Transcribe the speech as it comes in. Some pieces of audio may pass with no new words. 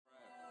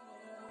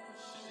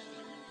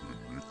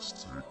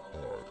Mixtape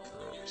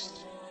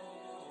Podcast.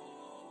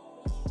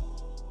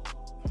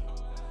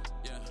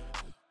 Yeah,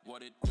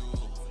 what it do?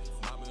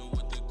 Mobbing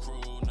with the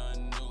crew,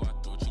 nothing new. I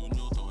thought you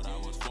knew, thought I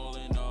was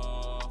falling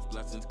off.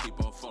 Blessings keep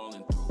on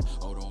falling through.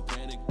 Oh, don't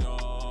panic,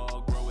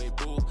 dog. Bro, a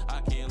boo, I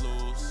can't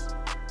lose.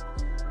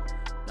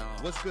 No,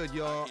 What's good,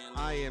 y'all? can't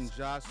I am lose.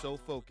 Josh So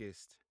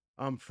Focused.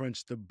 I'm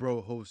French the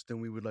Bro host,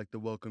 and we would like to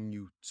welcome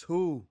you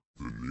to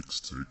The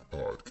Mixtape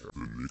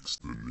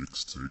Podcast. The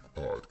Mixtape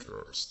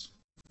Podcast.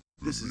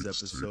 The This is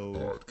Mixtape episode-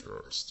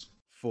 Podcast.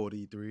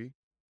 43.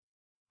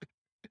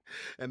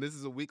 And this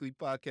is a weekly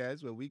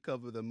podcast where we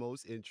cover the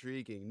most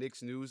intriguing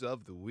Knicks news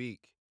of the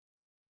week.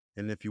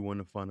 And if you want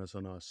to find us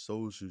on our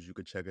socials, you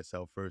can check us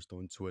out first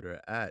on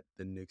Twitter at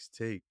The Knicks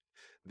Take.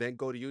 Then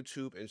go to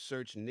YouTube and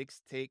search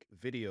Knicks Take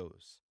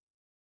Videos.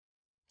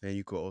 And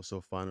you can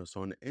also find us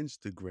on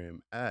Instagram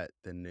at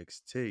The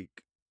Knicks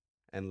Take.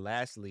 And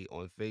lastly,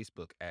 on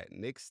Facebook at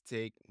Knicks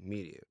Take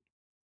Media.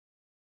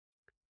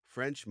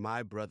 French,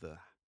 my brother,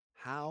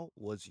 how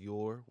was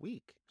your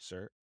week,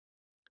 sir?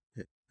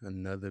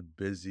 Another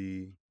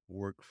busy,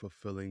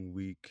 work-fulfilling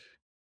week.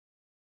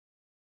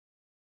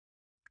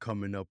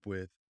 Coming up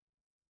with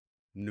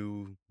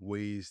new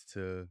ways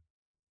to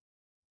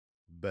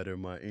better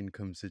my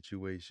income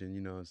situation.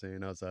 You know what I'm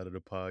saying? Outside of the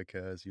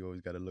podcast, you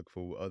always got to look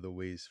for other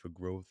ways for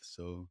growth.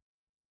 So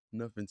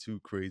nothing too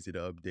crazy to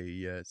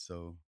update yet.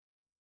 So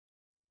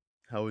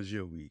how was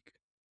your week?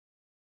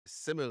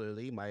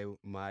 Similarly,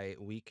 my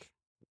week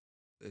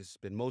has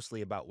been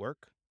mostly about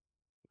work.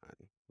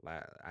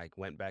 I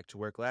went back to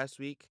work last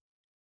week.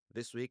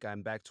 This week,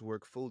 I'm back to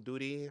work full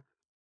duty.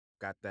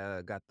 Got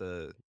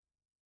the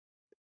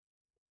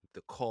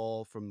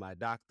call from my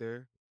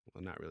doctor.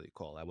 Well, not really a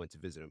call. I went to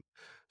visit him.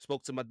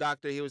 Spoke to my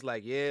doctor. He was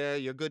like, "Yeah,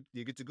 you're good.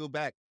 You're good to go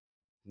back.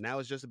 Now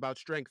it's just about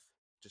strength.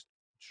 Just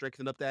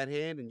strengthen up that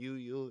hand, and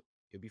you'll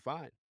be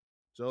fine."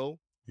 So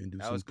And do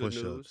That some was good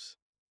news. push-ups.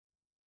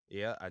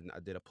 yeah, I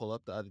did a pull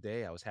up the other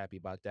day. I was happy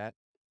about that.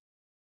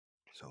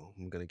 So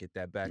I'm gonna get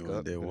that back You only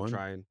up. did I'm gonna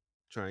one?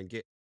 try and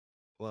get.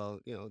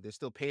 Well, there's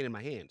still pain in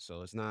my hand,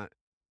 so it's not.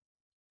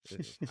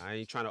 I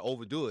ain't trying to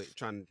overdo it.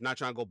 Not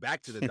trying to go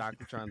back to the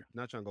doctor.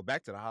 Not trying to go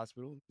back to the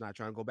hospital. Not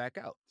trying to go back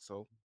out.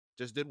 So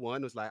just did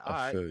one. It was like, all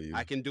I right, feel you.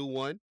 I can do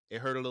one. It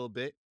hurt a little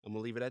bit. I'm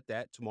gonna leave it at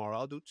that. Tomorrow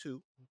I'll do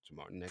two.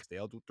 Next day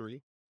I'll do three.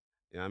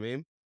 You know what I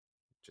mean?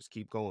 Just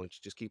keep going.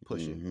 Just keep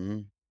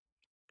pushing.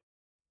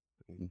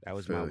 Mhm. That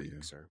was my Feel week,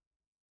 you. sir.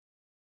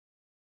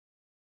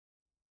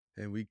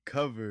 And we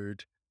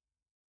covered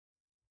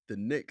the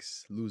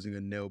Knicks losing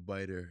a nail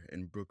biter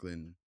in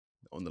Brooklyn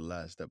on the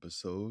last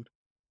episode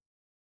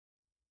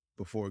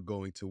before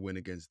going to win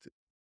against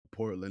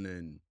Portland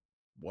and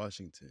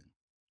Washington.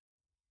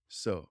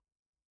 So,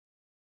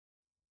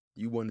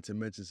 you wanted to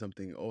mention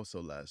something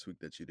also last week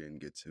that you didn't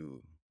get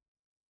to.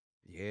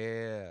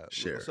 Yeah.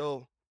 Sure.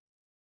 So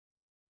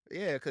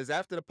yeah, because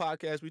after the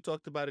podcast we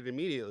talked about it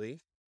immediately.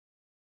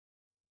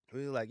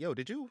 We were like, yo,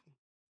 did you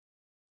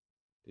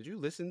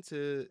listen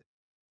to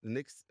the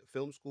Knicks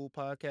Film School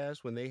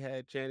podcast when they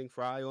had Channing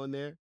Frye on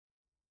there?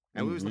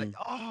 And we was like,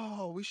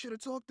 oh, we should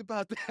have talked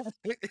about that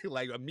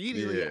like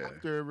immediately Yeah.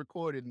 after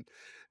recording.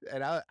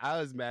 And I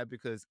was mad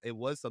because it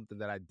was something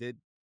that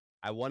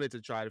I wanted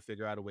to try to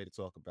figure out a way to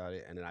talk about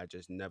it, and then I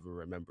just never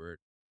remembered.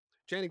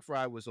 Channing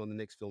Frye was on the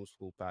Knicks Film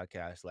School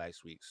podcast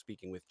last week,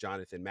 speaking with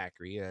Jonathan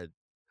Macri,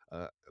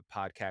 a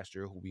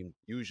podcaster who we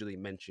usually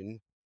mention,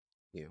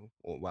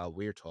 while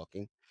we're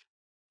talking.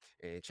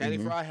 And Channing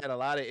Mhm. Frye had a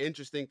lot of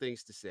interesting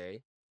things to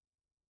say.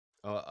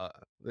 A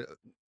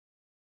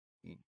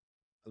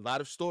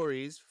lot of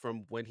stories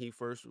from when he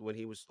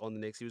was on the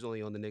Knicks. He was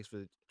only on the Knicks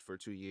for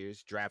 2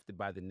 years, drafted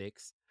by the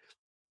Knicks.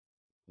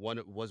 One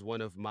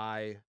of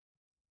my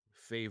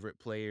favorite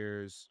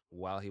players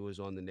while he was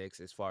on the Knicks,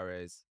 as far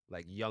as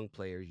like young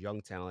players,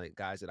 young talent,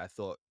 guys that I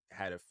thought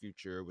had a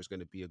future, was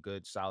going to be a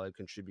good, solid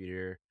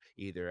contributor,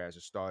 either as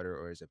a starter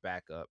or as a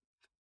backup.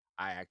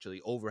 I actually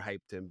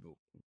overhyped him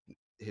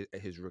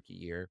his rookie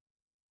year.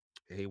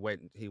 He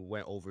went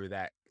over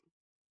that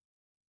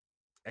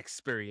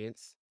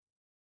experience.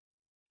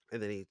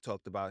 And then he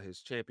talked about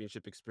his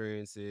championship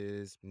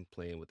experiences,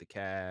 playing with the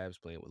Cavs,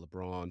 playing with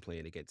LeBron,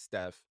 playing against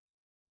Steph.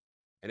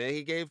 And then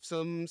he gave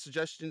some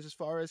suggestions as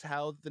far as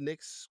how the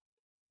Knicks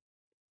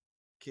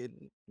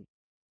can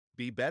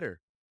be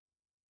better.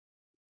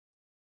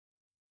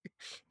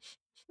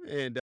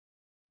 And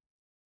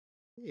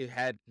he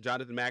had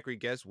Jonathan Macri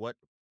guess what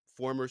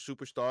former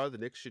superstar the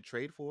Knicks should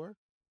trade for.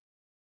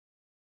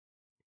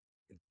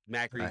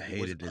 I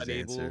hated his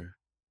answer.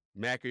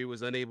 Macri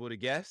was unable to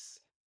guess.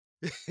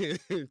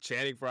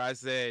 Channing Frye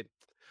said,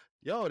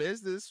 "Yo,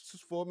 there's this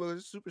former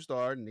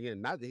superstar, and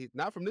again,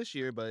 not from this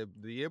year, but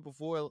the year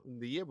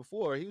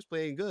before he was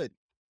playing good.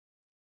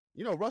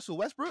 Russell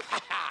Westbrook.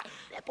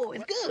 That boy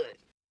is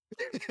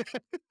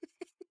good."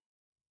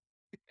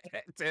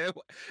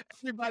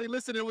 Everybody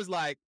listening was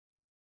like,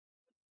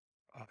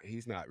 oh,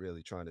 he's not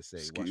really trying to say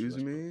Russell Excuse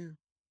Westbrook. me?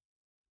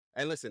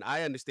 And listen,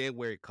 I understand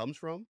where it comes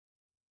from,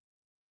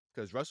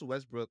 because Russell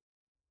Westbrook,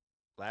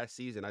 last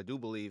season, I do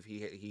believe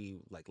he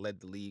like led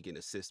the league in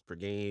assists per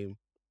game.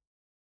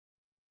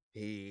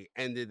 He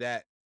ended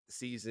that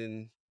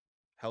season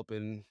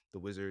helping the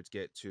Wizards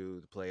get to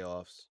the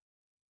playoffs.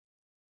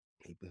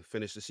 He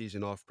finished the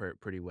season off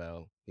pretty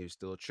well. He was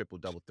still a triple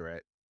double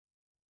threat,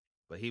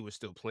 but he was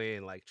still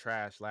playing like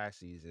trash last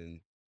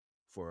season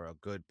for a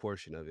good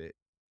portion of it.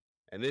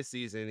 And this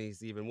season,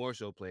 he's even more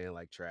so playing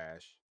like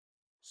trash.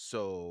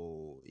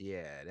 So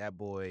yeah, that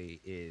boy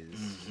is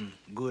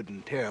Good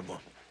and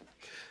terrible.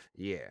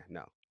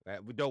 no.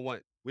 We don't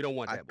want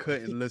I that boy.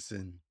 couldn't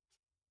listen.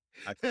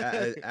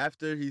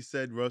 After he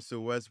said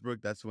Russell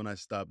Westbrook, that's when I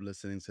stopped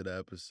listening to the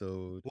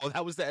episode. Well,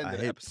 that was the end I of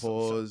the hit episode.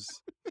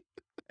 pause,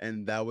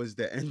 and that was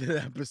the end of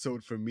the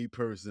episode for me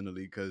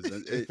personally. Because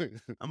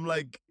I'm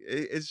like,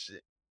 it's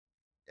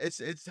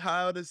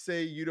how to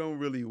say you don't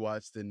really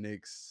watch the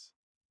Knicks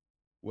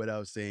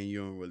without saying you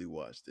don't really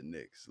watch the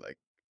Knicks. Like,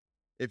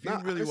 if you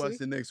No, really watch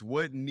honestly, the Knicks,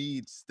 what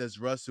needs does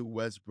Russell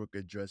Westbrook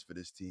address for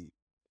this team?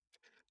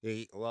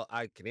 well,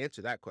 I can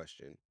answer that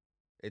question.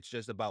 It's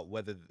just about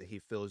whether he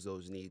fills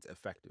those needs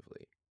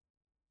effectively.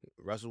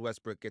 Russell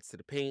Westbrook gets to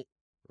the paint.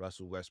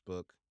 Russell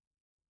Westbrook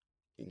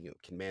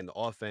can man the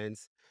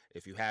offense.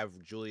 If you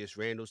have Julius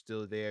Randle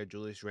still there,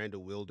 Julius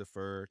Randle will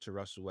defer to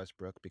Russell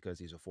Westbrook because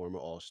he's a former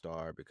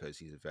All-Star, because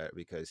he's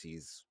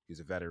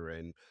a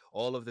veteran.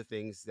 All of the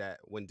things that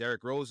when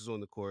Derrick Rose is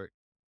on the court,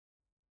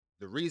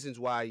 the reasons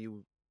why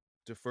you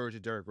defer to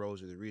Derrick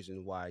Rose are the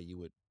reason why you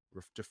would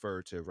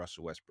defer to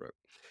Russell Westbrook.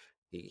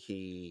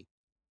 He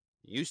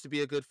used to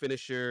be a good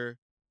finisher.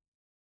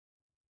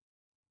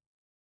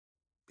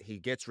 He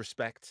gets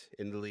respect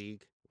in the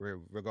league,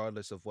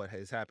 regardless of what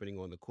is happening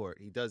on the court.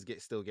 He does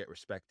still get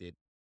respected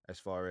as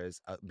far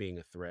as being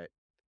a threat,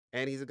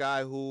 and he's a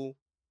guy who,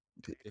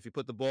 if you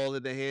put the ball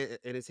in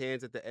his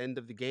hands at the end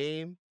of the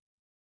game,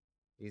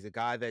 he's a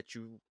guy that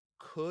you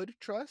could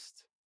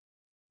trust.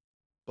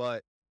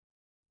 But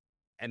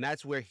and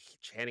that's where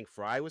Channing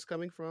Frye was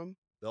coming from.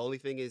 The only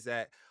thing is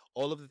that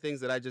all of the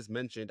things that I just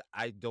mentioned,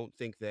 I don't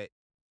think that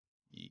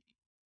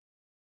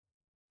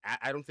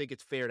I don't think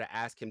it's fair to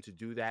ask him to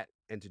do that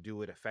and to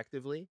do it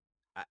effectively.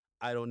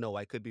 I don't know.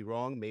 I could be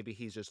wrong. Maybe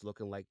he's just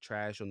looking like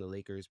trash on the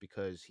Lakers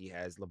because he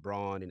has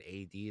LeBron and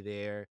AD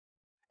there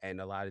and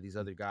a lot of these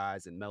other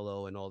guys and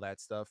Melo and all that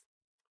stuff.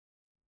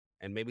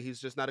 And maybe he's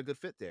just not a good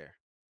fit there.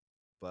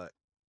 But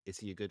is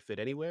he a good fit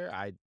anywhere?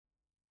 I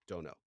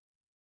don't know.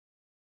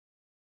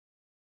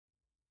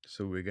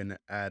 So we're gonna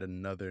add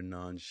another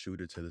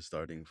non-shooter to the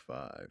starting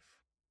five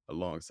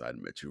alongside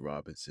Mitchell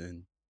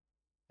Robinson,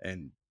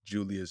 and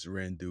Julius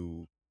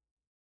Randle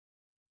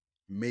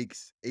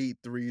makes 8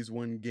 threes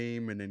one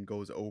game and then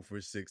goes 0 for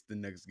 6 the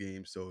next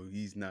game. So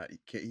he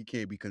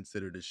can't be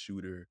considered a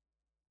shooter.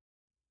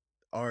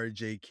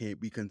 RJ can't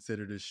be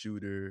considered a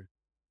shooter.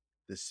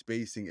 The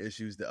spacing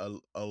issues that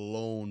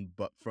alone,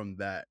 but from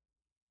that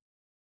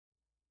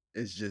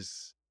is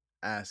just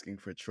asking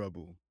for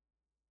trouble.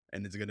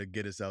 And it's gonna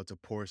get us out to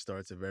poor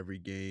starts of every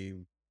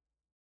game.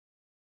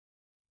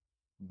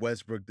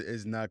 Westbrook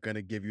is not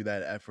gonna give you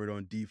that effort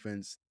on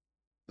defense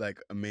like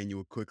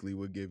Emmanuel quickly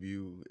would give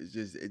you.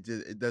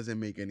 It doesn't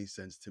make any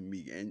sense to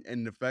me.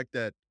 And the fact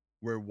that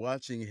we're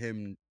watching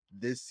him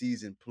this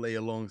season play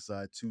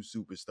alongside 2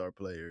 superstar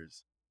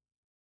players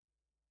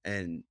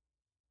and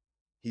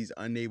he's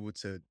unable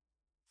to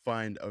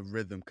find a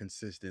rhythm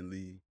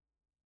consistently,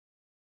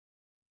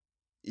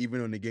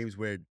 even on the games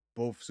where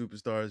both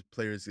superstars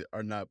players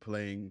are not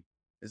playing.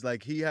 It's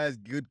like he has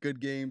good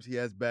games, he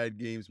has bad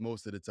games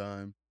most of the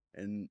time.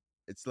 And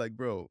it's like,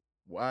 bro,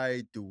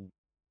 what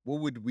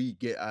would we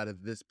get out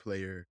of this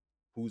player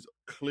who's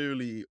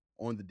clearly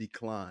on the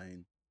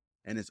decline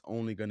and it's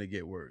only gonna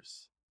get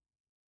worse?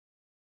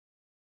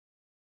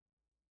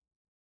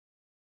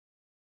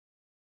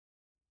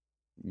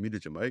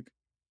 Muted your mic.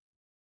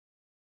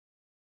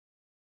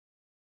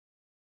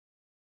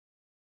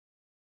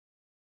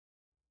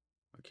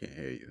 I can't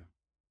hear you.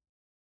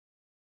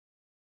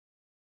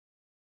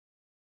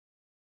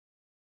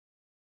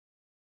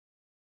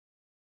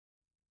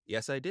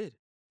 Yes, I did.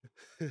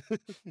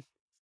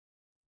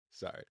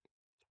 Sorry.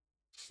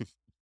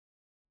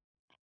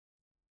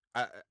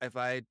 If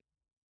I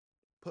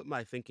put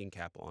my thinking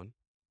cap on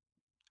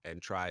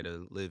and try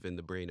to live in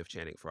the brain of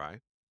Channing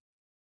Frye,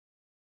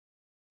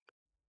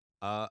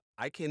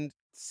 I can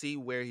see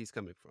where he's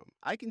coming from.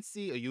 I can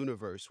see a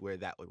universe where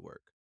that would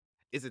work.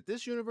 Is it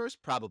this universe?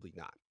 Probably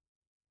not.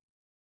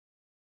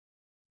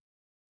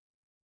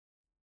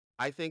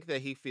 I think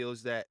that he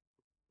feels that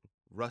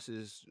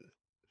Russ's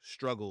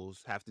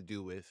struggles have to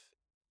do with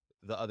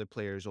the other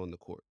players on the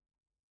court,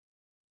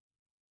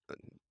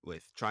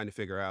 with trying to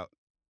figure out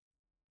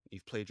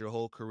you've played your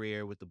whole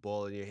career with the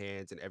ball in your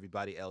hands and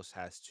everybody else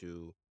has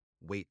to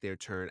wait their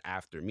turn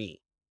after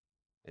me.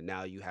 And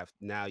now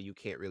you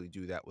can't really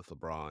do that with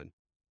LeBron.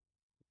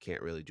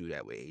 Can't really do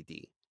that with AD.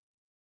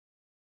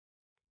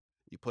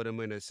 You put him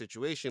in a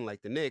situation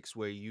like the Knicks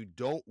where you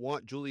don't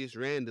want Julius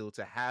Randle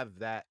to have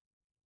that.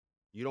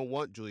 You don't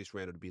want Julius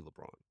Randle to be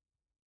LeBron.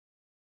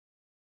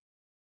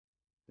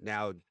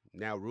 Now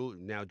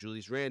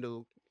Julius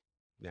Randle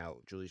Now,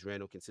 Julius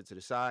Randle can sit to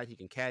the side. He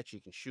can catch. He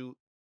can shoot.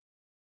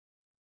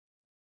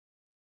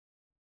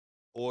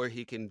 Or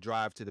he can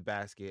drive to the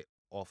basket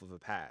off of a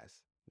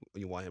pass.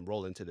 You want him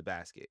rolling to the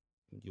basket.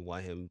 You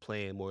want him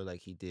playing more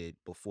like he did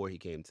before he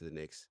came to the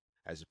Knicks,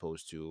 as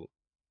opposed to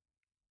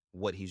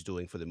what he's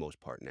doing for the most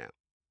part now.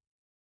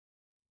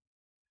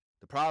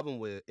 The problem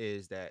with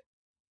is that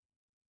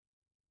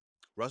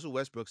Russell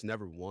Westbrook's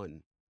never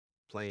won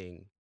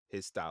playing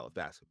his style of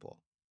basketball.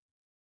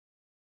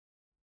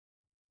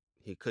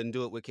 He couldn't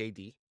do it with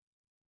KD.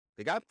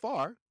 They got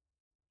far,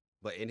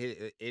 but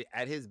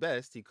at his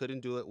best, he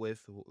couldn't do it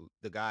with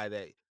the guy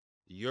that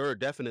you're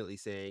definitely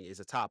saying is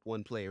a top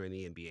 1 player in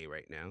the NBA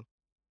right now.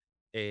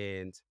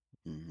 And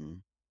Mm-hmm.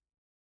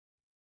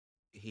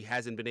 he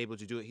hasn't been able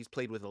to do it. He's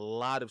played with a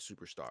lot of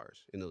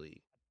superstars in the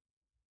league.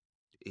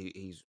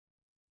 You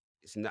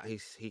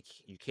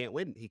can't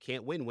win. He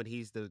can't win when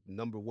he's the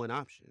number 1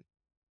 option.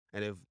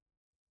 And if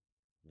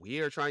we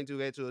are trying to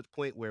get to a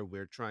point where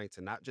we're trying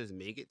to not just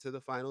make it to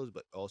the finals,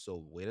 but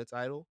also win a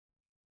title,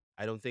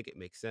 I don't think it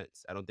makes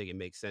sense. I don't think it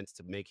makes sense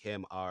to make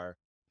him our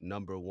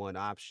number 1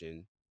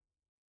 option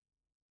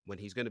when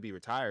he's going to be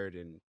retired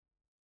in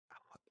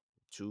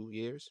 2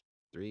 years,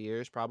 3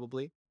 years,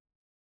 probably.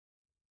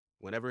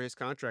 Whenever his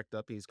contract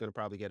up, he's going to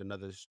probably get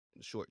another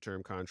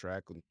short-term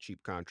contract, cheap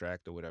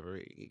contract or whatever.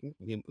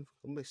 He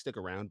may stick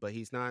around, but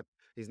he's not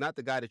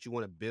the guy that you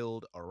want to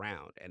build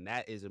around. And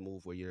that is a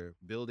move where you're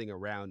building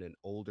around an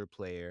older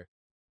player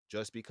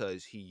just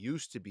because he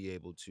used to be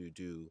able to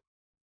do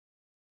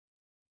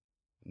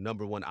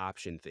number 1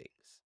 option things.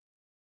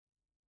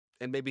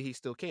 And maybe he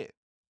still can.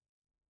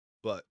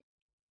 But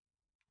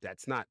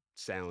that's not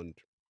sound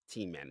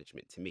team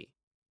management to me.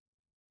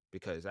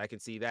 Because I can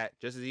see that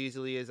just as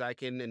easily as I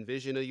can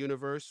envision a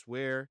universe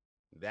where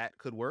that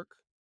could work.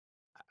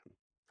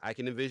 I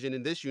can envision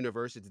in this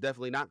universe, it's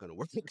definitely not going to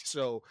work.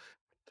 So,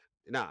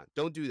 nah,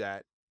 don't do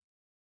that.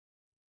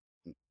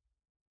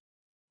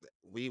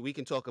 We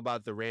can talk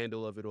about the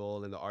Randall of it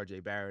all and the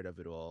RJ Barrett of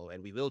it all,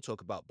 and we will talk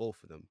about both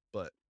of them.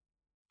 But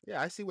yeah,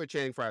 I see where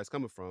Channing Frye is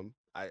coming from.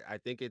 I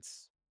think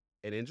it's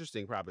an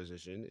interesting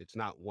proposition. It's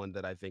not one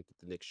that I think that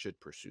the Knicks should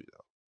pursue,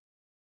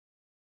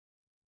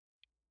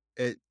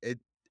 though. It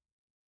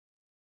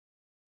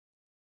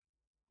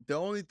the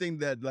only thing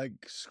that like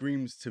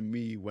screams to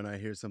me when I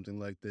hear something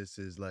like this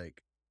is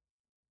like,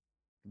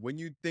 when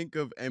you think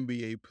of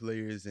NBA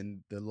players and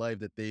the life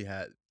that they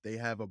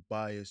have a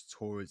bias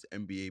towards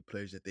NBA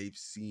players that they've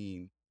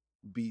seen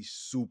be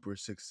super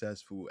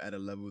successful at a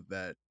level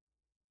that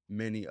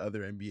many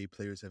other NBA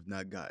players have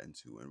not gotten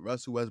to. And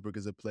Russell Westbrook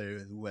is a player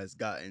who has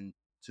gotten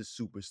to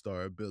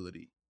superstar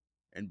ability.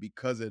 And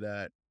because of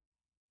that,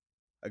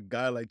 a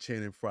guy like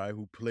Channing Frye,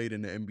 who played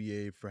in the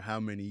NBA for how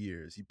many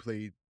years? He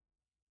played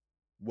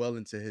well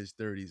into his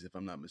 30s, if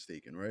I'm not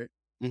mistaken, right?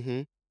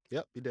 Mm-hmm.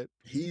 Yep, he did.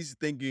 He's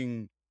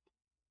thinking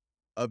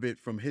of it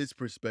from his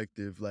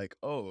perspective, like,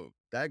 oh,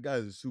 that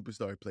guy's a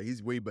superstar player.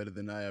 He's way better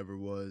than I ever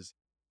was.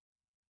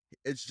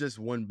 It's just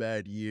one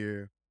bad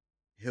year.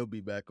 He'll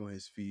be back on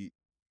his feet.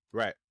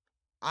 Right.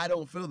 I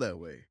don't feel that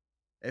way.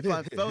 If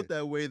I felt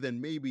that way,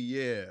 then maybe,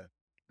 yeah.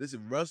 This is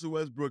Russell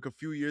Westbrook a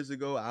few years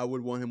ago, I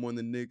would want him on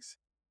the Knicks.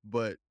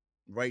 But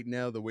right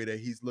now, the way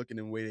that he's looking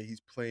and the way that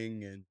he's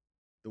playing and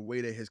the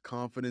way that his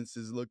confidence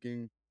is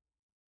looking,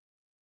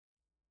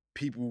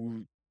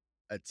 people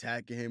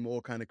attacking him all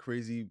kind of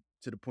crazy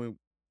to the point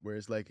where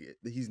it's like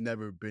he's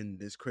never been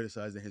this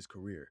criticized in his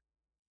career.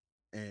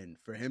 And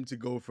for him to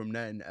go from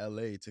that in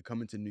LA to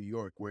come into New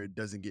York where it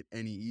doesn't get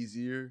any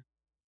easier,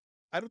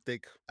 I don't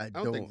think I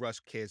think don't.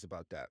 Russ cares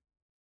about that.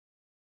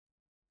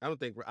 I don't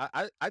think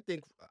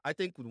I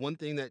think one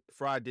thing that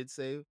Fry did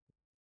say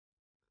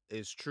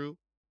is true.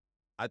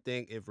 I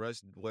think if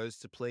Russ was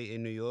to play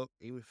in New York,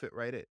 he would fit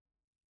right in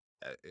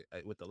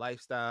with the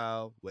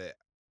lifestyle, with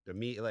the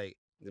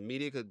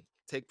media could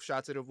take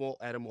shots at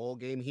him all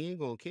game. He ain't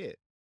gonna care.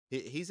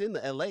 He's in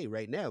the LA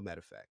right now. Matter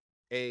of fact,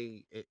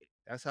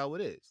 that's how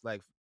it is.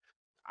 Like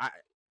I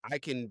I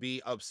can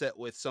be upset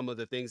with some of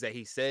the things that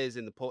he says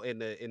in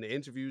the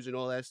interviews and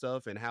all that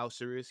stuff and how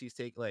serious he's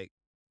like.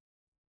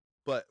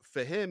 But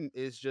for him,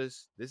 it's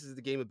just this is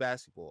the game of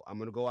basketball. I'm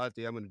gonna go out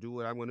there. I'm gonna do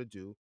what I'm gonna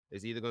do.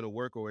 It's either gonna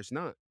work or it's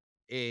not,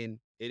 and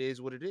it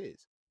is what it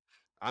is.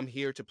 I'm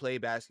here to play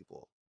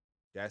basketball.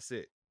 That's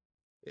it.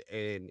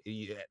 And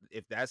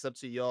if that's up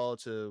to y'all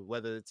to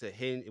whether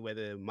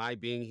my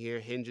being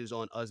here hinges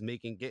on us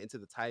getting to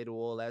the title,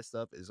 all that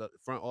stuff is up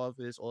front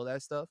office, all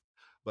that stuff.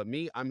 But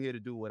me, I'm here to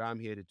do what I'm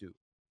here to do,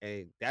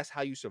 and that's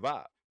how you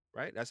survive,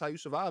 right? That's how you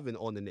survive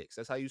on the Knicks.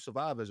 That's how you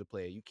survive as a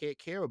player. You can't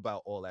care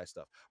about all that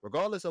stuff,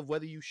 regardless of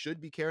whether you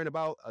should be caring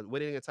about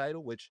winning a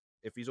title. Which,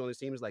 if he's on the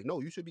team, is like, no,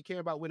 you should be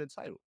caring about winning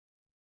a title.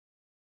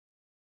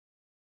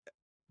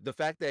 The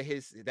fact that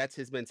that's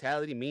his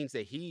mentality means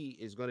that he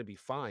is going to be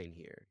fine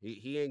here.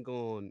 He ain't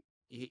going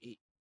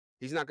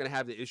he's not going to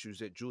have the issues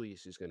that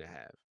Julius is going to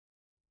have.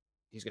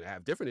 He's going to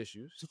have different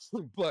issues,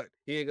 but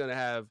he ain't going to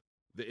have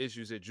the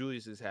issues that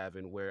Julius is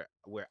having where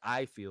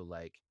I feel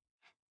like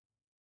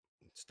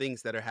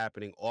things that are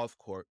happening off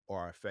court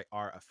are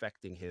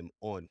affecting him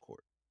on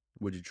court.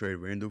 Would you trade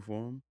Randall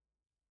for him?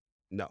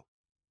 No.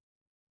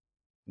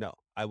 No,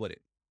 I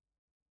wouldn't.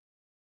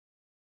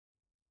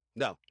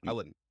 No, I Mm.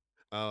 wouldn't.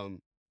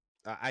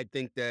 I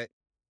think that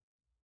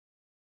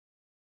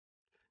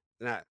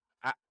nah,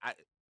 I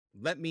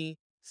let me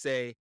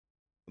say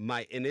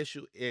my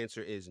initial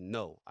answer is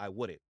no, I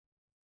wouldn't.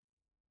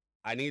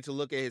 I need to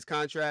look at his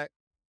contract.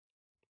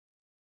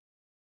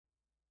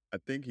 I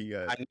think he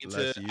got I need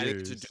less to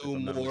years, if do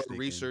I'm not more mistaken.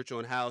 research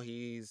on how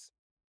he is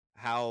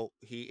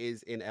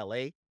in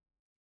LA.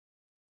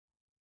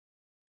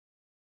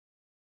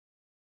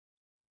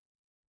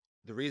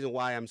 The reason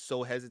why I'm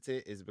so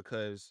hesitant is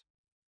because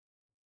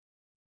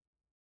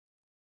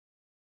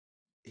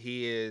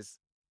he is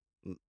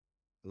l-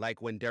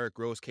 like when Derrick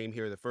Rose came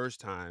here the first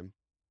time,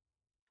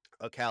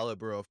 a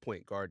caliber of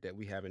point guard that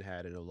we haven't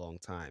had in a long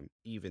time,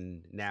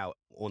 even now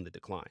on the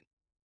decline.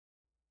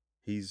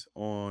 He's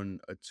on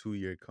a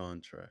 2-year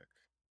contract.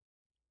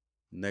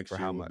 Next For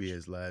year how will be much?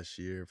 his last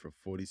year for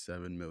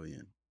 $47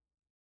 million.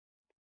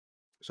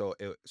 So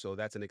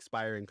that's an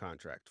expiring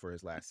contract for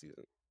his last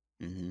season.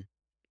 Mm-hmm.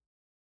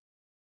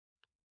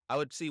 I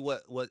would see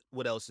what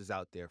else is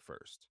out there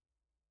first.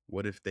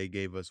 What if they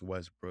gave us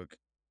Westbrook?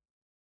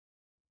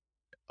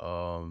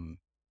 Let's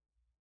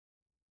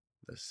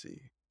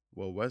see.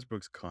 Well,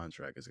 Westbrook's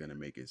contract is gonna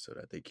make it so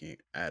that they can't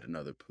add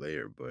another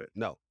player, but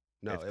No,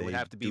 if it would they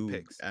have to be do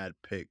picks. add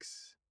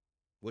picks,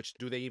 Which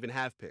do they even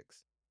have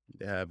picks?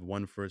 they have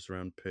 1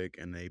 first-round pick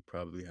and they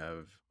probably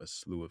have a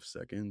slew of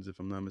seconds, if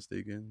I'm not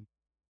mistaken.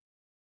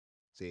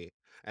 See,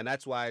 and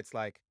that's why it's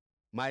like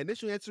my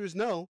initial answer is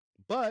no,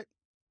 but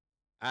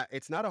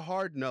it's not a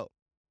hard no.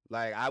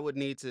 Like I would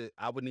need to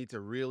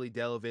really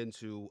delve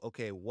into,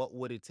 okay, what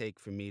would it take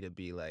for me to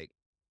be like,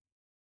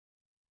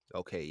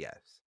 okay,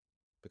 yes,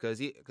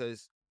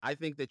 because I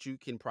think that you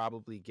can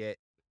probably get,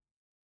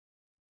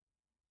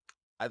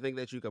 I think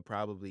that you could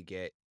probably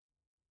get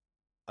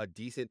a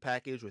decent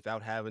package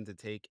without having to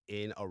take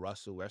in a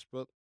Russell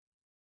Westbrook.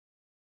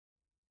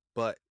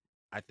 But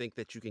I think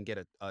that you can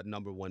get a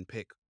number one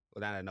pick,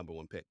 well, not a number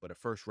one pick, but a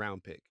first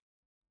round pick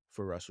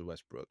for Russell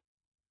Westbrook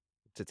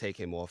to take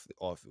him off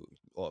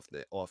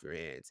your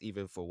hands,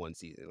 even for one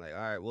season. Like, all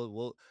right,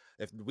 we'll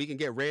if we can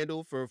get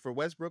Randall for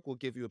Westbrook, we'll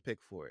give you a pick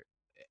for it.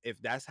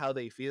 If that's how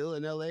they feel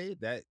in LA,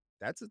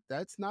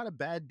 that's not a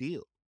bad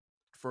deal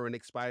for an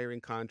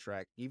expiring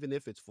contract, even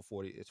if it's for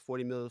 40, it's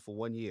 40 million for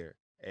 1 year.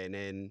 And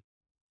then,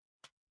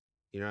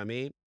 you know what I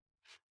mean?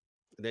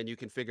 Then you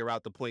can figure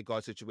out the point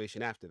guard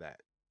situation after that.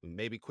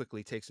 Maybe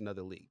quickly takes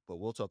another league, but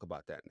we'll talk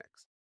about that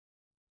next.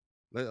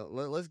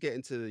 Let's get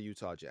into the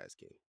Utah Jazz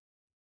game.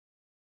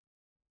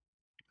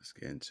 Let's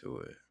get into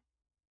it.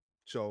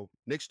 So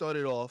Nick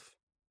started off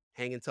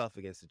hanging tough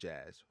against the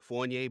Jazz.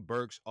 Fournier,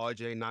 Burks,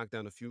 RJ knocked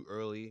down a few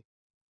early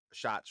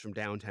shots from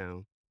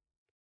downtown.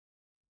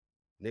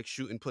 Nick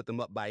shooting put them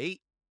up by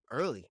 8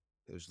 early.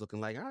 It was looking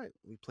like, all right,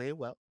 we playing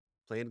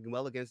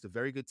well against a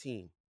very good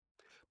team.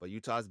 But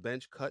Utah's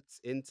bench cuts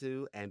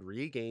into and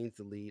regains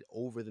the lead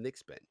over the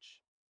Knicks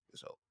bench.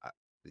 So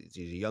these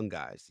are young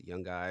guys. The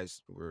young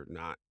guys were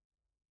not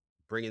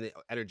bringing the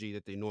energy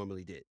that they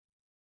normally did.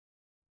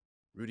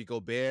 Rudy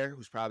Gobert,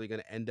 who's probably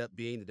going to end up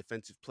being the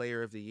defensive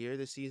player of the year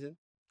this season,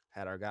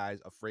 had our guys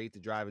afraid to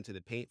drive into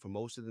the paint for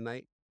most of the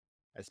night,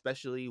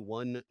 especially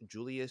one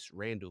Julius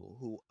Randle,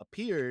 who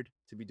appeared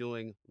to be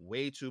doing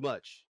way too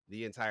much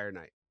the entire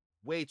night.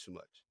 Way too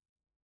much.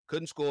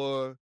 Couldn't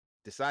score,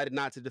 decided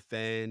not to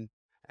defend,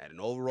 had an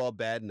overall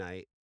bad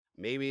night.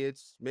 Maybe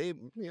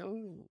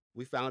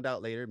we found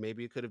out later,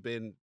 maybe it could have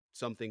been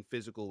something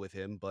physical with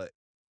him, but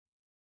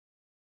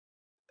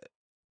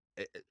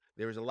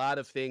there was a lot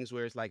of things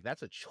where it's like,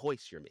 that's a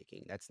choice you're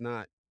making. That's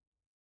not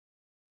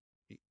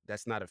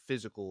a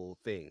physical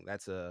thing.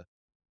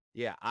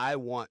 I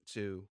want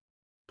to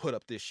put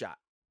up this shot,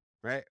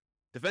 right?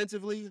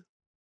 Defensively,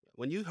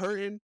 when you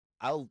hurting,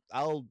 I'll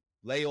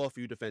lay off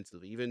you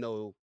defensively, even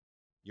though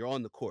you're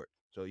on the court.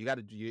 So you got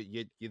to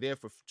you're there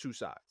for two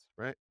sides,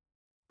 right?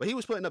 But he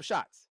was putting up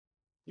shots.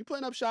 You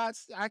putting up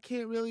shots. I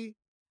can't really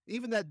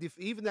even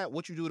that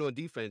what you doing on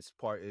defense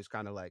part is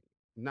kind of like,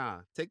 nah.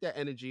 Take that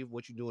energy of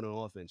what you're doing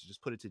on offense,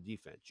 just put it to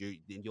defense.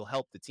 You'll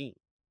help the team.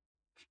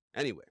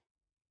 Anyway,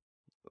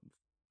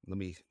 let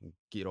me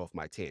get off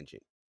my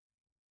tangent.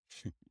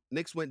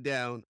 Knicks went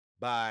down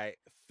by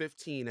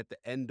 15 at the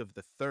end of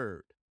the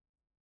third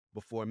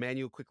before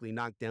Emmanuel quickly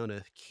knocked down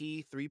a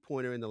key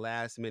three-pointer in the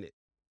last minute.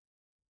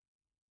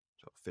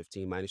 So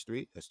 15 minus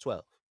 3, that's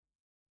 12.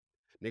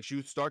 Knicks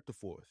youth start the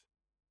fourth.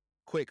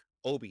 Quick,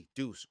 Obi,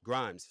 Deuce,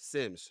 Grimes,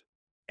 Sims.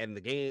 And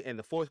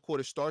the fourth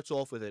quarter starts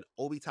off with an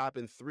Obi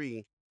Toppin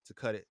 3 to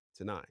cut it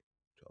to 9. 12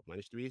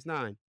 minus 3 is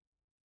 9.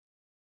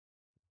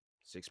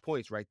 6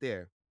 points right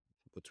there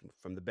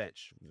from the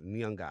bench. The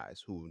young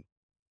guys who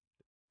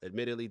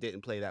admittedly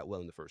didn't play that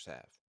well in the first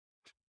half.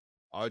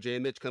 RJ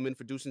and Mitch come in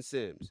for Deuce and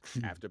Sims.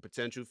 After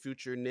potential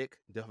future Nick,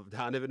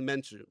 Donovan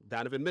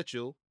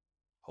Mitchell,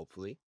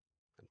 hopefully,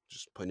 I'm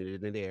just putting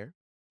it in the air.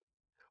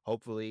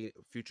 Hopefully,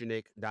 future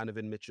Nick,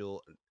 Donovan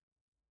Mitchell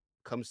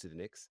comes to the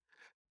Knicks.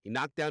 He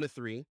knocked down a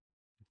 3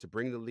 to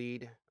bring the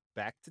lead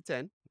back to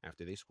 10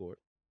 after they scored.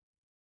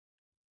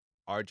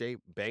 RJ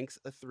banks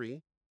a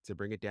 3 to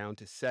bring it down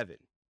to 7.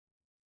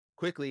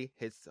 Quickly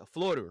hits a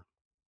floater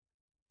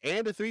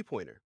and a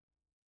 3-pointer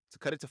to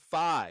cut it to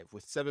 5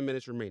 with 7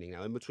 minutes remaining.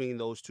 Now, in between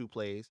those two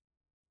plays,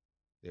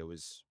 there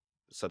was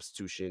a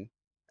substitution.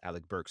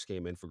 Alec Burks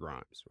came in for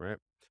Grimes, right?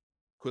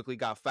 Quickly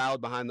got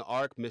fouled behind the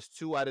arc, missed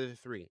 2 out of the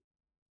 3.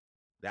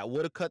 That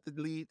would have cut the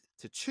lead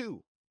to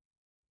 2,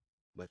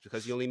 but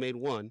because he only made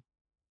 1,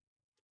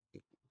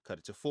 he cut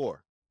it to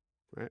 4,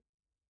 right?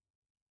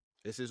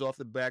 This is off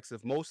the backs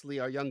of mostly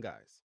our young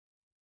guys.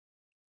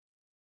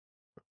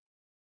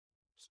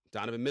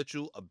 Donovan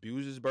Mitchell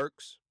abuses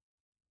Burks,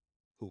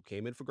 who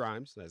came in for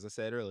Grimes, as I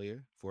said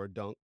earlier, for a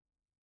dunk.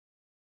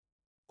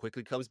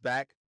 Quickly comes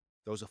back,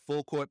 throws a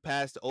full court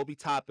pass to Obi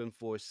Toppin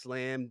for a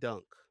slam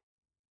dunk.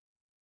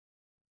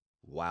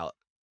 While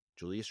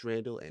Julius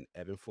Randle and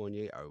Evan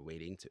Fournier are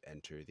waiting to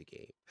enter the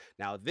game.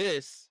 Now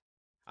this,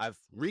 I've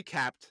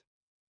recapped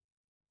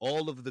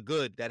all of the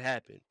good that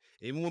happened.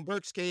 Even when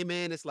Burks came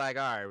in, it's like,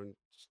 all right,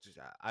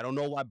 I don't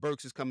know why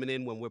Burks is coming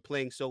in when we're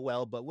playing so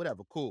well, but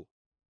whatever, cool.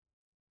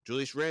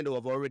 Julius Randle,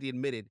 I've already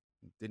admitted,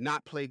 did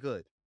not play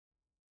good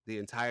the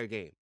entire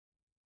game.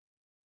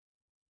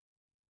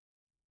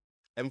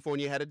 Evan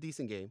Fournier had a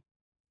decent game,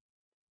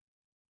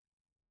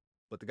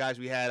 but the guys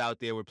we had out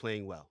there were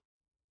playing well.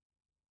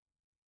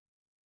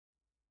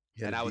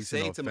 He had And a I was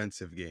decent saying to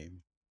offensive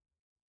game.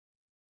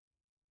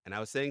 And I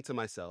was saying to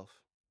myself,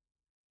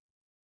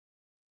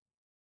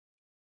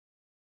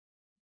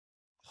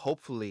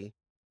 hopefully,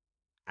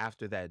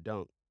 after that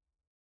dunk,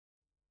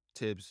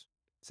 Tibbs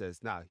says,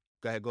 nah,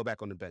 go ahead, go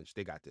back on the bench.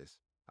 They got this.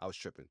 I was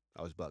tripping.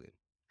 I was bugging.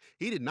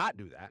 He did not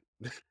do that.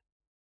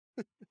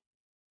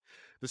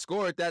 The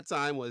score at that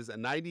time was a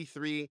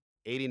 93-89.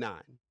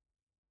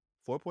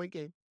 4-point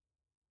game.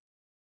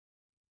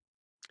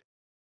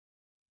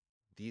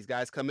 These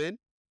guys come in.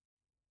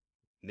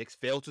 Knicks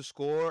fail to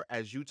score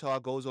as Utah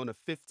goes on a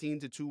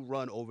 15-2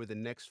 run over the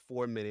next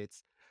 4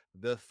 minutes.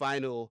 The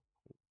final,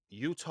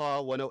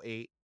 Utah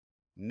 108,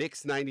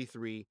 Knicks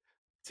 93.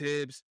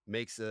 Tibbs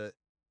makes a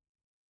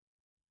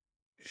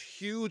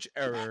huge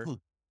error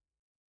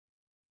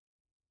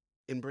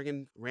in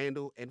bringing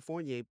Randle and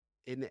Fournier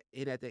in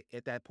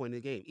at that point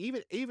in the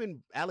game.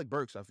 Even Alec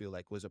Burks, I feel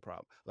like, was a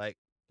problem. Like,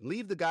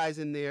 leave the guys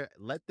in there,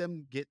 let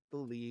them get the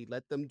lead,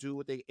 let them do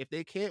what if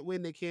they can't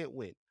win, they can't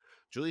win.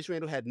 Julius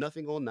Randle had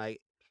nothing all night.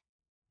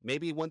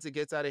 Maybe once it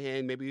gets out of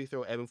hand, maybe you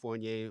throw Evan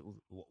Fournier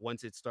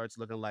once it starts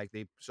looking like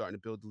they're starting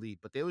to build the lead.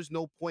 But there was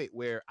no point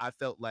where I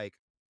felt like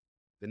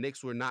the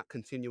Knicks were not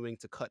continuing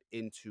to cut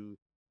into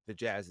the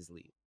Jazz's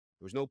lead.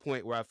 There was no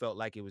point where I felt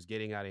like it was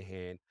getting out of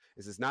hand.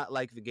 This is not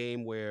like the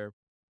game where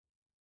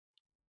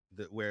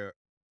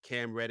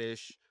Cam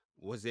Reddish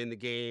was in the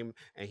game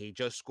and he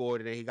just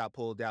scored and then he got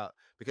pulled out.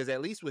 Because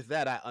at least with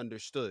that, I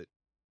understood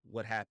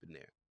what happened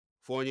there.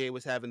 Fournier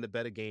was having the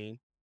better game.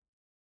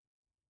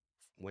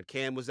 When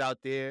Cam was out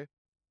there,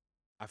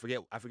 I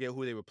forget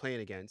who they were playing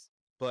against,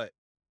 but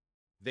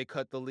they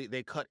cut the lead.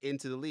 They cut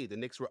into the lead. The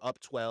Knicks were up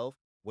 12.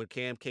 When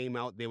Cam came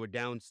out, they were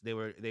down. They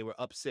were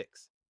up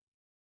 6.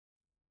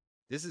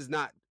 This is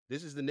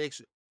the Knicks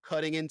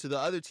cutting into the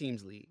other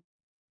team's lead.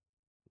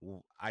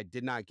 I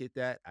did not get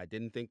that. I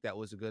didn't think that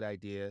was a good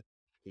idea.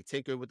 He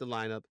tinkered with the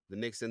lineup. The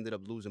Knicks ended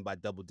up losing by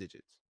double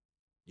digits.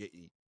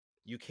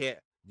 You can't,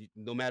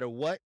 no matter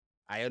what.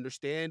 I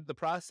understand the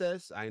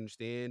process. I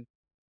understand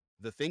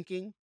the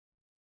thinking.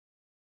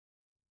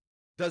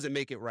 Doesn't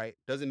make it right.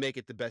 Doesn't make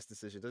it the best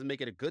decision. Doesn't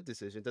make it a good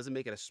decision. Doesn't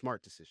make it a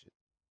smart decision.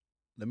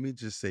 Let me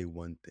just say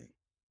one thing.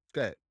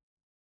 Go ahead.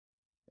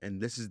 And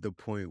this is the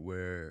point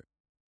where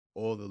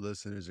all the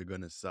listeners are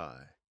going to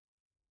sigh.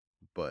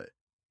 But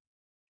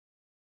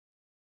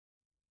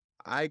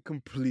I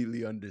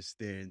completely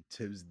understand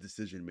Tibbs'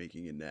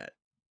 decision-making in that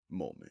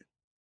moment.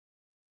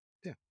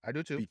 Yeah, I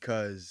do too.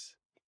 Because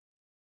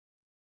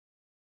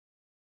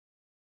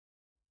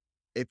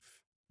if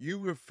you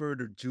refer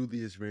to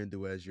Julius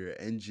Randle as your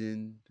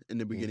engine in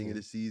the beginning of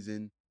the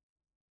season,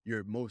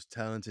 your most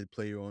talented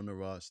player on the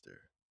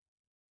roster,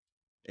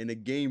 in a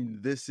game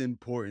this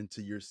important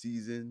to your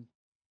season,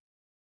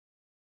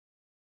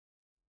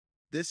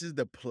 this is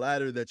the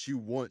platter that you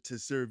want to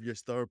serve your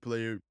star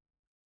player.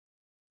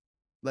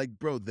 Like,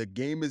 bro, the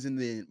game is in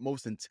the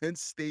most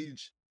intense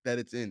stage that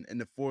it's in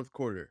the fourth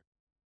quarter.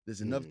 There's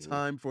enough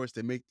time for us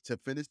to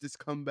finish this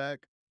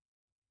comeback,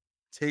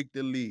 take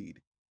the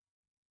lead.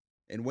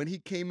 And when he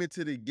came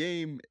into the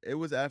game, it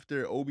was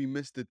after Obi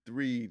missed the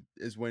 3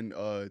 is when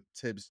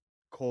Tibbs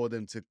called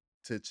him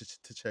to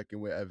check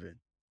in with Evan.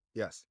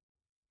 Yes.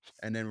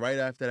 And then right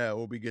after that,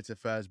 Obi gets a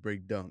fast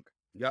break dunk.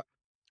 Yep.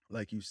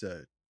 Like you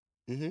said.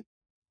 Mm-hmm.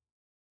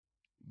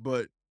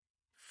 But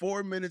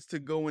 4 minutes to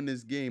go in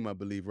this game, I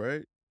believe,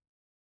 right?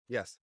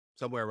 Yes.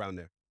 Somewhere around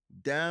there.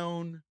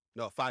 Down.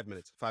 No, 5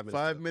 minutes. 5 minutes.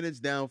 5 minutes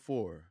down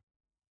 4.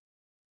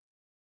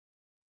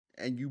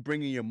 And you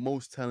bring in your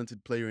most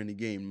talented player in the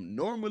game.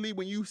 Normally,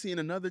 when you see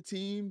another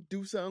team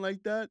do something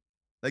like that,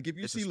 like if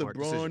you see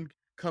LeBron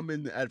come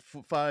in at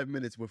 5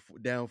 minutes with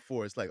down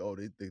 4, it's like, oh,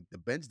 the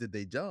bench did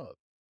their job.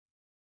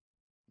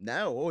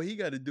 Now all he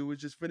got to do is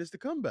just finish the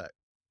comeback.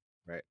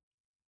 Right.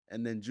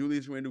 And then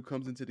Julius Randle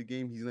comes into the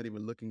game. He's not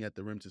even looking at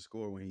the rim to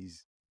score when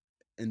he's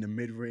in the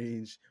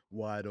mid-range,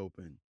 wide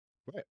open.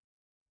 Right.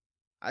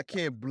 I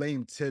can't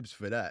blame Tibbs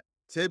for that.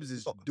 Tibbs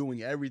is Oh.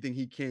 doing everything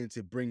he can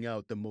to bring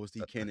out the most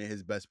he can in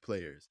his best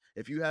players.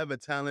 If you have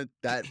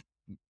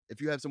if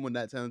you have someone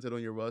that talented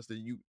on your roster,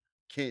 you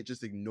can't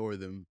just ignore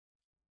them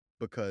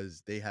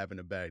because they having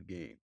a bad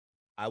game.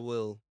 I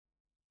will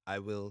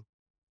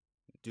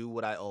do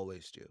what I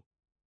always do.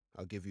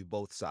 I'll give you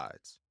both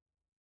sides.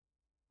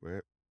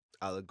 Right?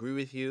 I'll agree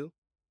with you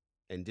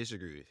and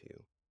disagree with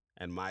you.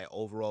 And my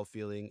overall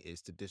feeling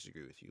is to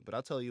disagree with you. But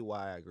I'll tell you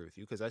why I agree with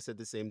you, because I said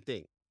the same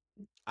thing.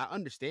 I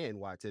understand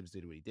why Tibbs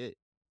did what he did.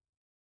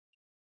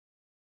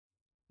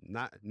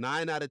 Not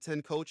 9 out of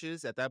 10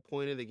 coaches at that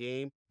point in the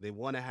game, they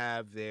want to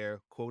have their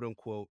quote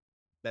unquote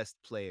best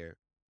player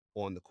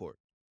on the court.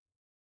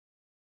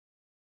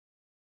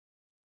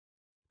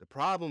 The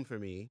problem for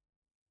me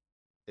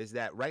is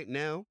that right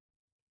now,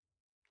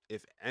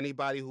 if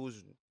anybody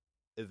who's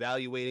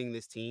evaluating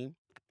this team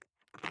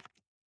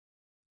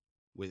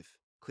with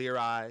clear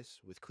eyes,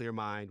 with clear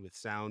mind, with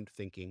sound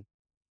thinking,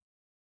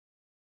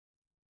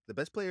 the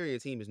best player in your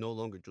team is no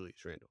longer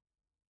Julius Randle.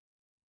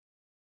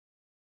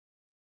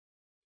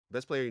 The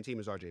best player in your team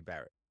is RJ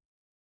Barrett.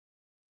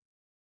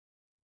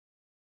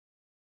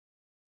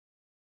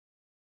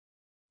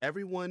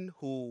 Everyone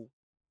who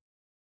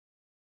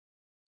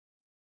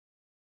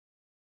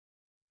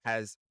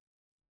has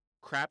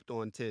crapped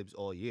on Tibbs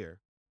all year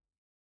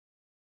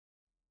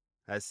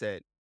has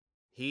said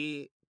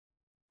he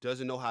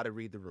doesn't know how to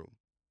read the room.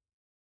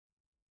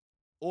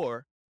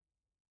 Or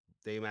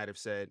they might have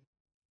said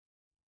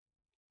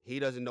he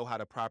doesn't know how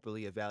to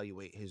properly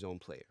evaluate his own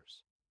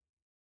players.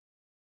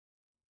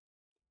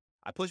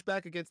 I push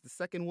back against the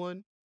second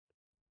one.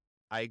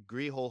 I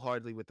agree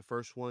wholeheartedly with the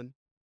first one.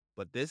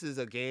 But this is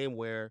a game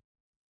where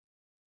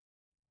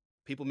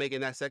people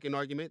making that second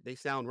argument, they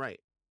sound right.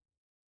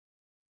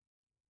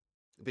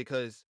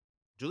 Because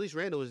Julius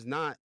Randle is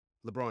not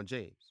LeBron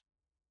James.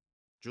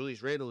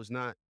 Julius Randle is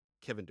not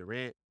Kevin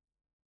Durant.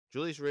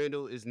 Julius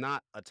Randle is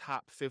not a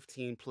top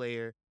 15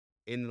 player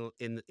in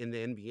the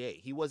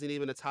NBA. He wasn't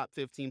even a top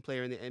 15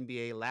 player in the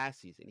NBA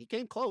last season. He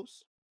came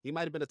close. He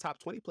might have been a top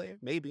 20 player,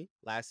 maybe,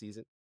 last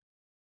season.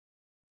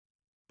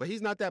 But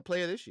he's not that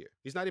player this year.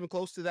 He's not even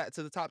close to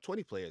the top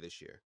 20 player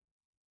this year.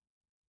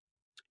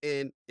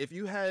 And if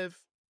you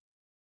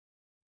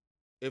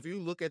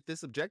look at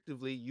this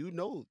objectively, you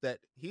know that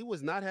he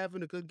was not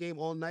having a good game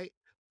all night.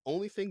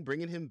 Only thing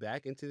bringing him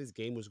back into this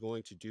game was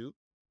going to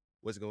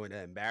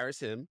embarrass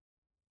him,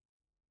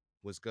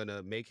 was going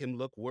to make him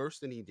look worse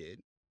than he did,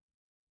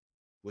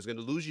 was going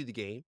to lose you the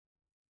game.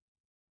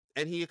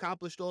 And he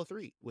accomplished all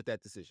three with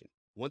that decision.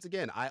 Once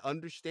again, I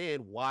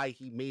understand why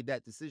he made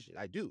that decision.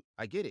 I do.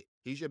 I get it.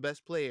 He's your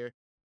best player.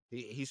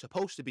 He's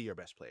supposed to be your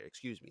best player.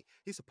 Excuse me.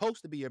 He's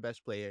supposed to be your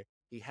best player.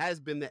 He has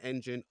been the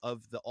engine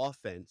of the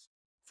offense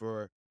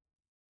for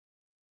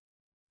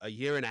a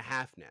year and a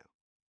half now.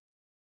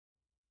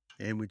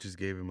 And we just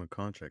gave him a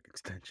contract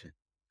extension.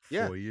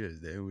 Yeah. 4 years,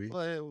 didn't we?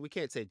 Well, we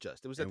can't say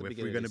just. It was at And the if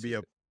beginning we're of gonna the be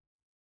a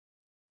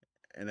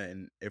season.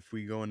 and if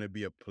we're going to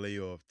be a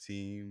playoff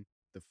team,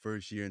 the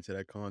first year into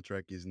that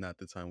contract is not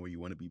the time where you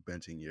want to be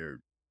benching your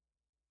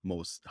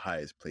most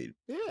highest paid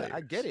Yeah, players.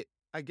 I get it.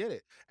 I get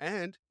it.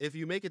 And if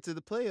you make it to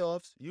the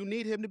playoffs, you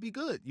need him to be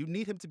good. You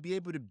need him to be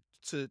able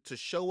to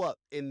show up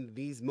in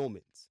these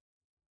moments.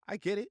 I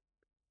get it.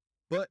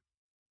 But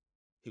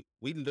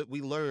we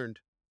learned,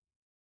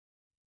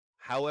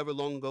 however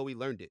long ago we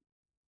learned it,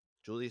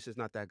 Julius is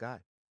not that guy.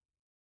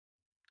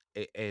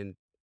 And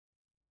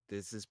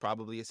this is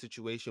probably a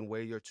situation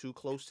where you're too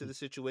close to the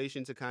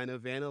situation to kind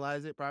of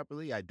analyze it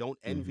properly. I don't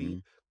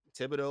envy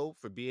Thibodeau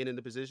for being in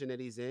the position that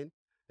he's in.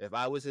 If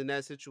I was in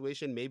that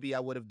situation, maybe I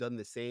would have done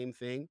the same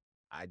thing.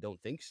 I don't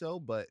think so,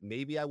 but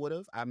maybe I would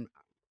have.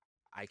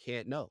 I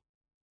can't know.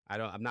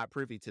 I'm not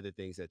privy to the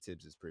things that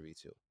Tibbs is privy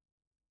to.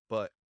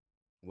 But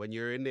when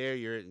you're in there,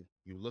 you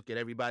look at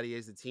everybody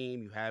as a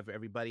team.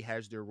 Everybody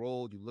has their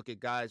role. You look at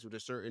guys with a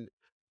certain.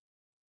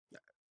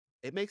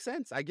 It makes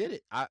sense. I get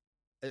it.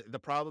 The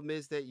problem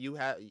is that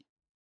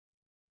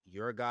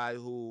you're a guy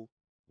who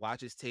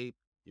watches tape.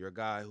 You're a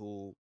guy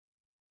who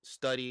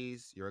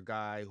studies. You're a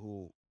guy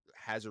who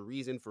has a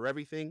reason for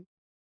everything.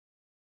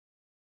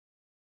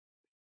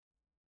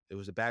 It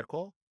was a bad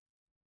call.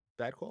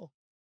 Bad call.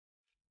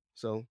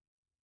 So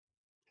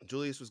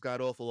Julius was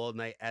god awful all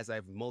night, as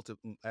I've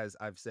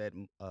said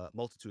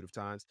multitude of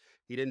times.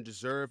 He didn't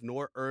deserve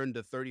nor earn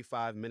the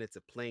 35 minutes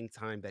of playing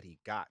time that he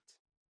got.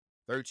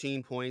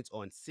 13 points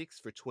on 6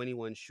 for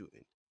 21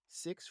 shooting.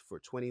 6 for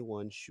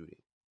 21 shooting.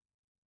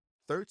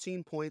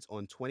 13 points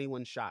on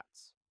 21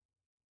 shots.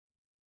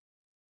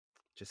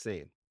 Just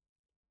saying.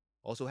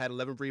 Also had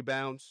 11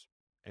 rebounds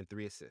and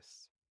 3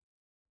 assists.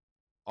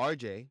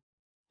 RJ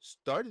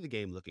started the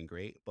game looking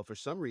great, but for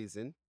some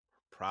reason,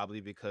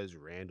 probably because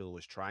Randle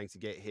was trying to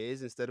get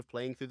his instead of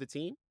playing through the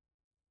team,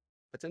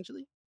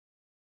 potentially,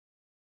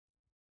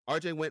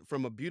 RJ went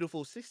from a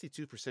beautiful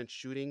 62%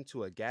 shooting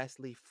to a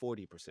ghastly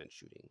 40%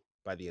 shooting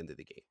by the end of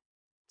the game.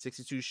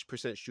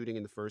 62% shooting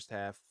in the first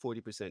half,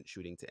 40%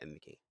 shooting to end the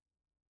game.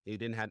 He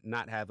didn't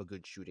not have a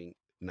good shooting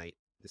night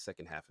the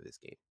second half of this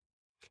game.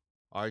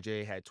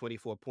 RJ had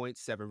 24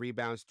 points, 7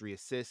 rebounds, 3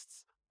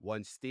 assists,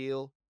 1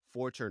 steal,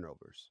 4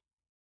 turnovers.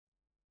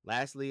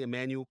 Lastly,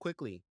 Immanuel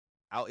Quickley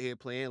out here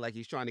playing like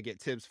he's trying to get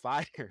Tibbs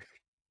fired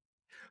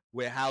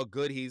with how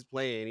good he's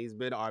playing. He's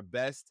been our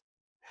best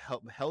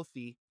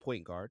healthy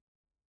point guard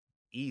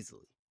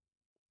easily.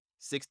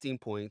 16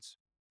 points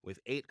with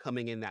 8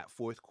 coming in that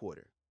fourth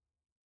quarter.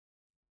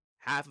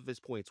 Half of his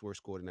points were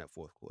scored in that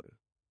fourth quarter.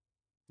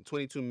 The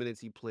 22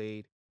 minutes he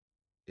played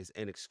is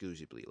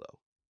inexcusably low.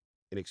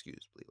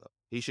 Inexcusably low.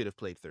 He should have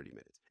played 30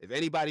 minutes. If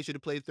anybody should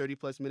have played 30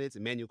 plus minutes,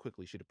 Immanuel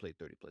Quickley should have played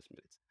 30 plus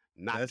minutes.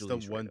 Not That's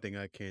Julius the one Randle. thing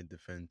I can't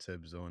defend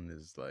Tibbs on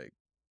is like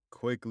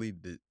Quickly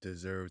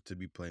deserves to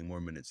be playing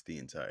more minutes the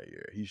entire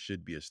year. He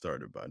should be a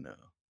starter by now.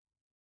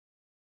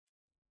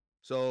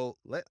 So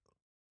I'm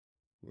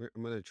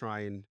going to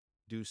try and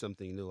do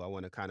something new. I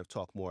want to kind of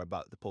talk more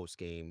about the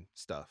post-game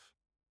stuff.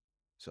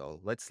 So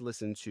let's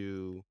listen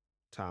to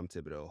Tom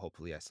Thibodeau.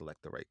 Hopefully I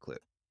select the right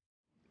clip.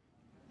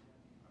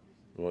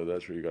 Well,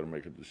 that's where you got to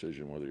make a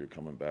decision whether you're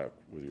coming back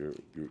with your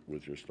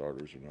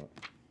starters or not.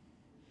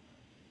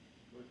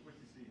 What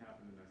did you see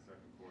happen in that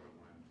second quarter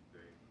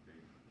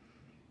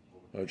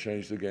when I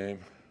changed the game.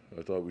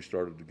 I thought we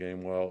started the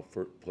game well,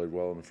 played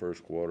well in the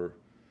first quarter,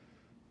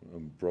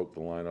 broke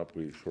the lineup.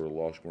 We sort of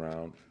lost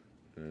ground,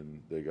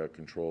 and they got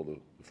control the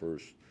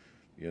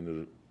end of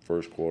the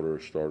first quarter,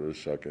 started the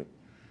second.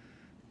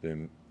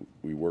 Then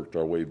we worked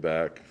our way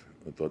back.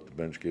 I thought the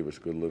bench gave us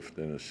good lift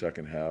in the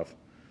second half.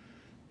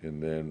 And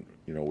then,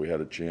 we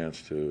had a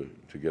chance to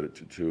get it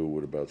to 2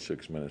 with about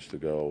 6 minutes to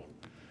go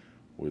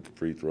with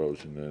free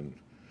throws. And then,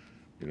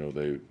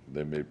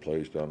 they made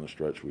plays down the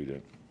stretch. We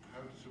didn't.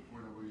 How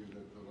disappointed were you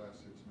that the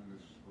last 6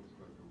 minutes looked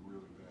like a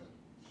really bad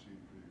scene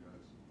for you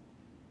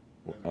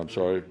guys? I'm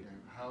sorry?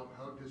 How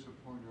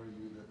disappointed are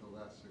you that the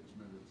last 6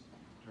 minutes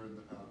turned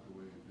out the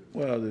way it did?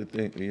 Well,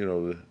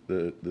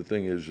 the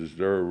thing is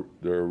they're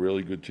a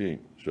really good team.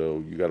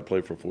 So you got to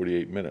play for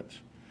 48 minutes.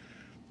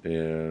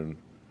 And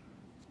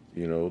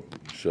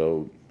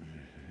so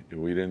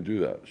we didn't do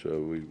that.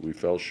 So we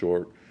fell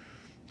short.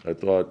 I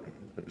thought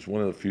it's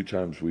one of the few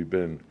times we've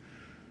been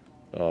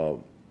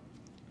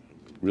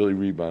really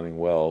rebounding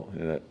well,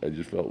 and I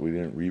just felt we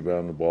didn't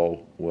rebound the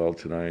ball well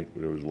tonight.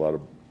 There was a lot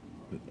of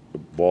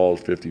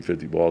balls,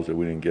 50-50 balls that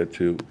we didn't get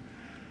to.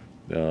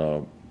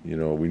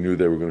 We knew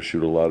they were going to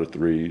shoot a lot of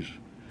threes,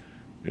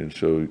 and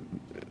so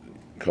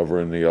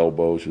covering the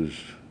elbows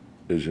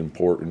is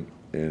important,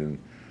 and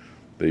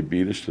they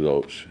beat us to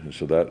those, and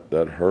so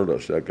that hurt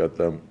us. That got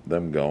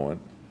them going,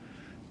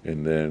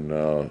 and then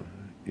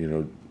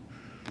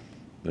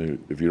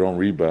if you don't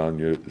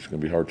rebound, it's going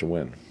to be hard to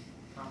win.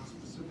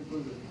 Specifically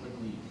with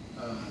Quickly,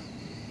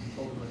 you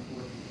folded with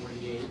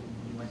 48, and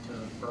you went to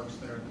Burks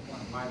there at the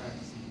point. Why that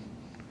decision?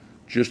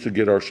 Just to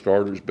get our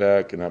starters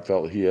back, and I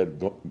felt he had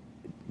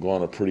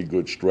gone a pretty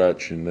good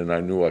stretch, and then I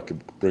knew I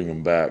could bring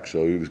him back,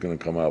 so he was going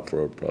to come out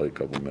for probably a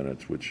couple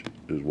minutes, which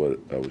is what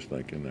I was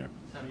thinking there.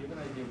 Tom, you have an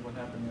idea of what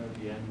happened there at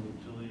the end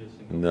with Julius?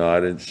 No, I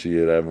didn't see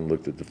it. I haven't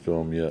looked at the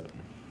film yet.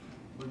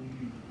 How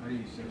do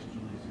you assess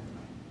Julius'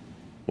 night?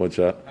 What's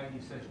that? How do you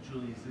assess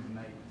Julius'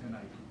 night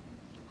tonight?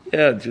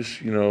 Yeah,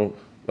 just,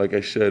 like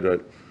I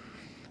said,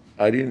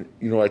 I didn't,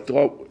 I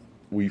thought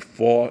we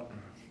fought,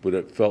 but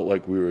it felt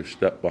like we were a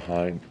step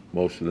behind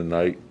most of the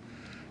night.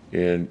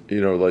 And,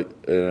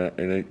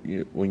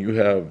 when you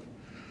have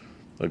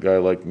a guy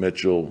like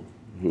Mitchell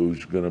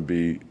who's going to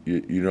be,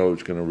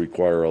 it's going to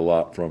require a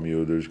lot from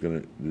you. You're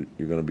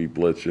going to be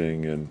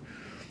blitzing, and,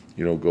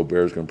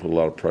 Gobert's going to put a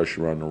lot of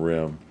pressure on the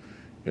rim.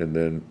 And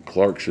then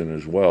Clarkson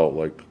as well.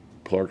 Like,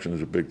 Clarkson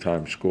is a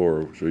big-time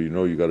scorer, so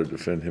you got to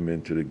defend him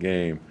into the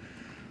game.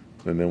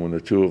 And then when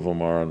the two of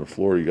them are on the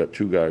floor, you got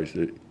two guys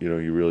that,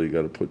 you really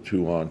got to put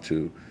 2 on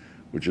to,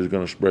 which is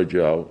going to spread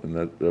you out, and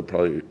that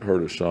probably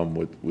hurt us some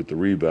with the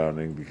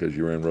rebounding because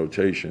you're in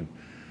rotation.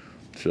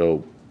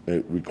 So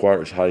it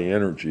requires high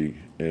energy,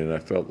 and I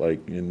felt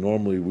like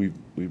normally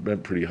we've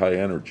been pretty high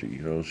energy,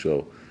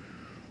 So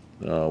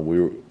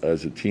we were,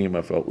 as a team,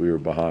 I felt we were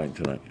behind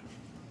tonight.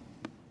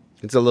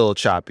 It's a little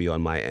choppy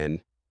on my end.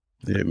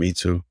 Yeah, me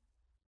too.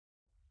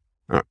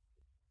 All right.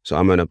 So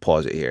I'm going to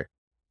pause it here.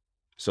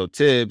 So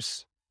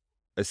Tibbs,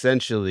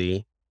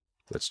 essentially,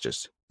 The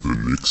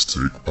Knicks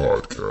Take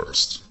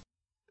Podcast.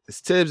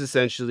 Tibbs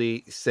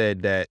essentially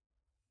said that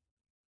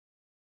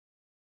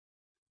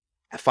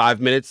at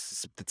 5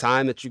 minutes, the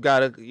time that you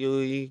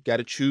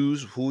gotta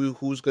choose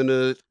who's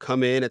gonna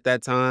come in at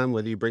that time,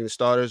 whether you bring the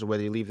starters or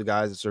whether you leave the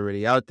guys that's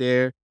already out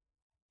there.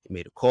 He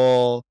made a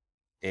call,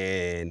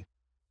 and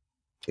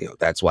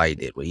that's why he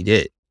did what he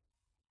did.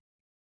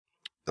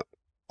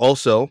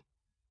 Also,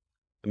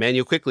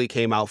 Immanuel Quickley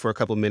came out for a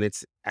couple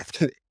minutes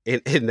after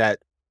in that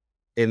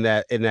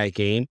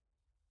game,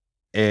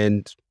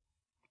 and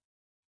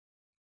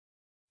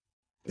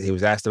he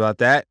was asked about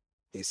that,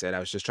 He said, I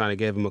was just trying to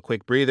give him a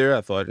quick breather.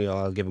 I thought,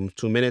 I'll give him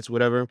 2 minutes,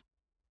 whatever.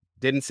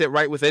 Didn't sit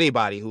right with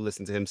anybody who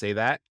listened to him say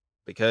that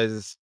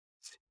because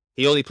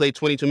he only played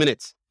 22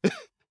 minutes.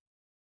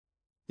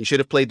 He should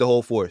have played the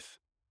whole fourth.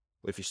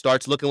 If he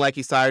starts looking like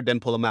he's tired, then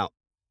pull him out.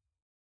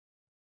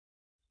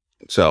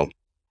 So,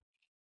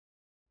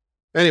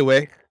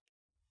 anyway,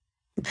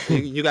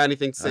 you got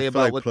anything to say I feel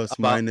about like what plus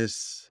about,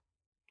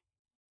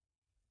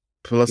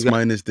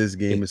 minus this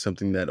game is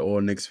something that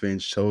all Knicks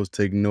fans chose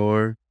to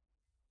ignore,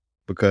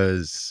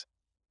 because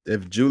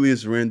if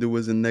Julius Randle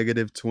was a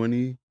negative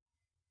 20,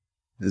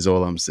 is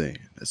all I'm saying.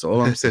 That's all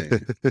I'm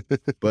saying.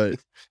 But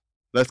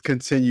let's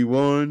continue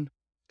on.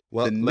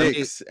 well, The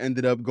Knicks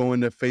ended up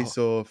going to face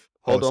off.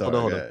 Hold on.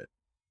 Go ahead.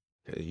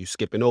 You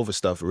skipping over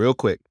stuff real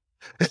quick.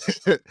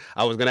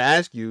 I was gonna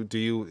ask you,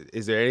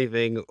 is there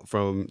anything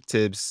from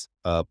Tibbs'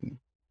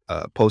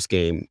 post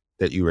game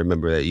that you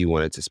remember that you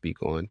wanted to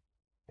speak on?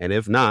 And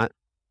if not,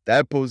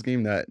 that post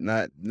game,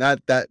 not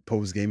that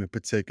post game in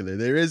particular.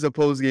 There is a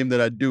post game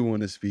that I do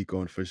want to speak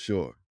on for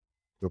sure.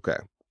 Okay.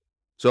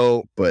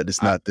 So, but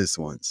it's not this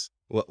one's.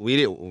 Well, we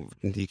did.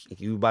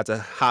 You about to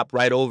hop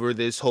right over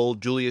this whole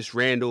Julius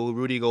Randle,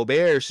 Rudy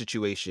Gobert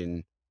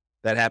situation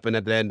that happened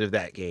at the end of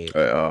that game.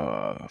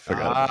 I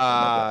forgot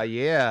about that.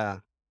 Yeah.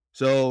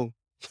 So,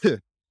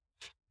 to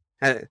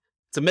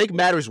make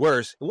matters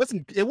worse,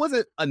 it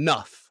wasn't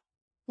enough.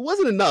 It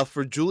wasn't enough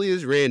for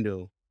Julius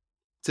Randle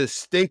to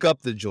stink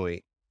up the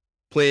joint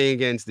playing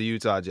against the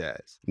Utah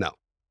Jazz. No.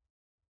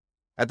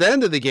 At the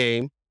end of the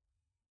game,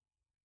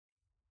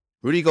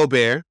 Rudy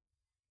Gobert,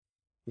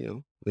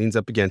 leans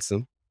up against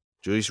him.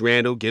 Julius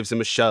Randle gives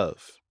him a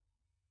shove.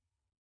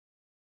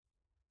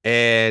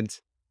 And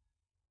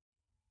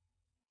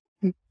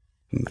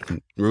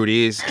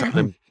Rudy is trying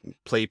to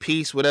play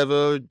peace,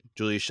 whatever.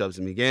 Julius shoves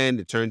him again.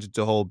 It turns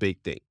into a whole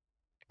big thing,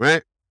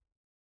 right?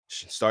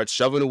 Starts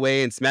shoving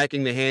away and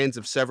smacking the hands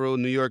of several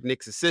New York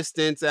Knicks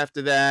assistants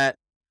after that.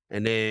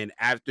 And then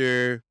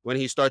when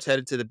he starts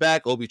headed to the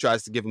back, Obi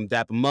tries to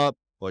dap him up,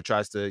 or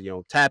tries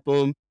to, tap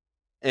him.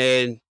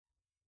 And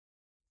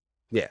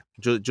yeah,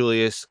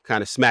 Julius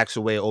kind of smacks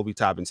away Obi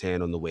Toppin's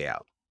hand on the way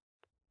out.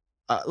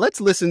 Let's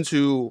listen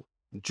to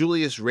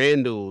Julius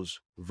Randle's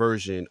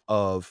version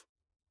of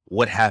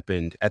what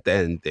happened at the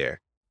end there.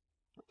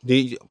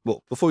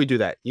 Before we do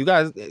that, you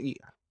guys,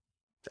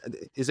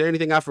 is there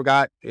anything I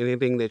forgot?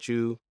 Anything that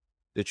you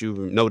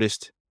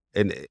noticed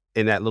in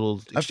that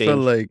little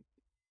exchange?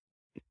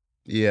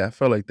 I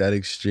felt like that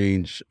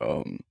exchange.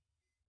 I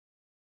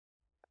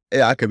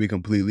could be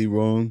completely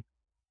wrong.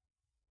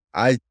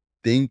 I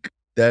think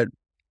that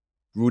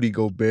Rudy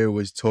Gobert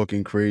was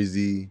talking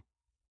crazy,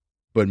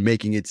 but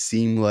making it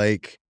seem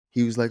like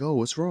he was like, "Oh,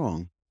 what's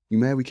wrong? You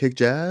mad we kicked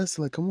Jazz?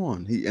 Like, come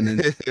on." And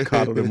then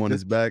coddled him on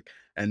his back.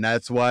 And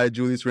that's why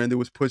Julius Randle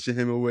was pushing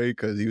him away,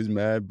 because he was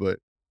mad. But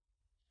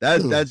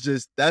that's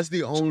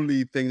the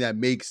only thing that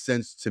makes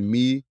sense to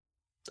me.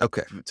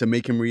 Okay. To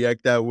make him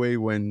react that way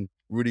when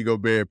Rudy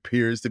Gobert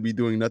appears to be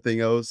doing nothing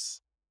else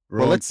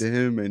wrong to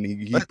him, and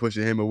he's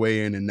pushing him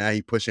away, and now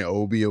he's pushing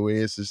Obi away.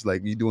 It's just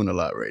like, you're doing a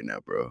lot right now,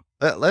 bro.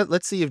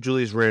 Let's see if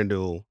Julius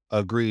Randle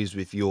agrees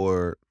with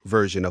your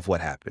version of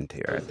what happened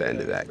here at the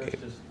end of that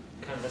game.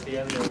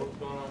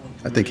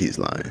 I think he's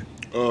lying.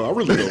 I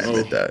really don't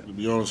know, to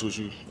be honest with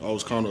you. I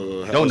was kind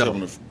of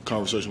having a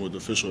conversation with the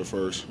official at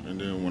first,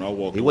 and then when I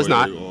walked away,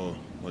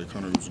 they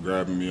kind of was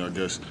grabbing me, I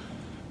guess.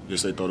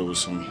 They thought it was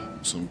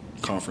some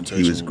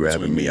confrontation. He was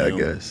grabbing me, I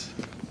guess.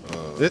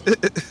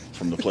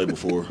 From the play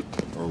before,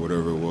 or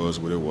whatever it was,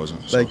 but it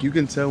wasn't. So you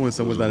can tell when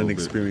someone's not an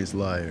experienced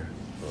liar.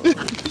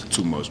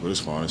 Too much, but it's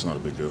fine. It's not a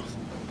big deal.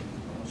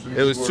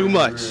 It was too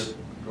much.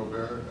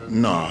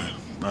 Nah,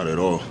 not at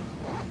all.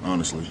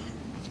 Honestly,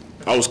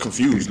 I was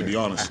confused, to be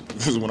honest.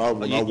 Because when I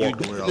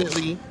walked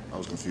away, I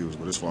was confused,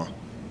 but it's fine.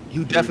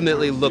 You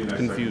definitely looked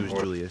confused,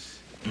 Julius.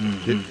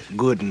 Mm-hmm.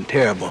 Good and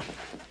terrible.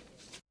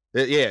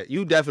 Yeah,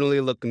 you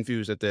definitely look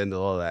confused at the end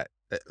of all that.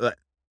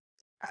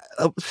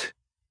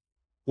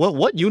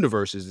 What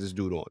universe is this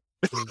dude on?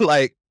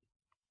 Like,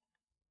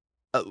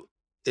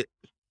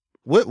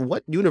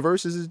 what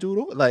universe is this dude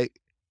on? Like,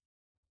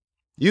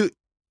 you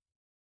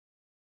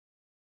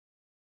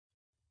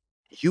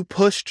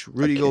pushed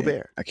Rudy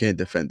Gobert. I can't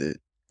defend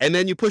it. And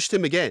then you pushed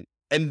him again.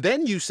 And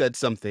then you said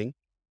something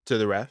to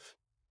the ref,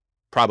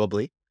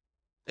 probably.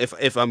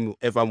 If I'm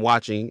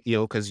watching,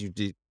 because you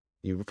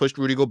pushed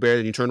Rudy Gobert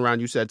and you turned around,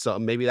 you said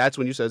something. Maybe that's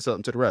when you said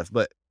something to the ref,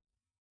 but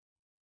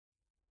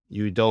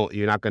you're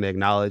not going to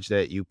acknowledge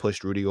that you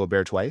pushed Rudy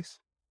Gobert twice.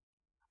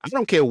 I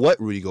don't care what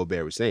Rudy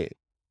Gobert was saying.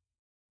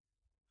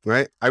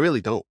 Right? I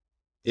really don't.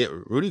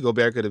 Rudy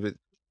Gobert could have been,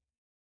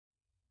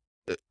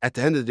 at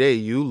the end of the day,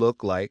 you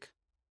look like,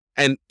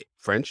 and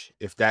French,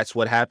 if that's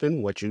what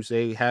happened, what you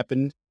say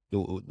happened,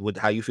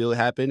 how you feel it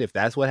happened, if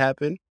that's what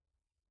happened,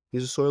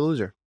 he's a sore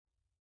loser.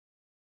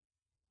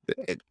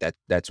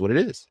 That's what it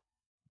is.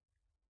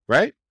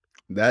 Right?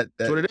 That's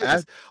what it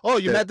is. Oh,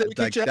 you mad that you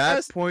kicked your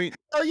ass? Point.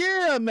 Oh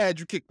yeah, I'm mad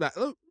you kicked that.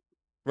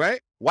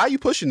 Right? Why are you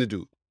pushing the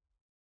dude?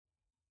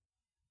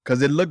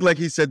 Because it looked like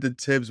he said the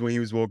Tibbs when he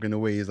was walking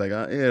away. He's like,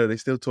 yeah, they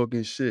still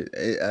talking shit.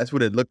 That's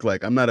what it looked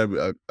like. I'm not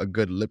a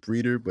good lip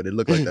reader, but it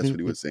looked like that's what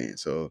he was saying.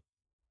 So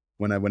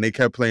when they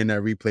kept playing that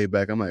replay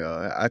back, I'm like,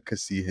 oh, I could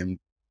see him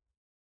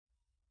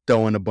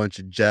throwing a bunch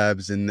of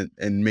jabs and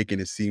making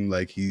it seem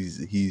like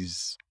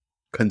he's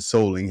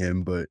consoling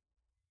him. But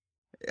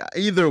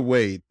either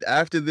way,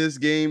 after this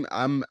game,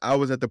 I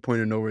was at the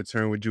point of no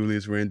return with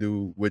Julius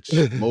Randle, which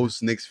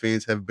most Knicks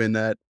fans have been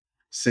at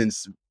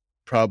since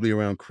probably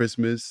around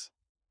Christmas.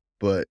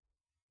 But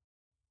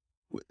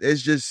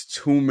there's just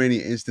too many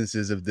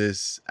instances of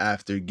this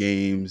after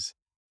games,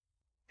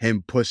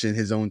 him pushing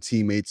his own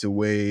teammates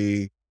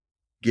away,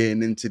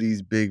 getting into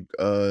these big,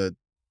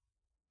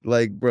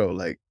 like, bro,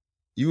 like,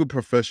 you a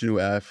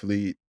professional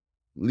athlete,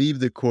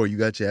 leave the court, you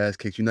got your ass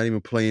kicked, you're not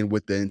even playing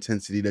with the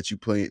intensity that you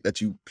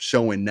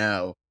showing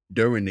now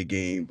during the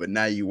game, but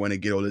now you want to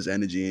get all this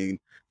energy and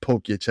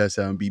poke your chest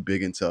out and be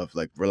big and tough.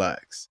 Like,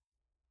 relax.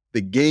 The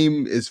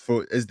game is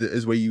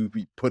where you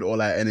put all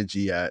that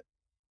energy at.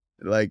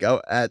 Like,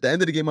 at the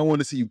end of the game, I want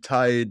to see you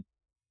tired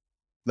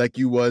like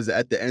you was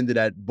at the end of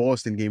that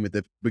Boston game at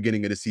the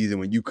beginning of the season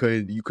when you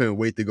couldn't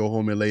wait to go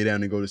home and lay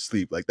down and go to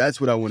sleep. Like,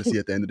 that's what I want to see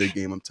at the end of the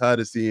game. I'm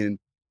tired of seeing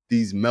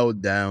these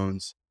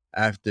meltdowns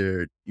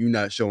after you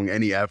not showing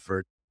any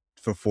effort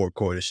for 4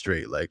 quarters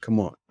straight. Like, come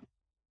on.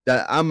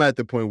 I'm at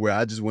the point where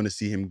I just want to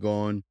see him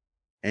gone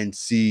and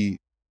see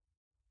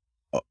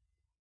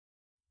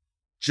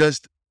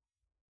just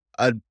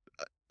a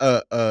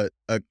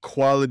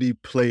quality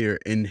player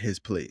in his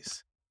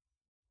place.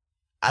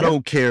 I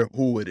don't care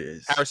who it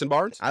is. Harrison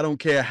Barnes? I don't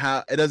care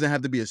how. It doesn't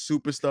have to be a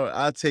superstar.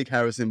 I'll take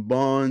Harrison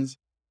Barnes.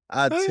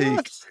 I'll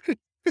take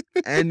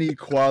any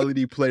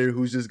quality player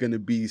who's just going to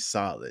be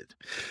solid.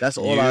 That's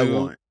all I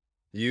want.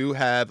 You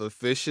have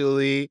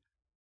officially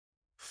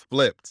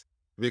flipped.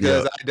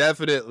 Because I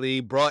definitely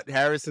brought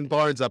Harrison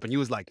Barnes up, and you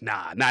was like,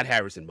 nah, not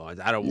Harrison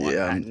Barnes. I don't want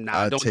that.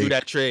 Nah, don't do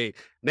that trade.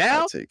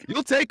 Now,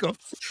 you'll take him.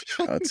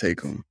 I'll take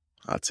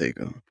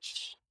him.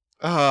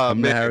 Oh,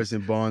 man.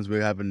 Harrison Barnes, we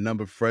have a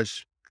number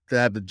fresh to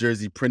have the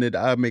jersey printed.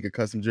 I'll make a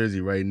custom jersey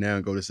right now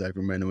and go to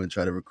Sacramento and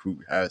try to recruit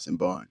Harrison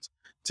Barnes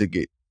to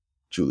get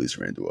Julius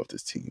Randle off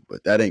this team.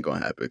 But that ain't going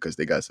to happen because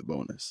they got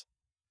Sabonis.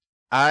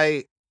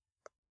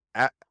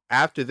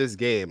 After this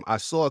game, I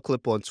saw a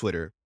clip on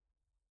Twitter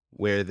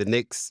where the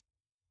Knicks,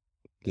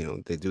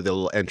 they do their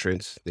little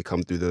entrance. They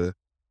come through the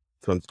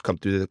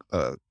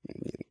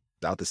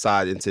out the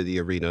side into the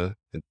arena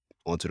and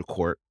onto the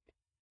court.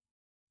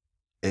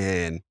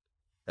 And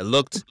it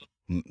looked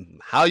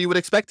how you would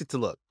expect it to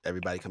look.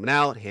 Everybody coming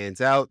out,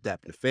 hands out,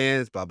 dapping the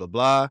fans, blah, blah,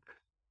 blah.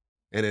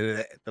 And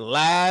then the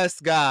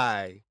last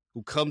guy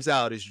who comes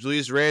out is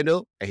Julius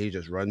Randle, and he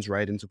just runs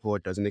right into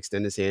court, doesn't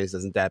extend his hands,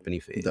 doesn't dap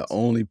any fans. The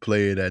only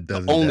player that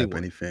doesn't dap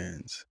any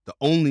fans. The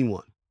only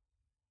one.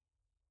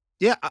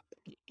 Yeah,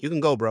 you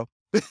can go, bro.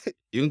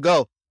 You can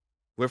go.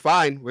 We're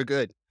fine. We're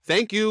good.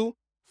 Thank you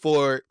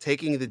for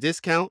taking the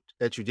discount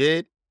that you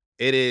did.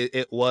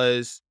 It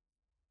was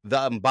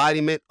the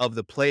embodiment of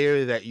the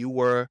player that you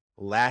were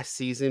last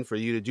season. For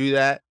you to do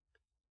that,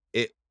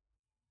 it's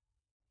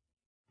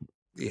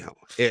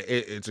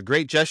a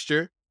great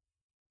gesture.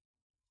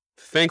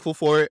 Thankful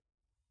for it.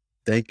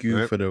 Thank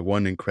you for the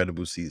one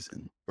incredible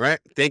season. Right.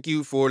 Thank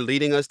you for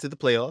leading us to the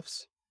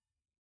playoffs.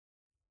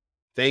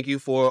 Thank you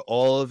for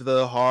all of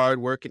the hard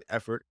work and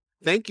effort.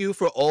 Thank you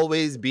for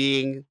always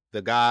being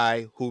the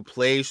guy who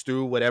plays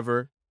through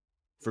whatever,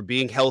 for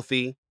being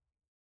healthy,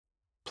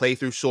 play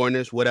through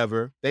soreness,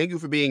 whatever. Thank you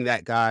for being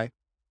that guy.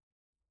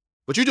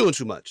 But you're doing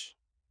too much.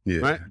 Yeah.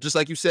 Right? Just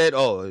like you said, it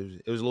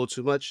was a little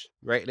too much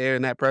right there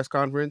in that press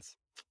conference.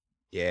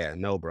 Yeah,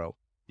 no, bro.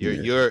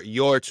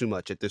 You're too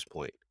much at this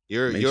point.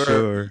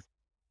 You're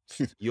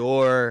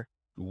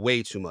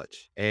way too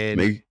much.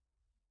 And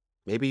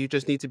maybe you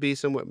just need to be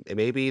somewhere.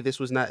 Maybe this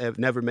was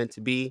never meant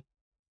to be.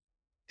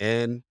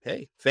 And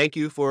hey, thank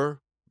you for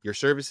your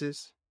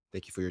services.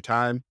 Thank you for your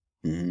time.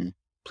 Mm-hmm.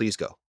 Please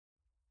go.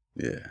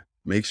 Yeah.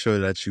 Make sure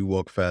that you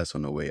walk fast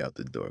on the way out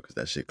the door because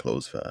that shit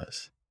closed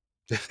fast.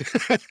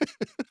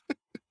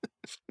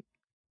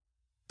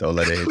 Don't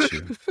let it hit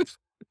you.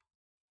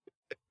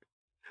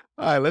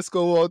 All right, let's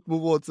move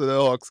on to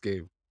the Hawks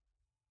game.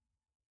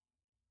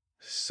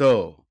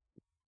 So,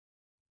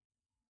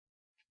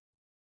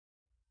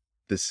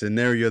 the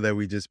scenario that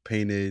we just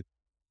painted,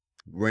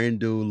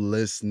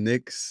 Randle-less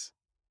Knicks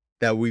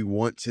that we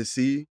want to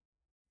see,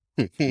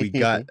 we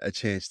got a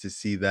chance to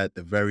see that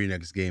the very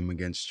next game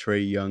against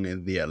Trae Young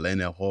and the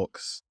Atlanta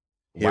Hawks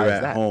here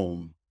at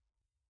home,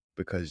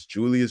 because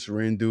Julius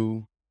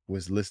Randle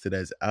was listed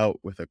as out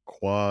with a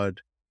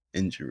quad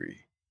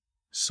injury,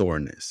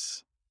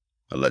 soreness,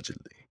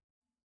 allegedly.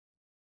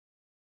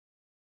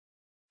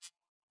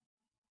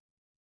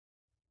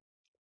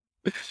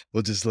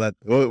 We'll just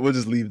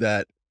leave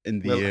that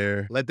in the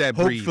air. Let that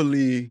breathe.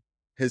 Hopefully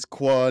his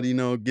quad,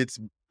 gets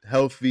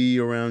healthy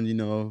around,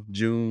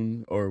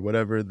 June or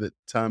whatever the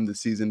time the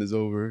season is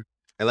over.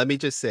 And let me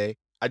just say,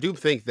 I do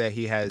think that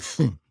he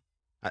has,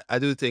 I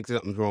do think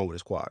something's wrong with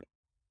his quad.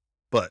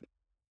 But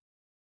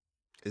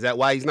is that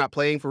why he's not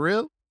playing for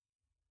real?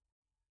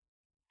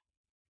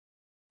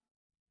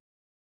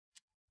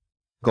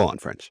 Go on,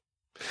 French.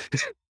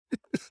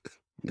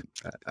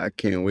 I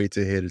can't wait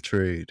to hear the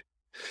trade.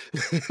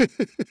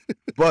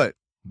 But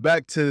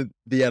back to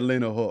the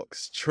Atlanta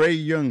Hawks.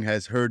 Trae Young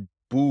has heard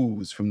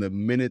boos from the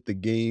minute the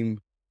game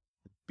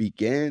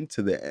began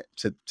to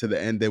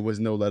the end. There was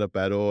no let up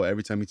at all.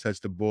 Every time he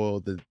touched the ball,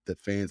 the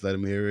fans let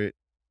him hear it,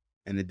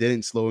 and it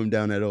didn't slow him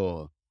down at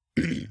all.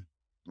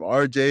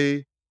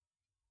 RJ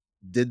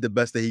did the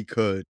best that he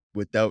could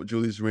without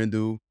Julius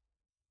Randle.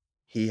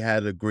 He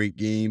had a great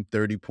game,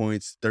 30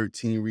 points,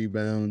 13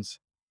 rebounds.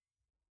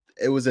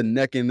 It was a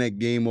neck and neck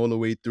game all the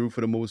way through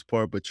for the most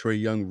part, but Trae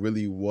Young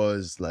really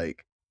was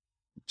like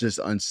just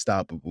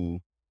unstoppable.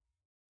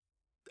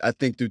 I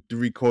think through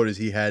 3 quarters,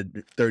 he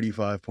had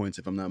 35 points,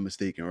 if I'm not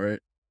mistaken, right?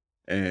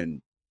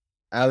 And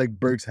Alec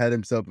Burks had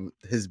himself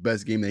his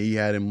best game that he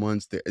had in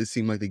months. It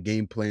seemed like the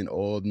game plan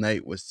all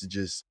night was to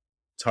just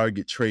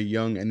target Trae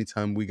Young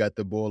anytime we got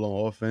the ball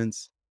on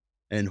offense.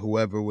 And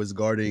whoever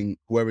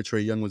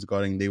Trae Young was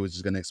guarding, they was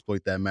just going to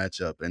exploit that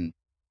matchup. And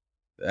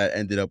that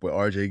ended up with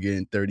RJ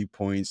getting 30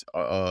 points.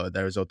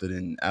 That resulted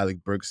in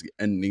Alec Burks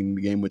ending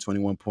the game with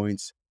 21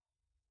 points.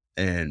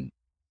 And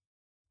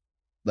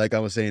like I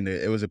was saying,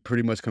 it was a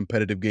pretty much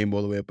competitive game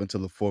all the way up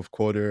until the fourth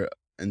quarter,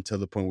 until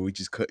the point where we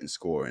just couldn't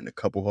score. And a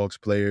couple Hawks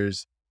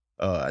players,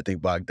 I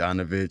think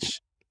Bogdanovich,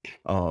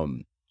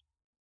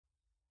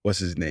 what's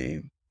his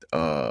name?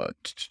 The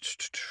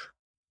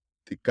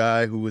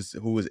guy who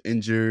was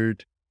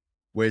injured,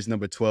 wears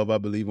number 12, I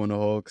believe, on the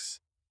Hawks.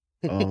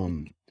 I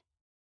don't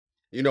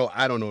know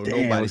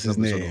nobody's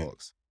numbers on the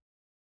Hawks.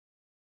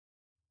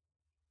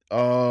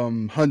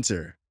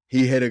 Hunter.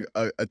 He hit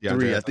a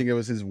three. Yeah. I think it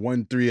was his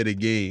 1-3 of the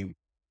game.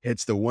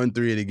 Hits the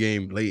 1-3 of the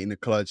game late in the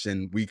clutch,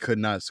 and we could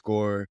not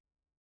score.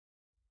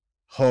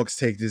 Hawks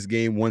take this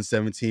game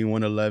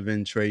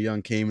 117-111. Trae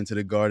Young came into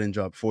the Garden,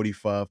 dropped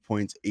 45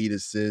 points, 8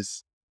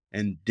 assists,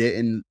 and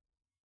he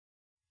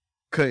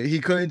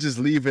couldn't just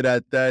leave it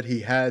at that. He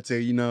had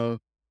to,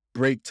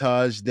 break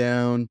Taj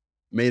down,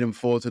 made him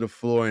fall to the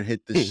floor and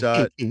hit the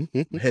shot,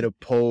 hit a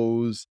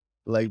pose.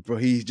 Like, bro,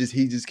 he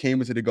just came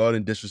into the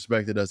Garden,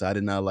 disrespected us. I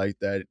did not like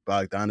that.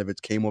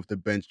 Bogdanovich came off the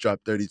bench,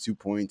 dropped 32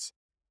 points.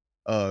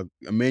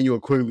 Emmanuel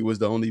Quigley was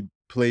the only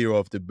player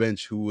off the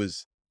bench who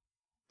was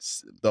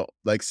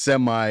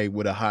semi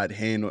with a hot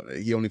hand.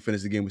 He only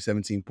finished the game with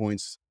 17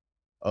 points.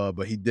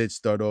 But he did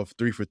start off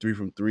 3 for 3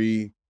 from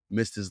 3,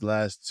 missed his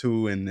last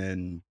 2, and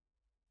then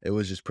it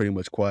was just pretty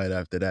much quiet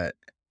after that.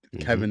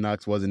 Mm-hmm. Kevin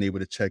Knox wasn't able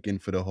to check in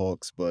for the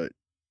Hawks, but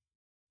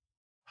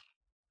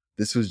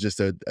this was just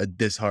a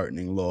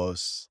disheartening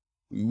loss.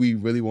 We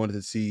really wanted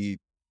to see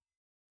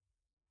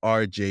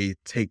RJ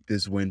take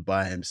this win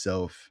by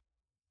himself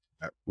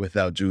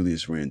without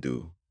Julius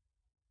Randle,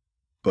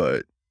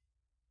 but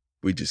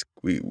we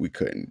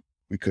couldn't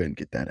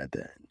get that at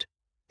the end.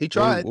 He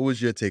tried. What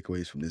was your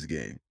takeaways from this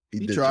game?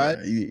 He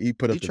tried. He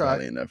put up the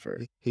valiant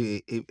effort.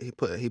 He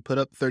put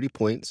up 30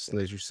 points,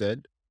 as you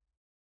said.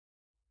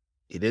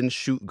 He didn't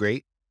shoot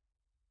great.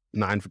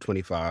 9 for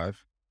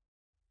 25.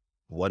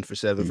 1 for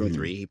 7 from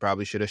 3. He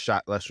probably should have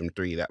shot less from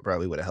 3. That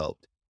probably would have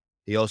helped.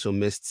 He also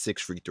missed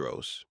 6 free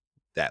throws.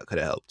 That could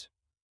have helped.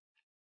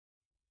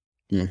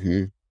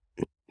 Mm-hmm.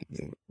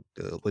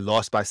 We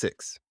lost by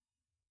 6.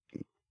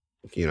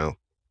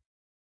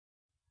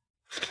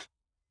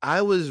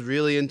 I was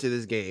really into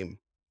this game.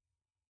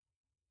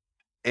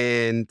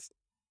 And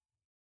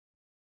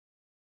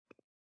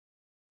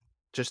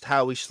just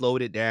how we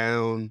slowed it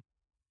down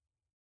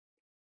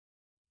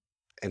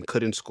and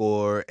couldn't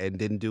score and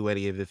didn't do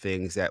any of the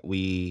things that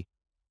we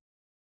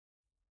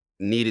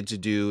needed to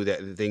do,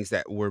 that the things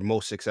that were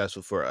most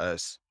successful for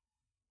us.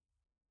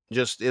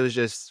 It was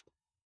just,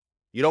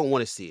 you don't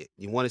want to see it.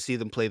 You want to see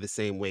them play the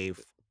same way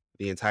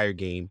the entire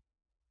game.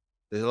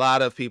 There's a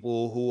lot of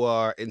people who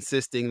are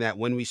insisting that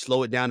when we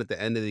slow it down at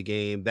the end of the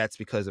game, that's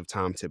because of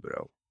Tom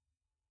Thibodeau.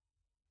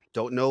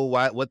 Don't know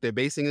what they're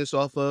basing this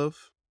off of.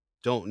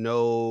 Don't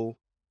know.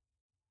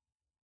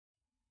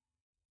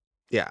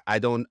 Yeah, I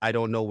don't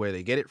know where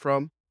they get it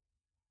from.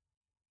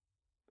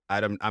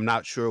 I'm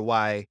not sure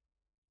why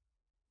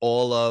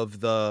all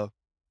of the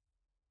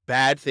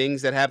bad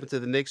things that happened to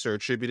the Knicks are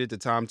attributed to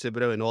Tom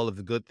Thibodeau, and all of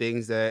the good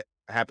things that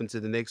happened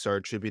to the Knicks are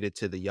attributed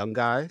to the young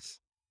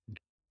guys.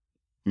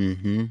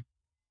 Mm-hmm.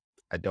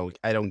 I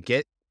don't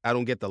get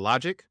the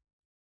logic.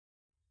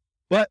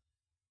 But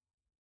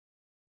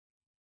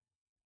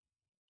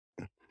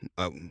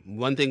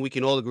one thing we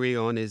can all agree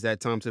on is that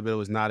Tom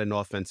Thibodeau is not an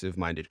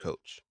offensive-minded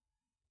coach.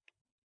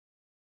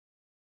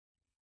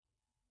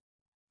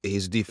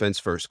 He's a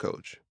defense-first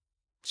coach.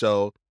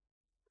 So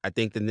I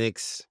think the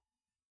Knicks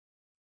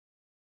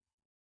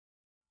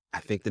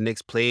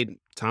played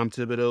Tom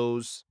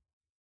Thibodeau's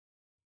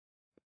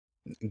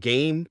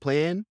game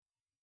plan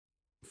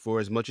for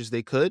as much as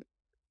they could.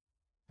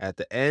 At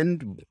the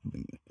end,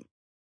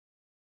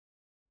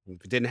 we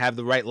didn't have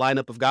the right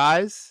lineup of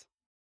guys.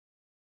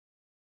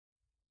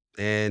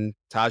 And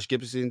Taj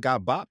Gibson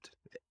got bopped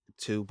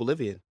to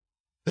Bolivian.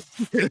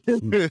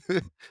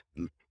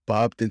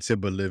 Bopped into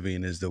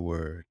Bolivian is the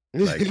word.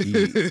 Like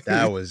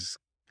that was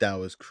That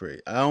was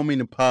crazy. I don't mean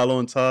to pile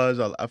on Taj.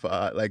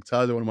 I like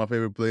Taj is one of my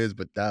favorite players,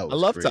 but that was I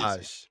love crazy.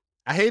 Taj.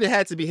 I hate it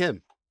had to be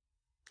him.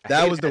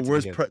 That was the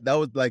worst. That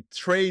was like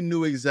Trey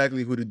knew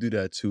exactly who to do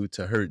that to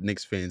hurt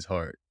Knicks fans'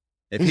 heart.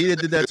 If he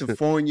did that to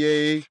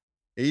Fournier,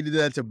 he did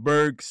that to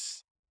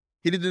Burks,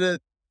 he did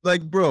that.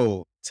 Like,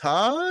 bro,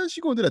 Taj,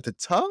 you gonna do that to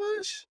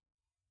Taj?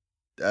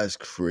 That's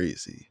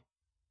crazy.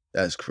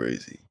 That's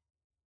crazy.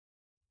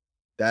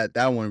 That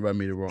one rubbed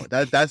me the wrong.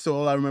 That's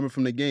all I remember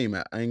from the game.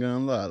 I ain't gonna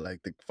lie.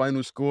 Like the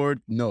final score,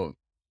 no.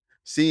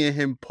 Seeing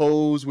him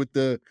pose with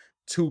the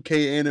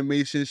 2K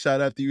animation shot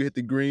after you hit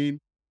the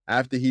green,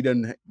 after he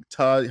done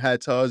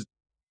had Taj's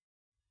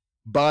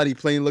body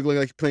look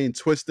like playing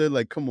Twister.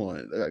 Like, come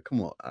on.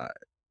 All right.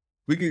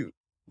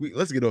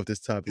 Let's get off this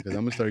topic because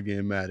I'm gonna start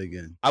getting mad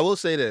again. I will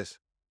say this.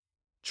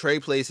 Trey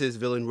plays his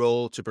villain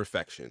role to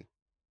perfection.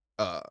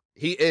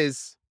 He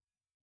is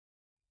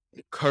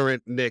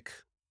current Nick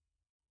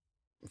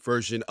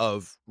version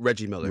of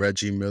Reggie Miller.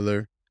 Reggie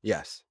Miller.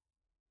 Yes.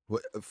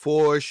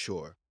 For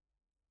sure.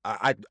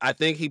 I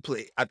think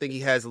he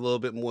has a little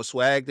bit more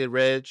swag than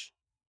Reg.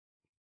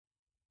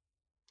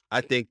 I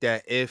think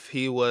that if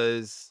he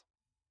was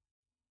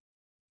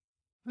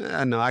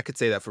no, I could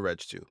say that for Reg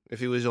too. If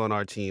he was on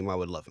our team, I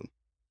would love him.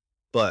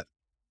 But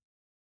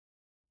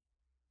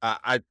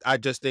I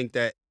just think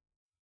that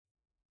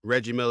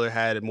Reggie Miller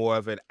had more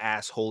of an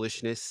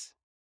assholishness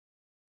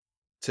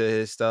to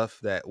his stuff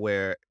that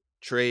where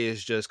Trey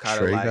is just kind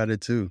of Trey like got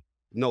it too.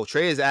 No,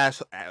 Trey is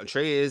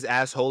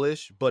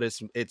assholish, but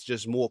it's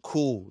just more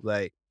cool.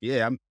 Like,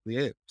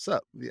 what's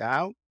up?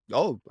 I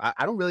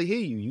don't really hear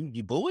you.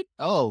 You booing?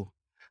 Oh.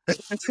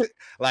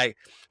 like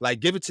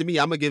give it to me,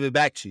 I'm gonna give it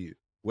back to you.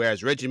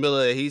 Whereas Reggie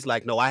Miller, he's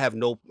like, no, I have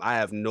no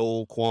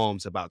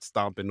qualms about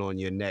stomping on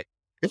your neck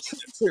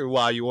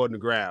while you're on the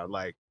ground.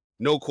 Like,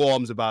 no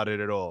qualms about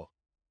it at all.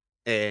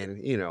 And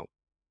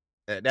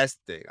that's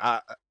the thing.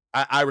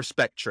 I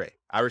respect Trey.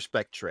 But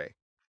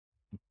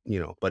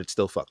it's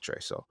still fuck Trey.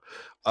 So,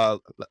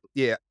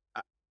 yeah,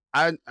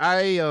 I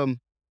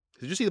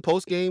did you see the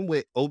post game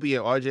with Obi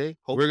and RJ?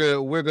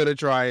 We're gonna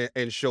try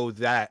and show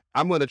that.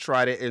 I'm gonna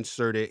try to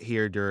insert it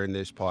here during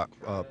this part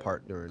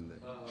during the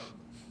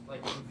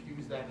like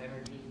infuse that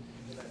energy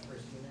into that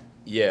first unit.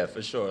 Yeah,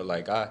 for sure.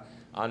 Like I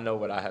know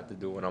what I have to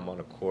do when I'm on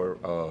the court.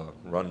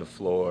 Run the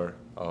floor,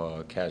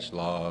 catch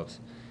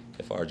lobs.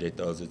 If RJ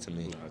throws it to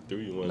me, I threw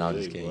you one. No, I'm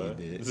just kidding.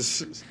 He did.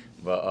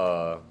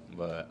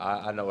 But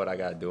I know what I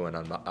gotta do when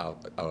I'm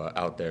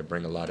out there.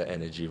 Bring a lot of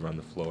energy, run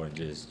the floor, and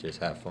just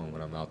have fun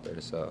when I'm out there.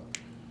 So.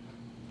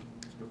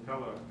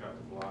 Capella got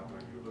the block on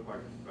you. It looked like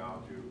he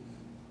fouled you.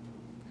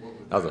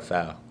 That was a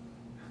foul.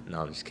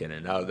 No, I'm just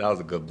kidding. That was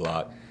a good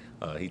block.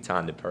 He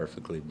timed it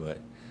perfectly, but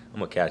I'm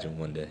gonna catch him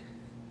one day,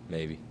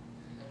 maybe.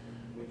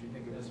 What do you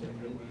think of this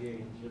NBA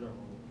in general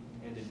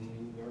and the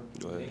New York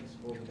Knicks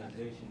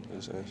organization?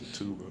 Just answer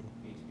two, bro.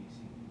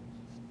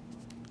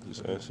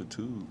 Just answer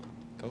two.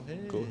 Go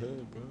ahead, bro.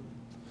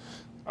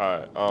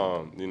 All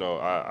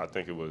right. I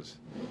think it was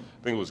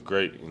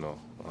great. I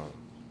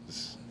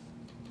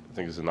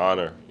think it's an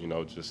honor.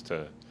 Just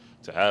to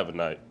have a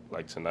night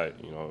like tonight.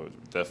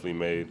 It definitely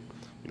made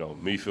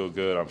me feel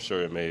good. I'm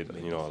sure it made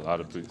a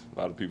lot of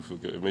people feel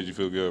good. It made you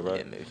feel good, right?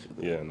 Yeah, it made me feel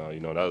good. Yeah,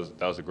 no,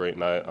 that was a great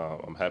night.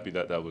 I'm happy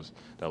that was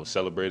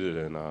celebrated,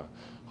 and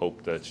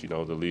hope that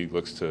the league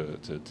looks to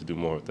do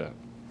more with that.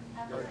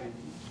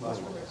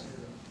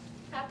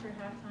 After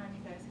halftime, you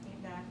guys came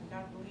back and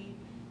got the lead.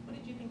 What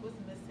did you think was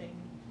missing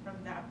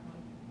from that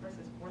point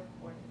versus fourth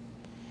quarter?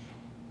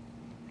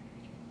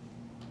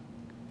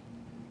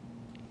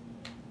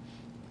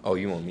 Oh,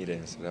 you want me to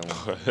answer that one?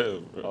 Go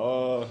ahead,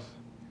 bro.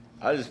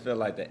 I just feel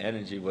like the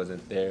energy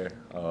wasn't there.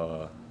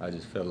 I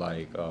just feel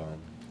like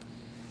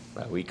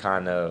we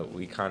kind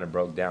of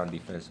broke down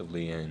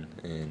defensively, and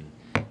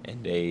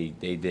they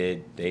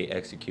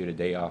executed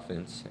their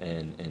offense,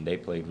 and they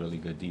played really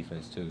good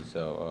defense too.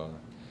 So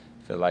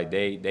I feel like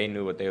they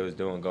knew what they was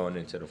doing going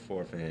into the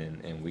fourth,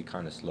 and we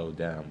kind of slowed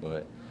down.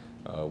 But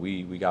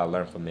we gotta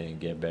learn from it and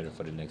get better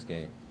for the next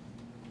game.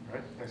 All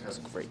right, thanks. That's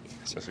a great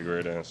answer. That's a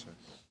great answer.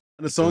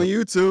 And it's on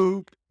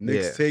YouTube.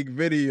 Knicks Take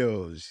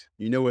Videos.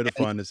 You know where to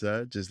find us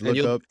at. Just look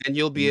up, and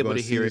you'll be able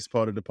to hear it. It's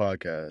part of the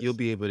podcast. You'll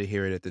be able to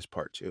hear it at this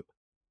part too.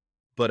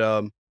 But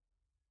I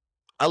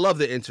love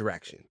the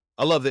interaction.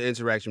 I love the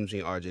interaction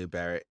between RJ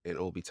Barrett and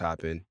Obi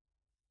Toppin.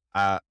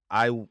 It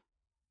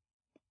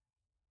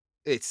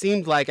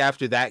seemed like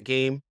after that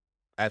game,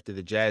 after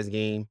the Jazz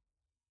game,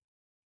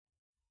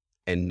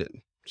 and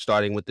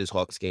starting with this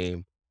Hawks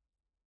game,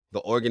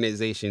 the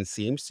organization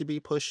seems to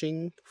be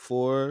pushing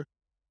for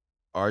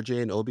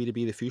RJ and Obi to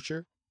be the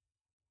future.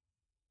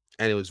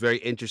 And it was very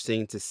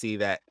interesting to see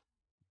that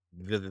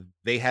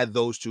they had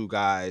those two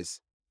guys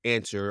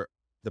answer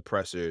the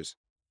pressers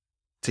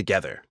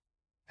together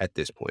at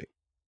this point.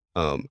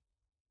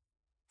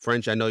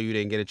 French, I know you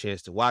didn't get a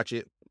chance to watch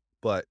it,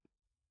 but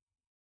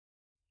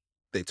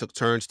they took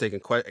turns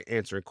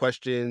answering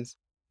questions.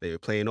 They were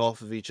playing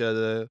off of each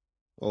other.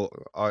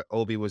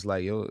 Obi was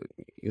like, yo,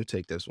 you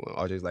take this one.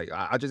 RJ's like,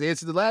 I just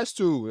answered the last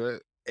two.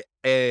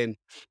 And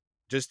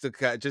just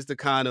the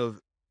kind of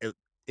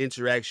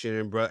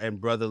interaction and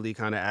brotherly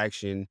kind of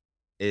action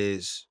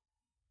is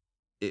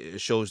it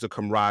shows the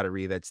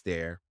camaraderie that's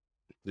there,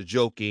 the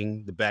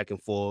joking, the back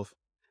and forth,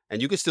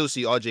 and you can still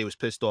see RJ was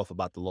pissed off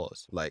about the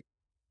loss. Like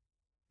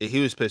he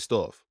was pissed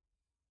off,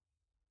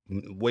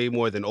 way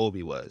more than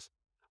Obi was,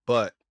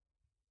 but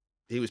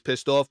he was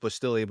pissed off, but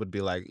still able to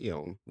be like,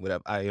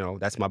 whatever.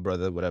 That's my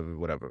brother,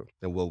 whatever.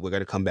 And we're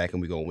gonna come back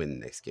and we're gonna win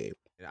the next game.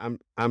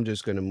 I'm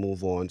just gonna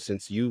move on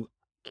since you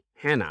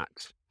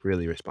cannot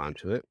really respond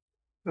to it.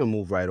 I'm gonna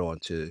move right on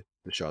to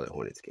the Charlotte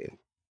Hornets game.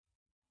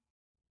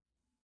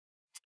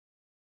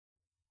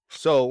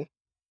 So,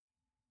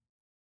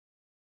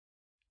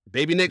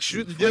 Baby Nick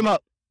shoot the gym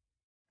up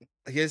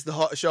against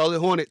the Charlotte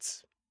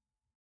Hornets.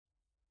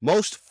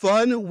 Most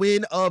fun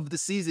win of the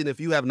season if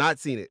you have not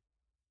seen it.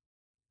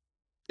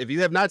 If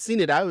you have not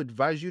seen it, I would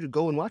advise you to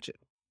go and watch it.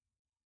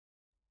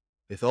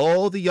 With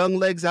all the young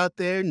legs out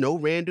there, no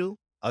Randall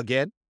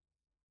again,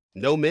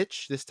 no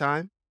Mitch this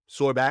time,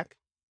 sore back.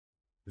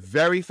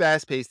 Very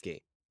fast-paced game.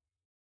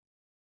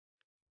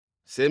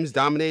 Sims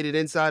dominated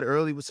inside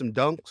early with some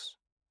dunks.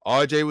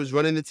 RJ was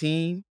running the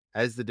team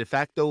as the de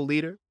facto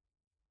leader.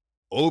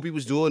 Obi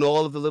was doing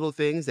all of the little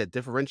things that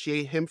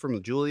differentiate him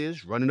from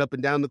Julius, running up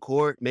and down the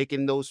court,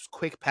 making those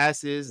quick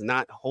passes,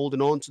 not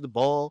holding on to the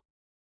ball.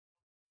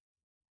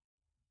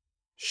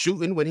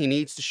 Shooting when he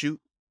needs to shoot,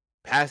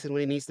 passing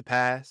when he needs to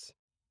pass.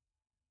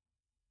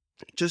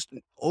 Just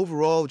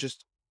overall,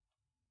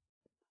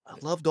 I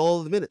loved all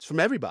of the minutes from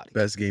everybody.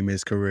 Best game in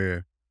his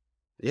career.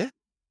 Yeah.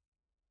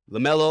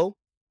 LaMelo,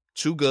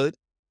 too good,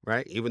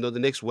 right? Even though the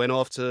Knicks went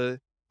off to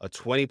a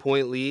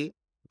 20-point lead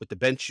with the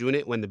bench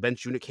unit when the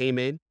bench unit came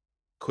in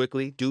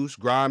quickly. Deuce,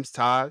 Grimes,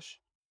 Taj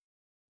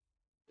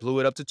blew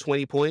it up to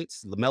 20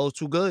 points. LaMelo,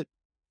 too good.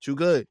 Too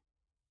good.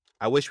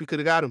 I wish we could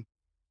have got him.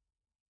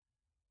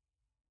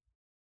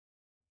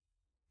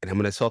 And I'm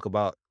going to talk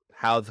about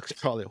how the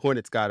Charlotte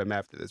Hornets got him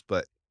after this,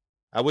 but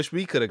I wish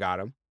we could have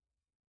got him.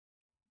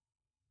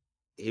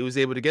 He was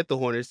able to get the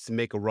Hornets to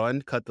make a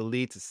run, cut the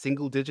lead to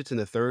single digits in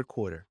the third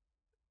quarter.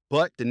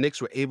 But the Knicks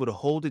were able to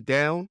hold it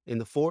down in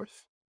the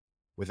fourth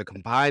with a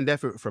combined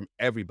effort from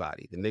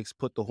everybody. The Knicks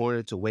put the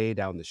Hornets away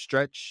down the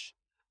stretch.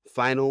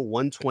 Final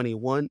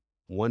 121-106.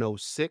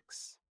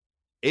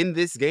 In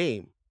this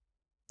game,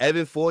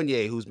 Evan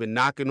Fournier, who's been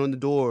knocking on the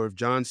door of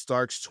John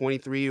Stark's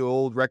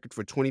 23-year-old record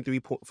for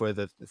 23 for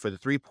the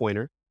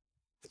three-pointer,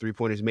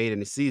 three-pointers made in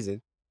the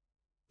season,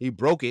 he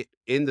broke it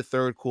in the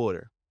third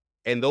quarter.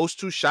 And those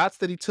two shots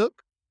that he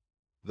took,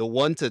 the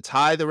one to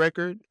tie the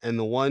record and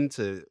the one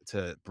to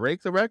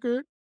break the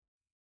record,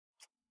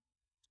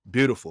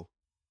 beautiful.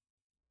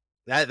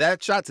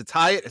 That shot to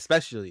tie it,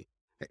 especially,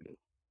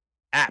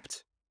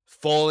 apt.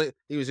 Falling,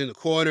 he was in the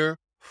corner,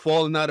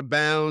 falling out of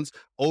bounds,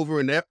 over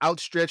an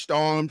outstretched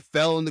arm,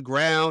 fell on the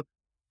ground.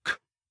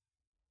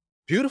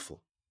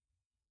 Beautiful.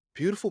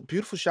 Beautiful,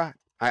 beautiful shot.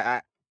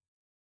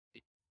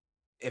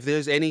 If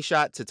there's any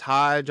shot to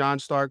tie John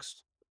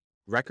Stark's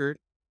record,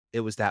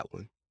 it was that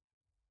one.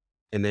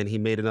 And then he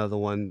made another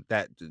one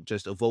that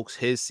just evokes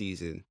his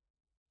season,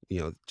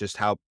 just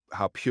how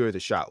pure the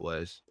shot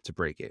was to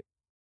break it.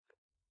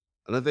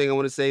 Another thing I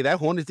want to say, that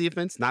Hornets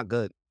defense, not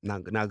good.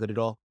 Not good at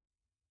all.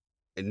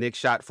 And Knicks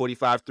shot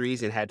 45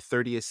 threes and had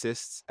 30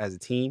 assists as a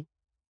team.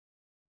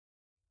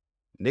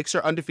 Knicks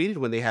are undefeated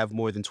when they have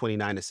more than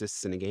 29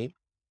 assists in a game.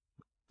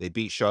 They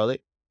beat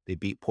Charlotte, they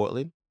beat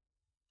Portland,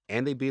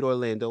 and they beat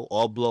Orlando,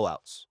 all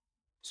blowouts.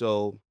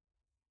 So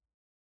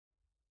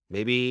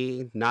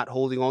maybe not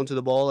holding on to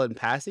the ball and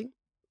passing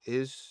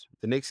is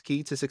the Knicks'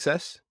 key to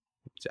success.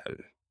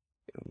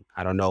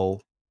 I don't know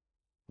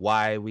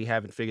why we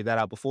haven't figured that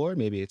out before.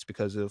 Maybe it's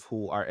because of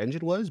who our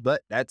engine was,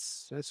 but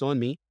that's on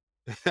me.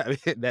 I mean,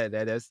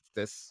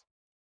 that's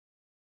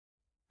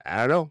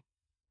I don't know.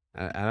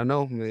 I don't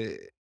know.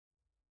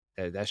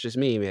 That's just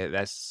me, man.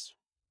 That's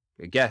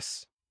a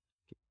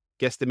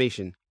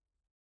guesstimation.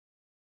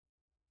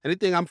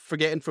 Anything I'm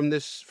forgetting from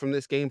this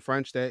game,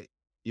 French, that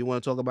you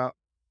want to talk about?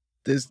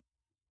 This,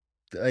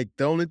 the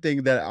only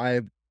thing that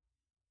I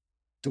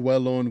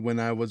dwell on when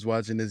I was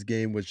watching this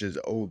game was just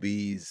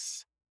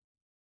Obi's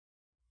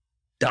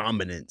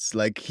dominance.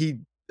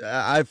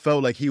 I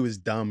felt like he was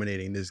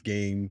dominating this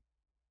game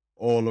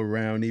all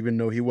around, even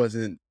though he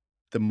wasn't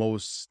the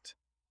most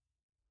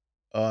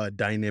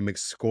dynamic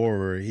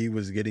scorer. He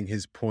was getting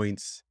his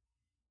points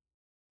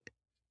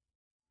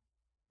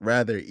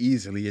rather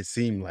easily. It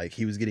seemed like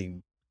he was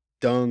getting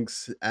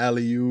dunks,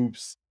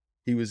 alley-oops.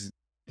 He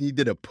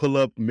did a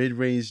pull-up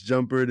mid-range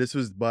jumper. This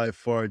was by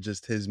far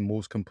just his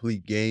most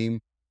complete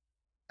game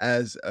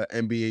as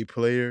an NBA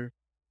player.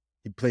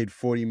 He played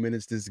 40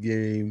 minutes this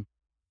game,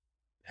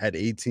 had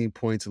 18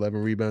 points,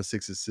 11 rebounds,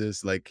 6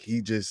 assists.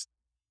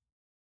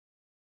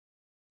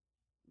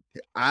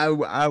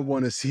 I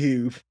want to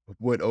see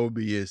what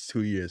Obi is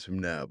 2 years from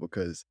now,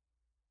 because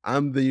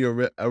I'm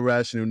the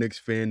irrational Knicks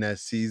fan that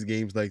sees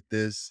games like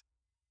this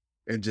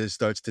and just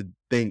starts to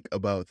think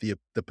about the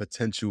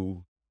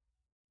potential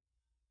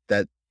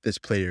that this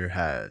player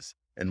has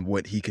and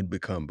what he can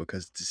become.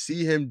 Because to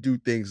see him do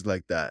things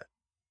like that,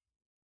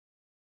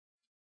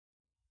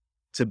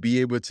 to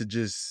be able to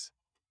just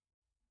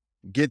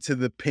get to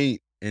the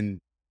paint and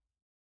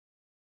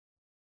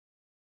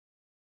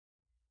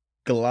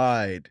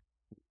glide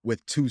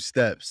with 2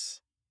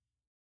 steps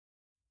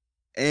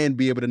and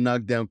be able to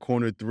knock down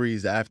corner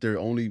threes after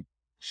only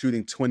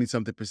shooting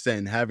 20-something%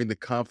 and having the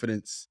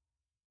confidence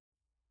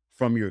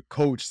from your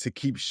coach to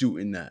keep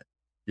shooting that.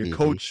 Your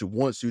coach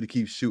wants you to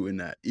keep shooting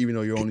that, even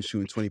though you're only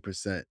shooting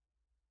 20%.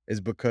 It's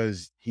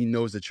because he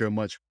knows that you're a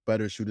much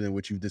better shooter than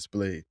what you've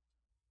displayed.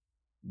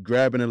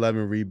 Grabbing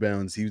 11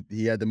 rebounds,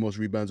 he had the most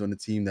rebounds on the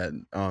team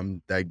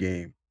that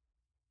game.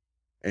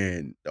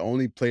 And the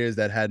only players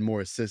that had more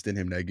assists than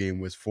him that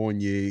game was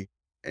Fournier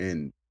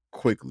and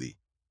Quickly.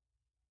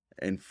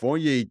 And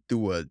Fournier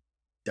threw a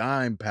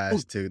dime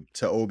pass to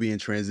Obi in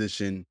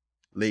transition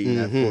late in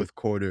that fourth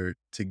quarter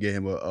to get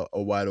him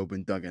a wide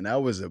open dunk. And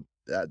that was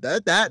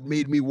that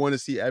made me want to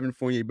see Evan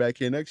Fournier back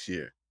here next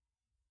year.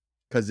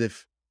 Because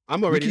if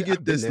we could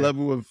get this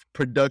level of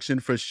production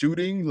for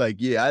shooting, like,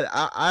 yeah,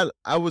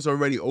 I was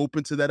already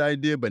open to that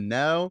idea, but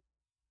now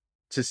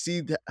to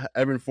see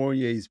Evan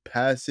Fournier's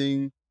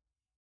passing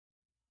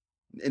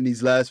in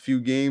these last few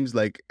games,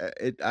 like,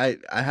 I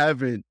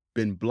haven't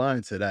been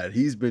blind to that.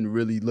 He's been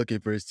really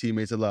looking for his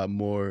teammates a lot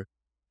more,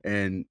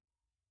 and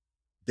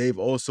they've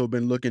also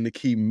been looking to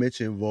keep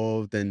Mitch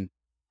involved and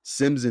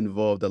Sims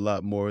involved a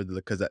lot more,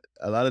 because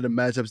a lot of the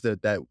matchups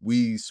that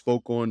we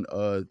spoke on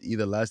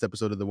either last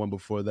episode or the one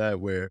before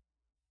that, where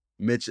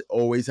Mitch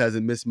always has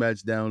a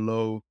mismatch down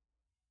low,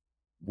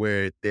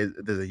 where there's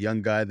a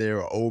young guy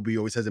there, or Obi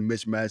always has a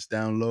mismatch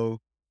down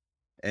low,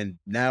 and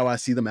now I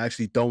see them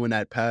actually throwing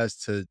that pass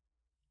to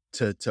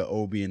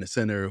Obi in the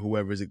center, or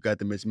whoever's got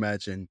the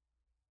mismatch, and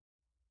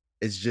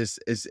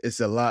it's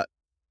a lot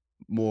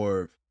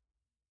more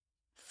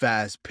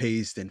fast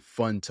paced and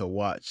fun to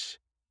watch.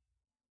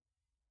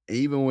 And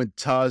even when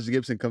Taj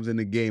Gibson comes in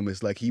the game,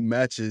 it's like he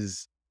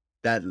matches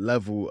that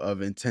level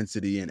of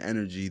intensity and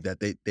energy that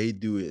they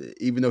do.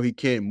 Even though he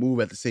can't move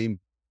at the same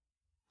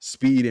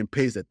speed and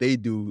pace that they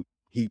do,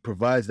 he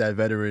provides that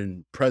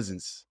veteran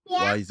presence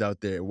while he's out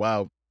there,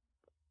 while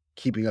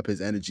keeping up his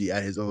energy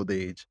at his old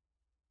age,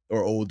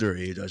 or older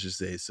age, I should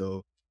say.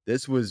 So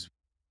this was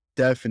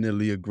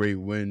definitely a great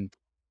win.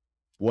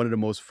 One of the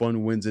most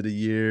fun wins of the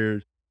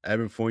year.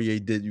 Evan Fournier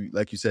did,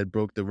 like you said,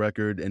 broke the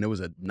record, and it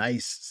was a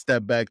nice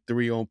step back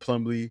 3 on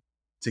Plumlee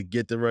to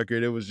get the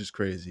record. It was just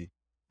crazy.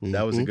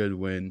 That was a good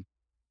win.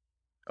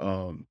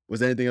 Was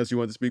there anything else you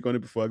want to speak on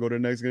it before I go to the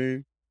next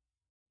game?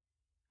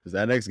 Because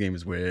that next game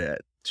is where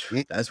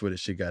that's where the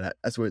shit got.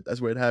 That's where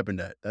it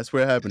happened at. That's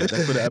where it happened at.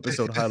 That's where the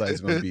episode highlight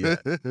is going to be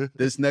at.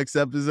 This next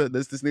episode,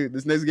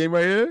 this next game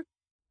right here.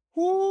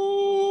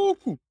 Woo!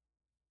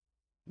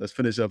 Let's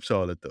finish up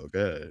Charlotte, though. Go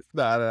ahead.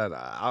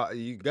 Nah.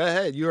 You go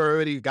ahead. You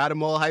already got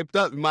them all hyped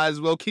up. You might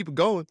as well keep it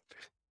going.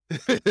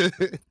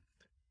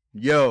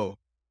 Yo,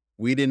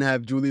 we didn't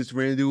have Julius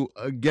Randle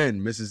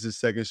again. Misses his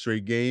second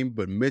straight game,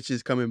 but Mitch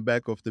is coming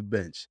back off the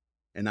bench.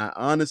 And I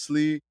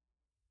honestly,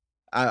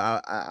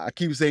 I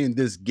keep saying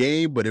this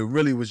game, but it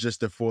really was just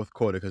the fourth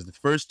quarter, because the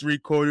first 3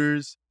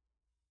 quarters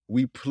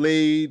we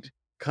played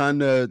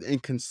kind of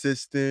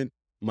inconsistent.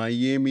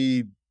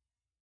 Miami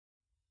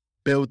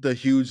built a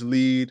huge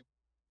lead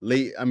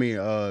late. In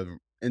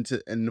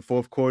the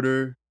fourth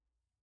quarter,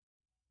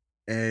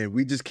 and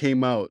we just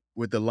came out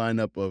with the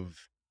lineup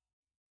of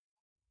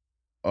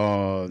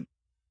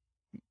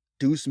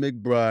Deuce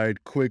McBride,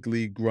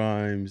 Quickly,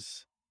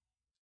 Grimes.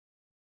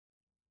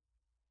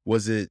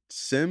 Was it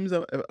Sims,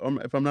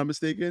 if I'm not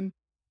mistaken?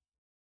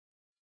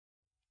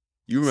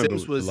 You remember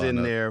Sims was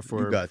in there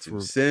for... You got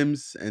to.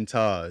 Sims and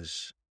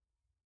Taj.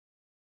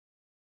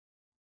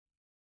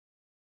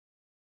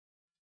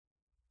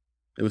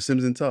 It was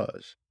Sims and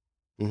Taj.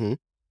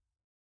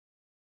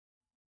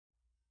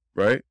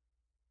 Right?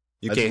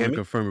 You I can't just hear want to me?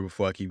 confirm it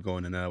before I keep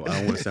going, and I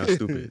don't want to sound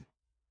stupid.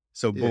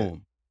 So,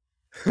 boom.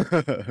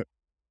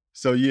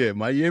 So, yeah,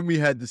 Miami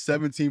had the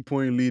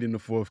 17-point lead in the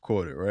fourth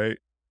quarter, right?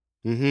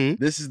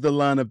 This is the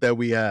lineup that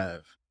we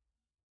have.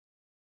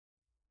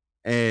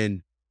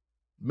 And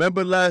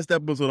remember last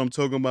episode, I'm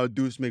talking about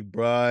Deuce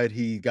McBride.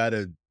 He got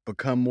to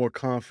become more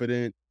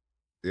confident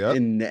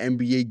in the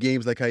NBA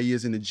games like how he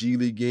is in the G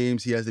League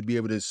games. He has to be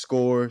able to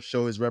score,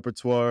 show his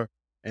repertoire,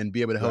 and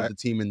be able to help the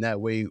team in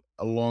that way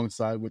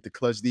alongside with the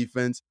clutch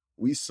defense.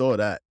 We saw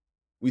that.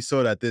 We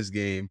saw that this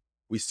game.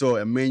 We saw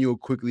Emmanuel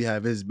Quickly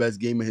have his best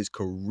game of his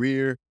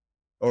career,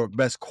 or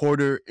best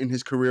quarter in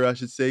his career, I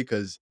should say,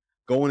 because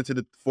going into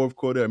the fourth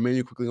quarter,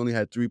 Emmanuel Quickly only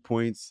had 3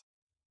 points,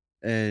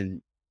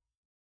 and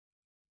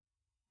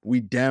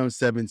we down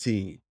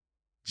 17.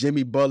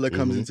 Jimmy Butler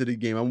comes into the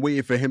game. I'm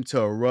waiting for him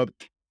to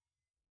erupt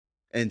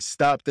and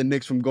stop the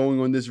Knicks from going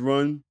on this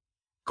run.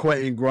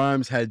 Quentin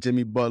Grimes had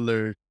Jimmy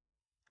Butler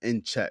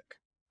in check.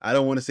 I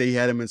don't want to say he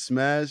had him in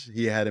smash.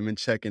 He had him in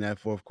check in that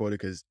fourth quarter,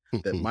 because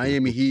the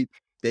Miami Heat,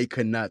 they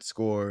could not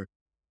score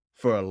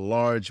for a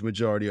large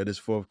majority of this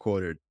fourth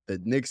quarter. The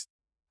Knicks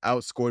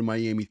outscored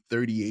Miami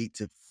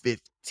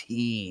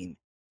 38-15.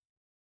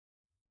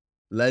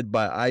 Led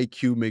by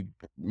IQ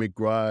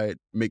McBride.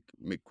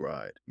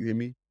 You hear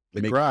me?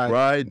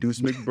 McBride.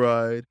 Deuce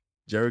McBride,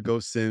 Jericho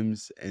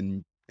Sims,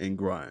 and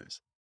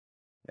Grimes.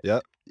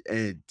 Yep.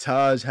 And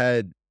Taj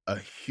had a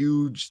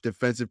huge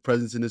defensive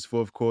presence in this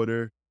fourth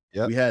quarter.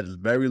 Yep. We had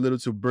very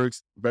little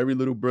Burks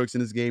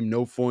in this game.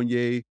 No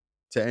Fournier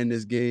to end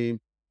this game.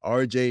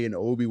 RJ and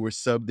Obi were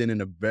subbed in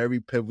a very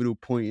pivotal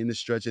point in the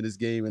stretch of this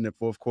game in the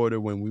fourth quarter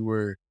when we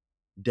were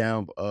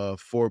down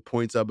 4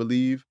 points, I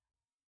believe.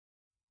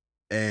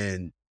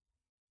 And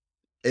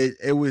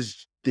it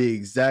was the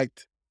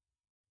exact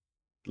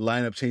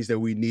lineup change that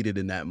we needed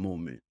in that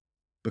moment,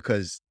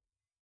 because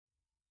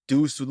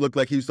Deuce looked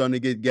like he was starting to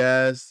get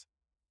gas.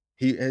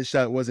 His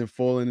shot wasn't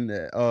falling.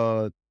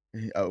 Well,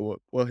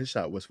 his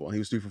shot was falling. He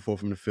was 3 for 4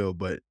 from the field,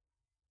 but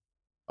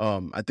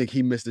I think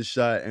he missed a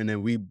shot, and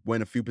then we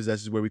went a few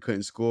possessions where we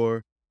couldn't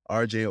score.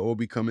 RJ and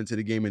Obi come into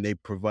the game, and they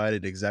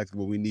provided exactly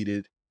what we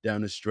needed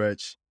down the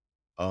stretch.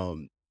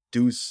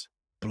 Deuce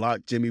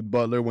blocked Jimmy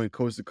Butler, went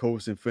coast to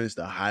coast, and finished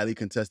a highly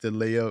contested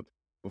layup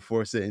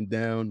before sitting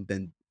down.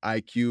 Then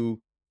IQ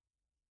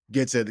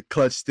gets a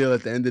clutch steal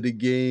at the end of the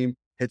game,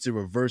 hits a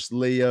reverse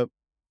layup.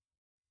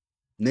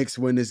 Knicks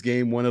win this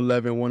game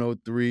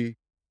 111-103.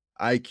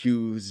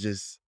 IQ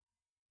just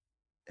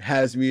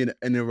has me in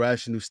an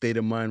irrational state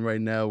of mind right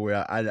now,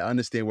 where I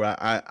understand where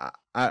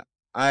I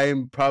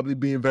am probably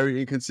being very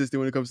inconsistent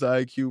when it comes to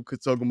IQ, because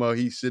talking about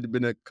he should have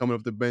been coming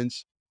off the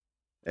bench,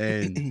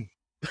 and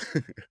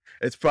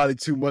it's probably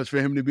too much for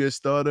him to be a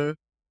starter.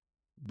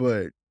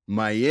 But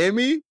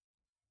Miami,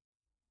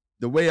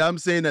 the way I'm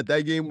saying that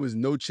game was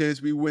no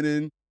chance we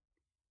winning.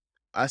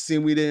 I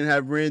seen we didn't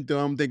have Randall.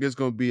 I'm thinking it's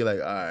going to be like,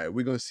 all right,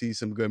 we're going to see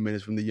some good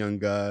minutes from the young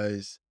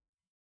guys.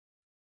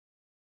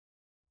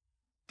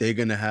 They're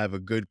going to have a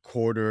good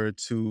quarter or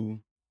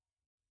two.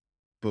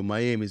 But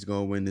Miami's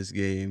going to win this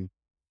game.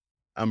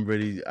 I'm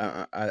ready.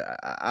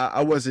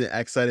 I wasn't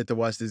excited to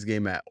watch this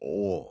game at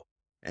all.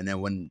 And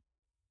then when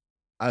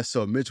I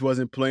saw Mitch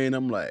wasn't playing,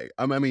 I'm like,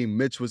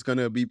 Mitch was going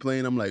to be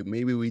playing. I'm like,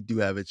 maybe we do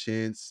have a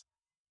chance.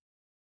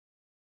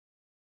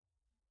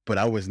 But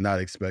I was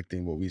not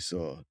expecting what we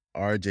saw.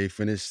 RJ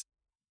finished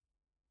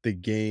the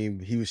game.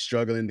 He was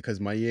struggling because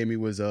Miami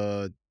was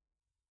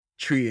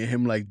treating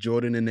him like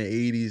Jordan in the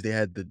 80s. They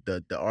had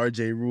the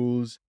RJ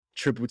rules,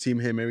 triple team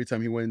him every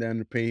time he went down in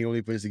the paint. He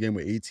only finished the game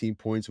with 18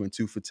 points, went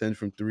 2 for 10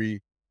 from 3.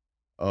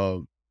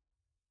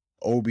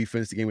 Obi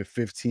finished the game with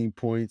 15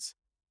 points.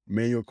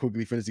 Manuel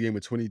quickly finished the game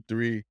with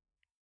 23.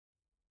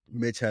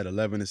 Mitch had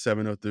 11 and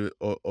 7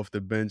 off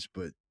the bench.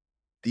 But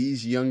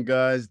these young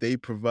guys, they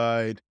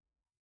provide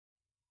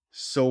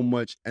so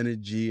much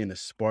energy and a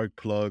spark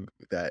plug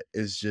that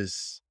is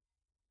just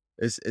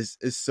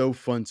it's so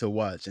fun to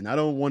watch. And I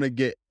don't want to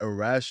get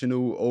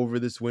irrational over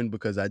this win,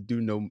 because I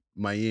do know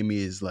Miami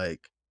is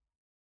like,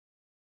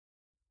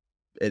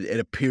 it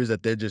appears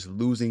that they're just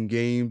losing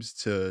games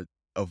to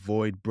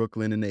avoid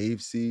Brooklyn in the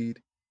 8th seed,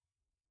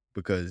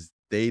 because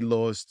they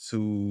lost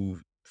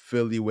to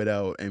Philly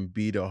without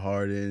Embiid or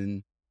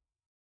Harden.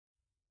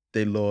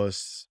 They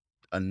lost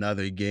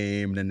another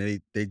game, and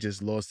then they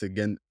just lost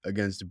again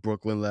against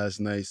Brooklyn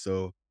last night.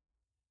 So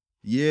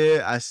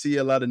yeah, I see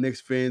a lot of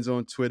Knicks fans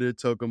on Twitter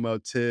talking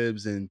about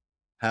Tibbs and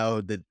how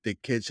the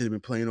kid should have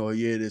been playing all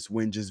year. This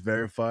win just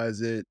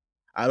verifies it.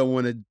 I don't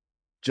want to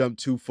jump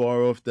too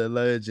far off the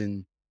ledge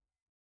and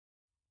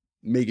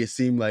make it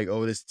seem like,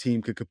 oh, this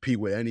team could compete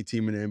with any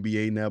team in the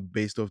NBA now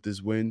based off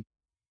this win.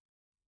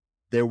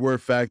 There were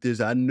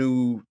factors. I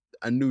knew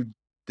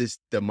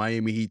the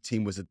Miami Heat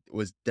team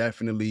was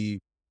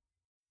definitely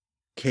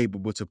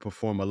capable to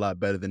perform a lot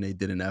better than they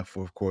did in that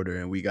fourth quarter,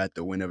 and we got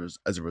the win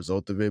as a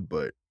result of it.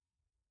 But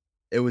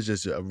it was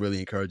just a really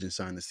encouraging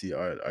sign to see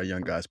our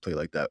young guys play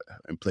like that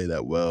and play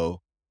that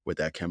well with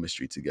that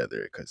chemistry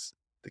together, because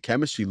the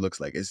chemistry looks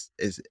like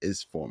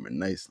it's forming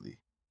nicely.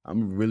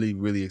 I'm really,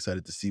 really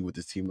excited to see what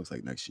this team looks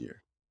like next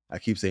year. I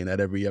keep saying that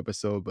every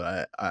episode,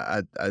 but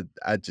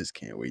I just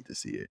can't wait to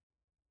see it.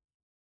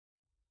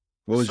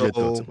 What was your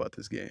thoughts about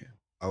this game?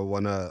 I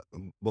want to,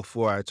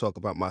 before I talk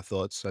about my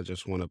thoughts, I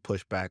just want to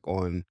push back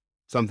on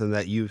something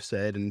that you've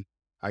said and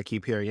I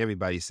keep hearing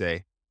everybody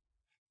say.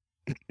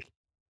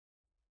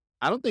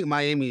 I don't think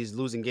Miami is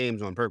losing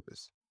games on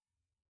purpose.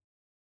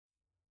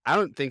 I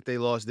don't think they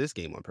lost this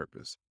game on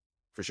purpose,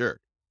 for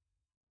sure.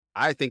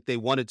 I think they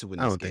wanted to win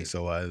this game. I don't think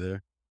so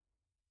either.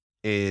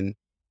 And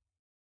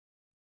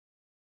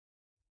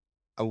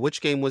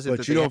which game was it?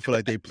 But you don't feel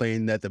like they're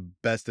playing at the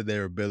best of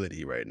their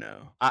ability right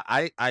now.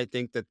 I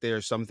think that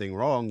there's something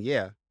wrong,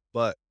 yeah.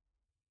 But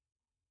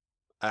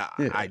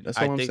I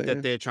think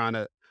that they're trying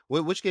to.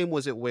 Which game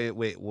was it?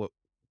 Wait. What?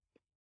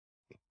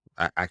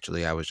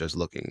 Actually, I was just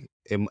looking.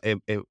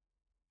 It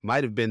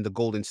might have been the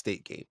Golden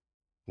State game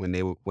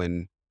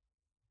when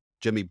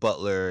Jimmy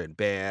Butler and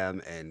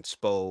Bam and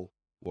Spo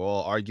were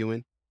all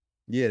arguing.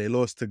 Yeah, they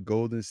lost to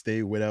Golden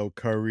State without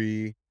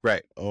Curry,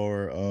 right,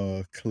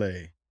 or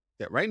Clay.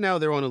 Yeah, right now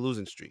they're on a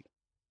losing streak,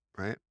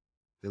 right?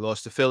 They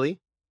lost to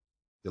Philly,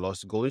 they lost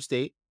to Golden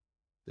State,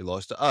 they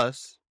lost to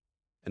us,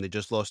 and they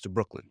just lost to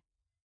Brooklyn.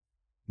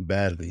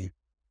 Badly.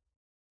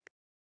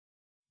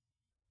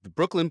 The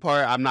Brooklyn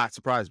part, I'm not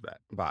surprised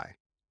by.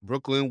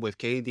 Brooklyn with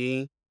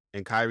KD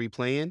and Kyrie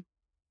playing,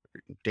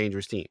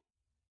 dangerous team.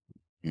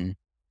 Mm.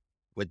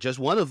 With just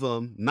one of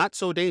them, not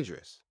so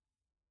dangerous.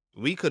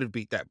 We could have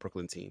beat that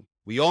Brooklyn team.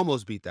 We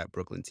almost beat that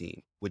Brooklyn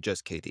team with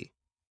just KD.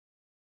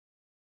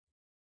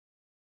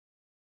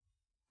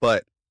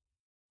 But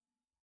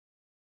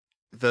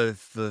the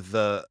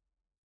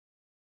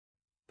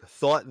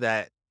thought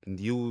that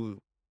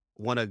you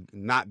want to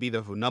not be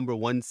the number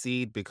 1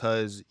 seed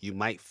because you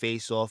might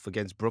face off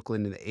against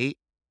Brooklyn in the 8.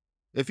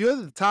 If you're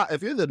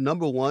the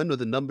number 1 or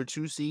the number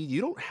 2 seed,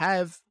 you don't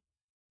have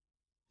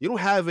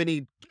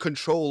any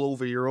control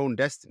over your own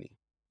destiny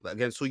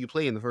against who you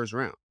play in the first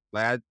round.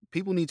 Like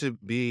people need to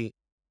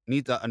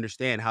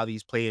understand how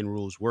these play-in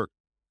rules work.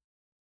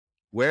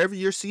 Wherever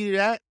you're seated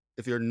at,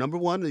 if you're number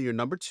 1 or you're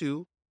number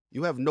 2,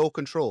 you have no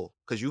control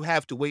because you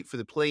have to wait for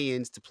the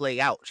play-ins to play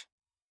out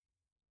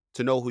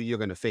to know who you're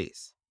going to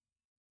face.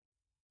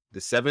 The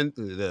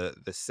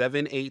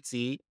 7-8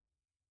 seed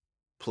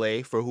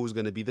play for who's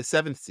going to be the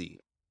 7th seed.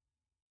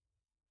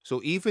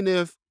 So even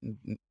if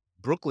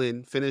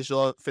Brooklyn finishes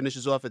off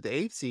at the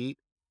 8th seed,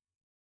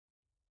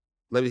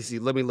 let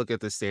me look at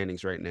the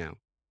standings right now.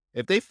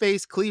 If they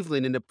face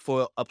Cleveland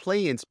for a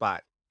play-in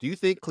spot, do you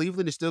think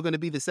Cleveland is still going to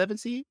be the 7th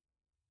seed?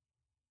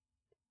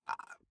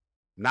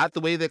 Not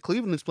the way that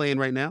Cleveland's playing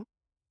right now.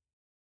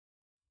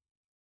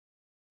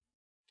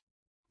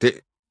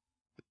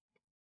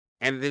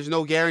 And there's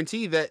no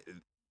guarantee that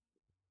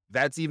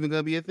that's even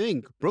going to be a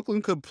thing.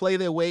 Brooklyn could play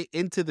their way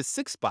into the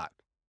 6th spot.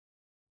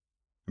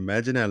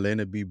 Imagine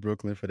Atlanta beat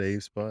Brooklyn for the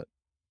 8th spot.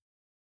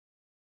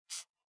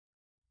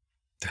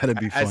 That'd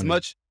be funny. As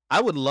much,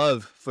 I would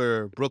love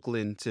for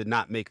Brooklyn to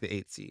not make the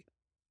 8th seed.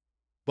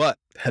 But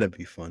that'd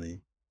be funny.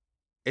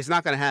 It's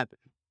not going to happen.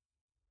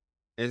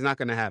 It's not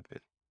going to happen.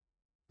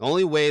 The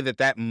only way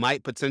that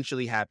might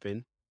potentially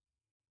happen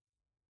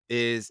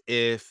is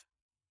if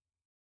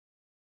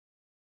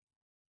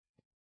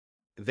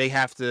they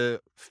have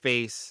to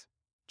face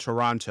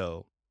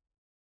Toronto.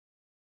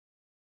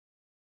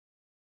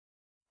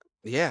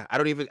 Yeah,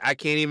 I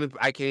can't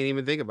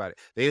even think about it.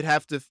 They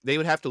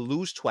would have to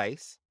lose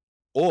twice,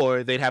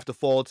 or they'd have to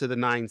fall to the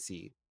 9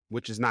 seed,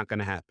 which is not going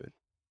to happen.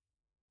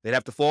 They'd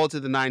have to fall to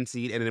the 9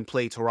 seed and then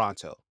play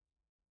Toronto.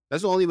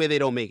 That's the only way they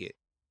don't make it.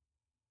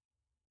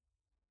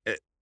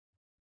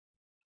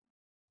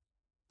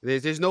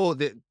 There's no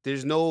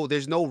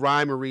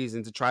rhyme or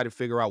reason to try to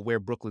figure out where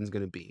Brooklyn's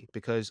going to be,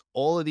 because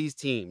all of these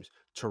teams,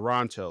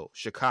 Toronto,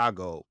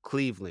 Chicago,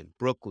 Cleveland,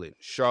 Brooklyn,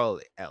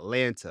 Charlotte,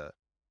 Atlanta,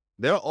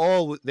 they're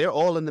all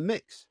in the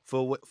mix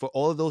for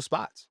all of those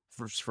spots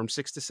from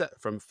 6 to 7,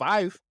 from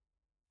 5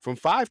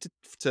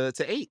 to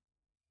 8,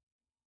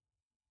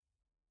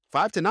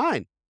 5 to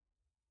 9.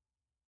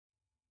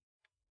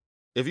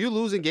 If you're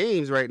losing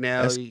games right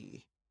now,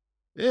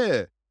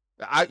 yeah.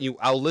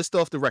 I'll list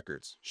off the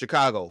records.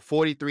 Chicago,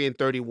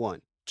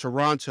 43-31.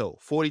 Toronto,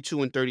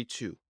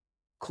 42-32.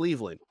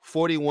 Cleveland,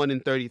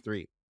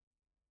 41-33.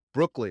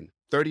 Brooklyn,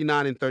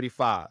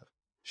 39-35.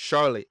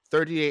 Charlotte,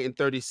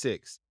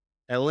 38-36.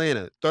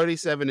 Atlanta,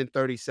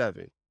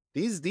 37-37.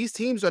 These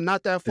teams are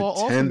not that far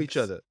off from each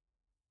other.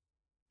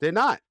 They're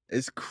not.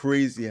 It's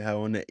crazy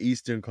how in the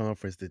Eastern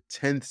Conference, the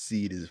 10th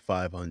seed is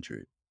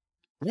 500.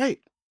 Right.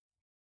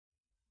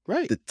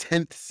 The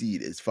 10th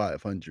seed is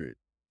 500.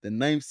 The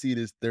 9th seed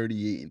is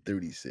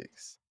 38-36.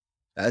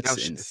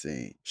 That's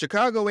insane.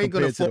 Chicago ain't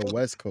going to fall to the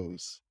West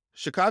Coast.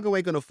 Chicago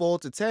ain't going to fall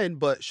to 10,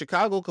 but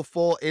Chicago could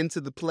fall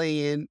into the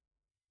play-in,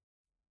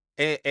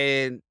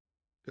 and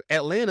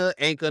Atlanta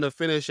ain't going to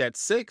finish at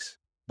 6,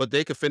 but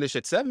they could finish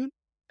at 7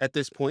 at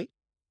this point.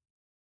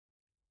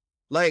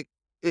 Like,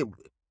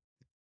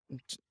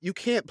 you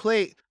can't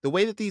play the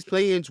way that these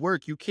play-ins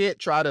work. You can't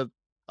try to,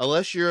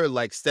 unless you're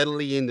like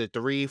steadily in the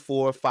 3,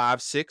 4,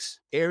 5, 6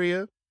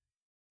 area.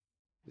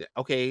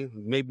 Okay,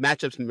 maybe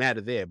matchups matter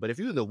there, but if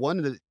you're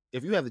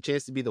if you have the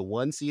chance to be the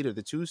 1 seed or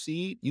the 2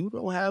 seed, you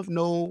don't have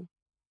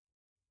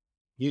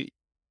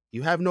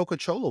you have no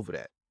control over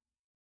that.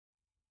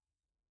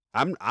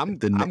 I'm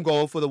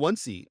going for the 1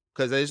 seed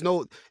because there's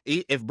no,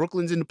 if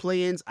Brooklyn's in the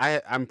play-ins,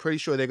 I'm pretty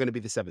sure they're going to be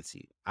the 7th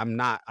seed. I'm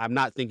not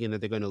thinking that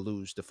they're going to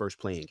lose the first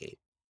play-in game.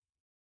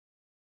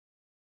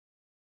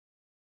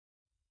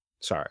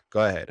 Sorry,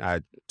 go ahead. I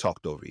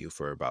talked over you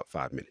for about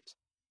 5 minutes.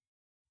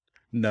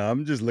 No,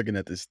 I'm just looking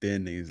at the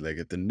standings. Like,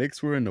 if the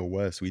Knicks were in the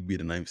West, we'd be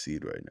the 9th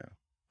seed right now.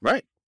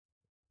 Right.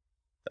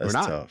 That's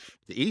tough.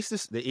 The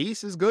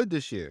East is good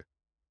this year.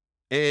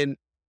 And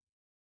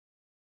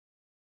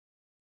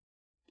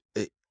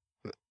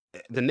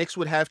the Knicks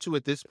would have to,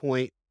 at this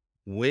point,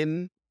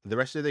 win the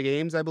rest of their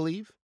games, I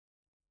believe.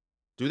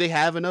 Do they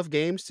have enough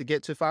games to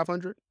get to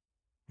 500?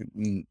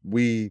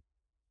 We're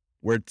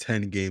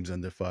 10 games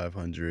under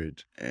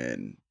 500,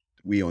 and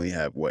we only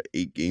have,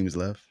 8 games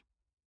left?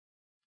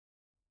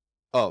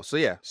 Oh, so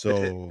yeah.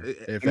 So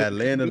if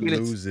Atlanta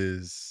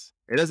loses,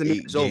 it doesn't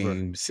mean it's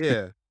games. over.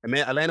 Yeah, I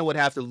mean, Atlanta would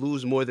have to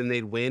lose more than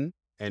they'd win,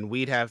 and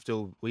we'd have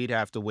to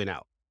win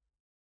out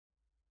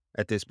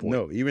at this point.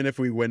 No, even if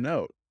we win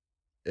out,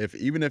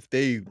 even if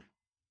they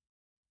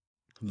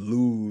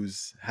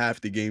lose half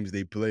the games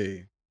they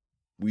play,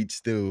 we'd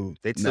still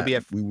They'd still be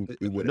at we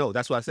would no.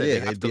 That's what I said. Yeah,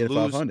 They'd have they'd be to at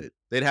lose. 500.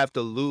 They'd have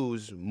to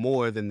lose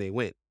more than they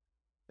win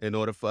in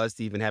order for us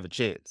to even have a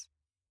chance,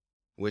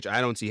 which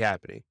I don't see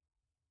happening.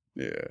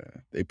 Yeah,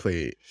 they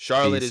play.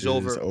 Charlotte Aces, is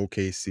over.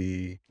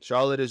 OKC.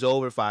 Charlotte is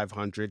over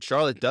 500.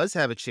 Charlotte does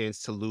have a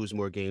chance to lose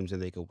more games than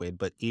they could win,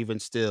 but even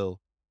still,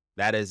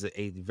 that is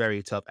a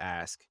very tough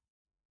ask.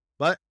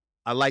 But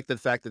I like the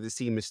fact that this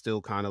team is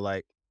still kind of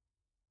like,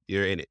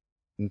 you're in it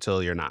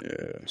until you're not.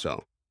 Yeah.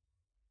 So,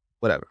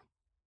 whatever.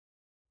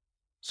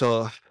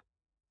 So,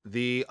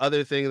 the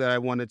other thing that I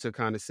wanted to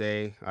kind of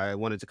say, I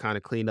wanted to kind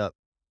of clean up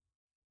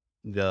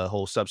the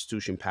whole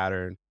substitution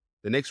pattern.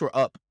 The Knicks were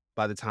up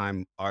by the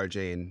time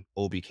RJ and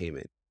Obi came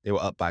in. They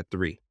were up by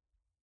 3.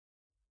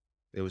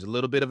 There was a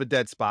little bit of a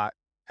dead spot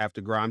after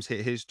Grimes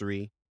hit his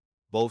 3.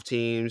 Both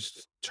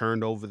teams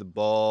turned over the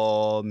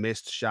ball,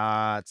 missed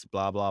shots,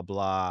 blah, blah,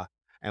 blah.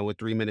 And with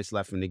 3 minutes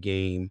left in the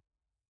game,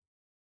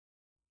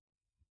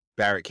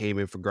 Barrett came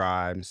in for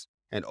Grimes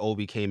and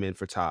Obi came in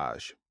for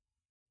Taj.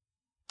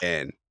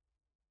 And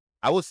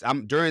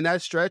I'm during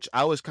that stretch,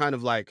 I was kind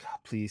of like,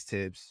 please,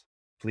 Tibbs,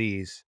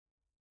 please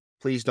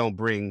don't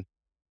bring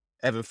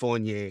Evan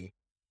Fournier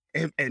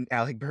and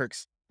Alec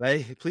Burks.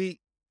 Like, please,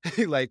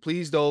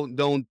 please don't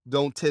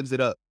Tibbs it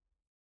up.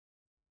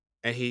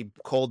 And he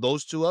called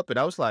those two up, and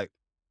I was like,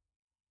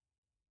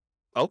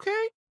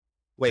 okay.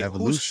 Wait,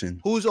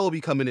 Evolution. Who's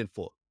Obi coming in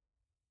for?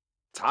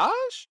 Taj?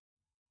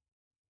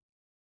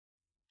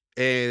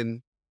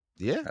 And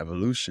yeah.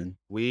 Evolution.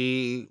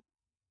 We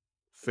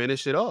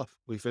finished it off.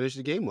 We finished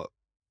the game up.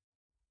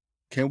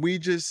 Can we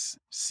just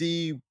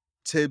see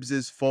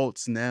Tibbs's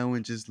faults now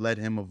and just let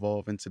him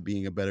evolve into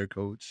being a better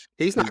coach?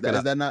 He's not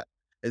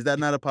Is that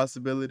not a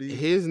possibility?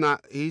 He's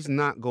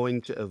not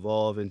going to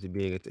evolve into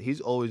being he's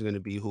always going to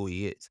be who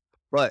he is.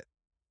 But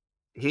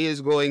he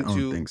is going I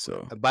to don't think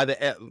so. By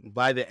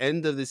the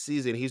end of the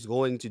season, he's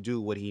going to do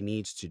what he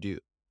needs to do.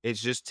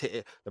 It's just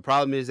the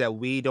problem is that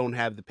we don't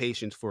have the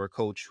patience for a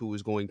coach who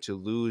is going to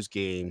lose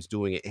games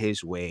doing it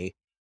his way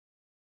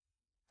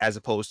as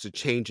opposed to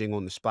changing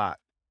on the spot.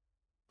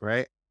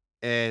 Right?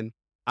 And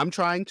I'm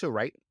trying to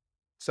write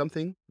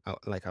something.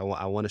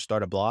 I want to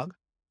start a blog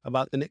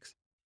about the Knicks.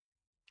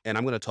 And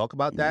I'm going to talk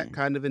about that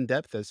kind of in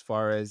depth as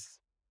far as,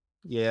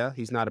 yeah,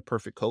 he's not a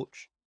perfect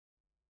coach.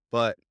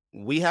 But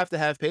we have to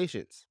have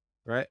patience,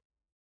 right?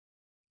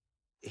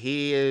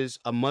 He is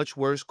a much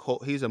worse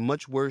he's a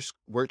much worse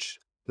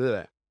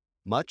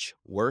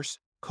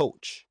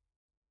coach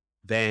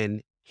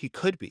than he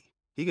could be.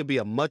 He could be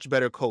a much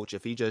better coach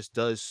if he just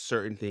does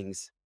certain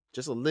things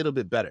just a little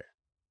bit better.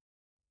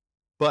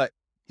 But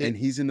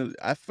and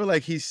I feel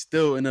like he's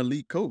still an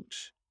elite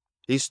coach.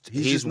 He's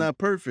just not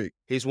perfect.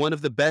 He's one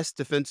of the best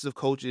defensive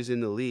coaches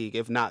in the league,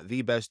 if not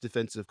the best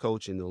defensive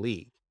coach in the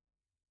league.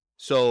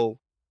 So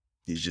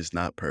he's just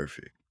not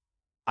perfect.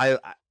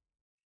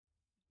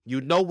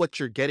 You know what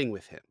you're getting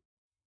with him.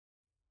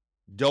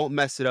 Don't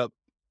mess it up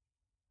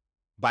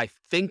by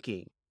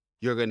thinking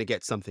you're going to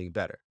get something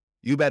better.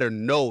 You better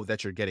know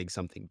that you're getting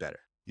something better.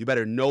 You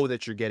better know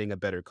that you're getting a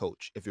better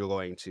coach if you're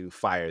going to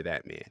fire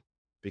that man.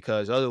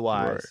 Because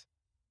otherwise,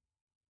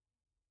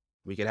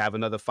 we could have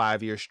another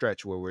 5-year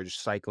stretch where we're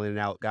just cycling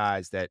out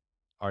guys that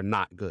are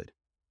not good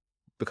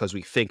because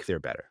we think they're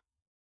better.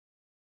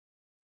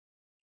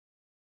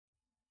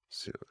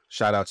 So,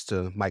 shout outs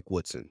to Mike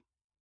Woodson.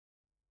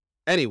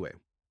 Anyway,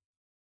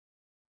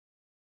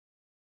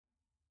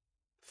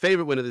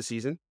 favorite win of the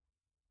season?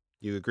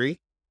 You agree?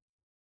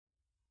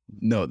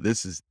 No,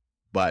 this is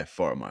by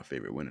far my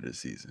favorite win of the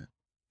season.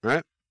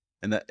 Right?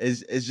 And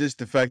it's just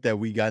the fact that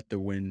we got the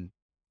win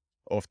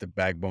off the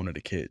backbone of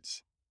the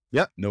kids.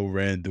 Yep. No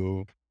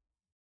Randall.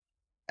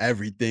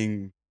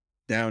 Everything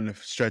down the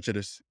stretch of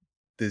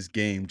this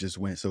game just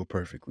went so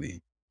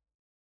perfectly.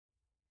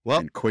 Well,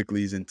 and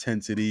Quickly's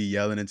intensity,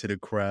 yelling into the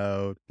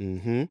crowd.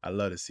 Mm-hmm. I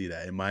love to see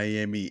that. In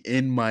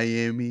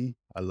Miami,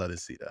 I love to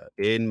see that.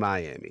 In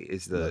Miami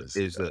is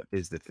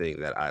the thing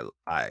that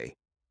I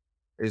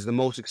is the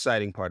most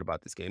exciting part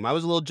about this game. I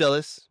was a little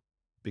jealous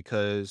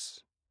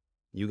because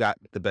you got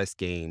the best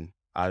game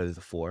out of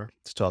the 4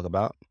 to talk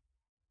about.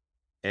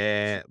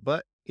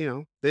 But you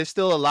know, there's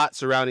still a lot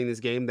surrounding this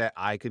game that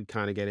I could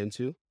kind of get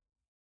into.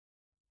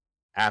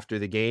 After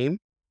the game,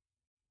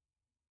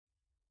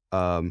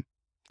 Tom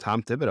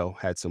Thibodeau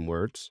had some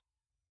words.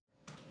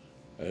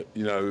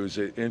 You know, it was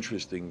an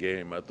interesting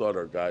game. I thought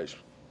our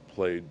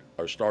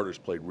starters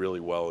played really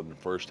well in the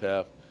first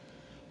half,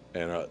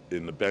 and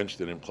in the bench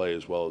didn't play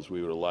as well as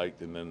we would have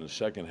liked. And then the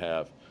second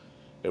half,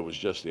 it was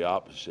just the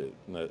opposite.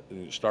 And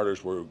the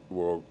starters were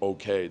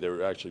okay. They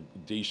were actually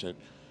decent.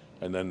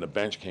 And then the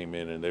bench came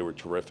in, and they were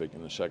terrific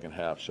in the second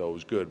half. So it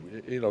was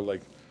good. You know,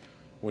 like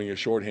when you're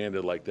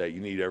shorthanded like that, you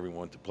need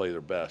everyone to play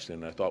their best,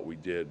 and I thought we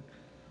did.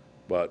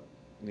 But,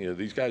 you know,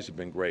 these guys have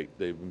been great.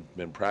 They've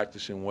been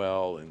practicing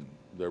well, and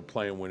they're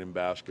playing winning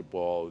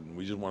basketball, and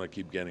we just want to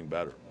keep getting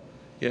better.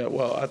 Yeah,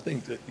 well, I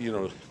think that, you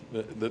know,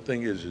 the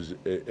thing is,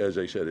 as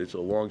I said, it's a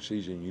long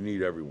season. You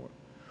need everyone.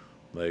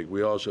 Like,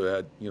 we also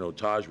had, you know,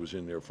 Taj was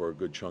in there for a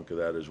good chunk of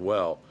that as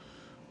well.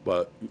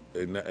 But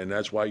and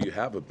that's why you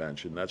have a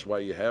bench, and that's why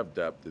you have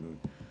depth, and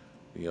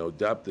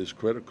depth is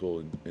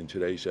critical in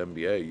today's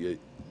NBA.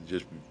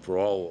 Just for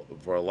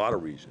a lot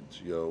of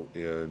reasons,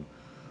 and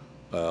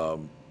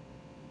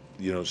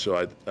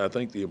so I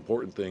think the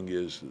important thing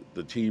is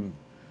the team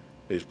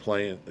is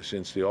playing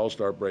since the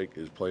All-Star break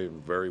is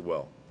playing very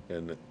well,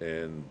 and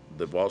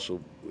they've also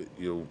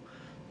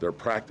they're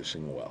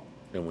practicing well,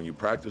 and when you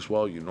practice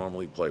well, you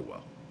normally play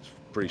well. It's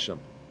pretty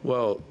simple.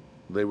 Well,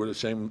 they were the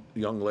same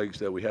young legs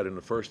that we had in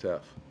the first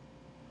half.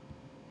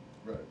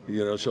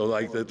 Right. So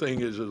like the thing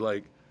is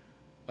like,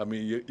 I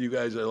mean, you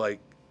guys are like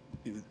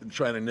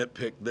trying to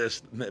nitpick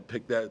this,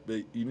 nitpick that,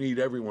 but you need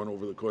everyone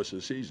over the course of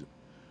the season,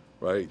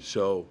 right?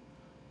 So,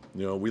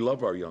 we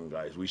love our young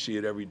guys. We see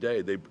it every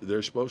day.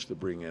 They're supposed to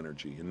bring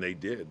energy, and they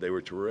did. They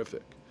were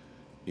terrific,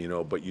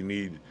 but you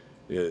need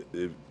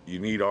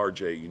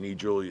RJ, you need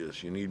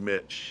Julius, you need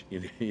Mitch,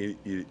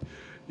 you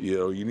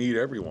need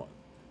everyone.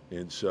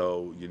 And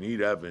so you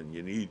need Evan,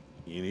 you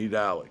need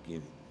Alec.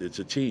 It's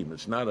a team.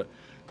 It's not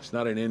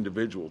an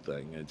individual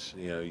thing. It's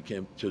you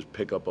can't just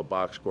pick up a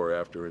box score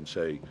after and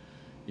say,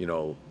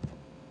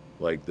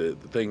 like the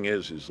thing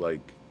is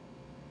like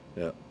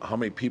how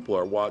many people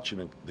are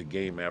watching the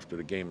game after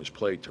the game is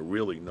played to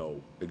really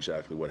know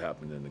exactly what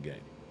happened in the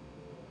game.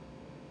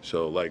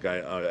 So like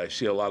I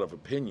see a lot of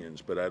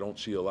opinions, but I don't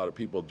see a lot of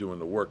people doing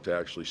the work to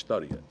actually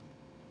study it.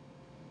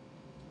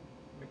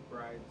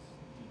 McBride's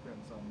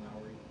defense on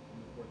Lowry in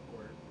the fourth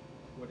quarter.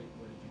 What did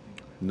you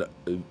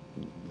think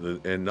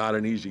of it? And not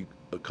an easy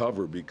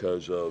cover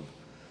because of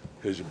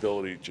his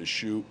ability to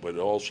shoot, but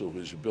also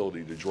his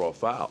ability to draw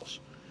fouls.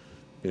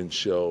 And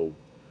so,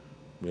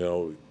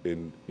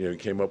 he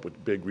came up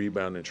with big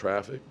rebound in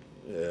traffic.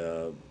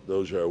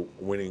 Those are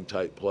winning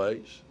type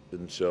plays.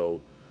 And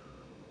so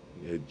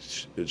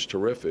it's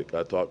terrific.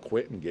 I thought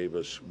Quentin gave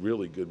us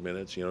really good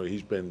minutes.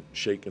 He's been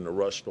shaking the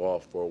rust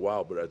off for a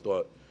while, but I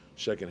thought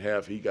second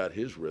half he got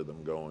his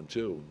rhythm going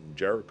too.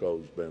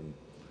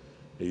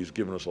 He's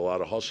given us a lot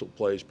of hustle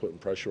plays, putting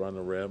pressure on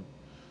the rim.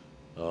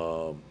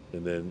 And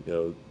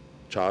then,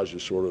 Taj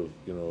is sort of,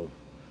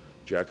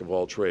 jack of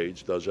all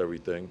trades, does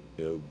everything.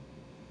 You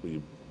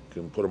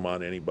can put him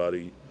on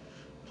anybody,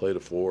 play the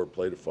 4,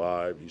 play the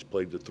 5. He's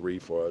played the 3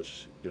 for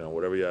us.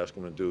 Whatever you ask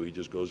him to do, he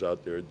just goes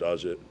out there,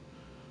 does it,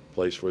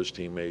 plays for his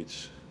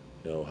teammates,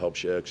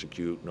 helps you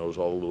execute, knows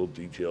all the little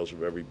details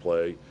of every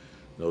play,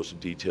 knows the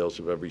details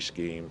of every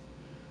scheme.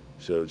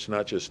 So it's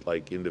not just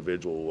like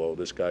individual, well,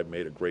 this guy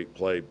made a great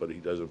play, but he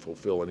doesn't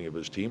fulfill any of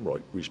his team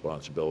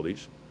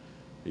responsibilities.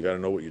 You got to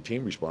know what your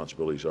team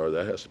responsibilities are.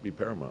 That has to be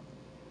paramount.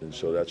 And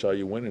so that's how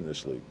you win in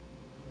this league.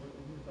 When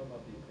you were talking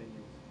about the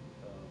opinions,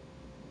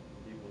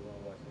 people who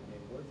want to watch the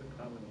game, what is the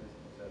common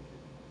misconception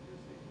you're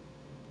seeing?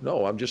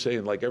 No, I'm just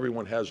saying, like,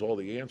 everyone has all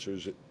the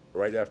answers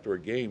right after a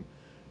game,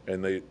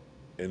 and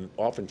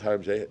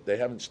oftentimes they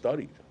haven't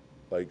studied.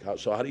 Like,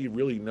 so how do you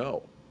really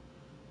know?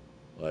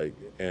 Like,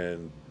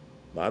 and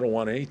I don't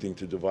want anything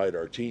to divide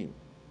our team.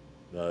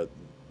 I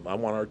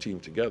want our team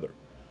together.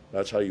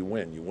 That's how you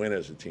win. You win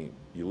as a team.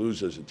 You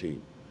lose as a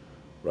team,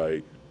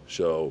 right?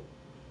 So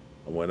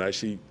when I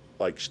see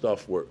like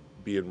stuff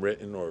being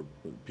written or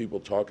people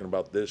talking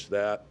about this,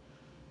 that,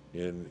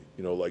 and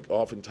like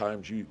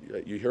oftentimes you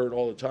hear it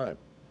all the time.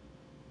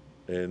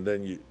 And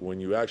then when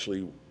you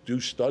actually do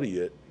study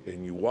it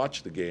and you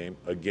watch the game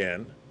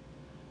again,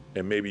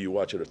 and maybe you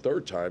watch it a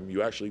third time,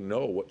 you actually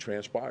know what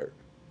transpired.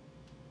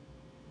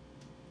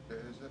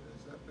 Has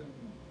that been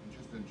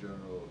just in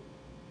general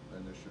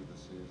an issue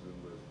this season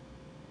with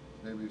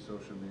maybe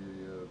social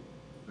media,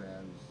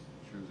 fans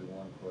choosing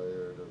one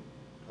player to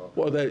talk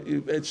Well, about?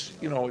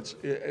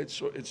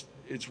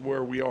 it's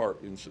where we are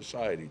in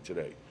society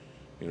today.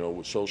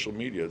 With social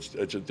media,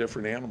 it's a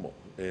different animal,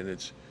 and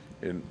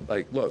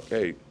like, look,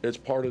 hey, it's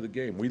part of the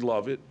game. We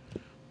love it.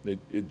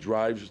 It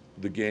drives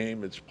the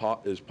game. It's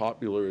as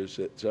popular as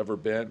it's ever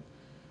been.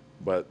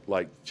 But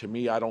like, to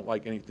me, I don't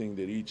like anything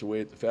that eats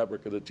away at the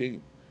fabric of the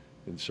team.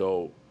 And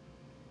so,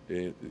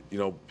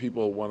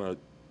 people want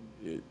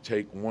to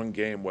take one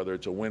game, whether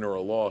it's a win or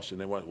a loss, and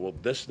they want, well,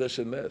 this,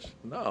 and this.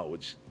 No,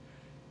 it's,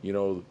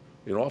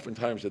 and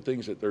oftentimes the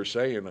things that they're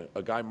saying,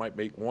 a guy might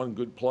make one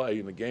good play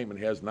in the game and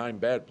has 9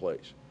 bad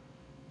plays.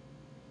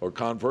 Or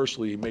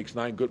conversely, he makes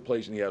 9 good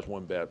plays and he has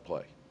 1 bad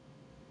play.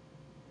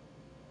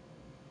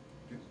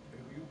 Have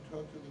you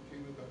talked to the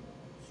team about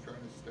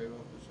trying to stay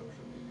off the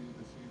social media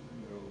this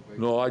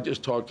season? No, I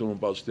just talked to him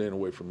about staying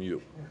away from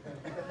you.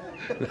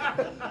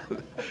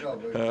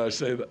 I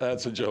say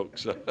that's a joke.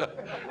 So.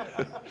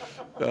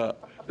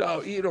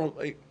 No,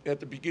 at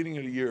the beginning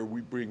of the year,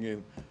 we bring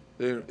in,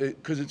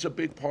 because it's a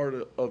big part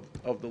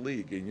of the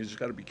league, and you just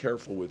got to be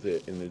careful with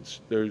it. And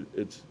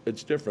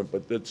it's different,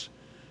 but that's,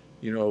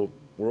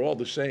 we're all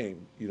the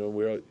same.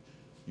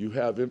 You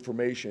have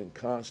information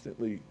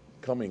constantly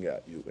coming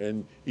at you,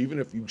 and even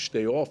if you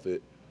stay off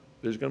it,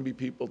 there's going to be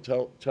people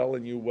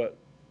telling you what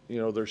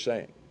they're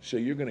saying. So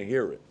you're going to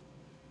hear it,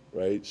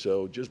 right?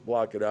 So just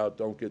block it out.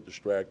 Don't get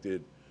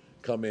distracted.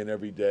 Come in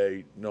every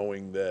day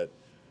knowing that,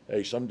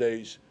 hey, some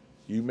days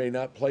you may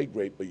not play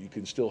great, but you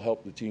can still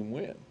help the team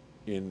win.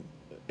 And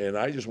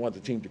I just want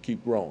the team to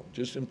keep growing,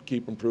 just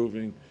keep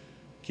improving,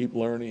 keep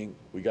learning.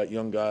 We got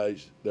young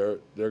guys; they're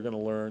going to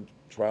learn.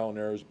 Trial and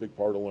error is a big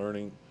part of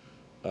learning.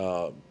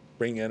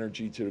 Bring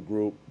energy to the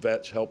group.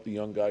 Vets help the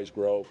young guys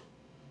grow,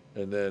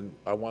 and then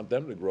I want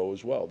them to grow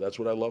as well. That's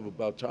what I love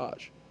about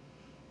Taj.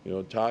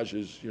 Taj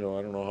is, I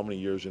don't know how many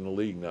years in the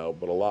league now,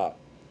 but a lot.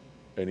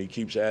 And he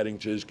keeps adding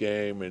to his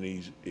game, and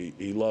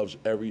he loves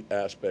every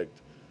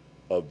aspect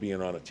of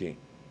being on a team.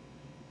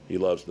 He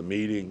loves the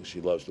meetings,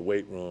 he loves the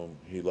weight room,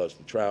 he loves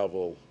the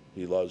travel,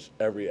 he loves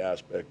every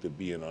aspect of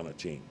being on a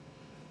team.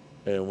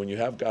 And when you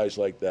have guys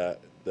like that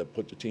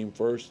put the team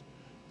first,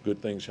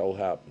 good things will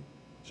happen.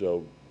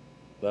 So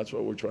that's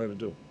what we're trying to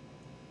do.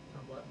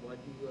 Why'd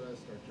you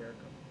start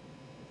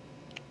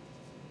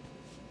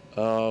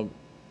Jericho?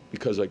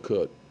 Because I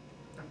could.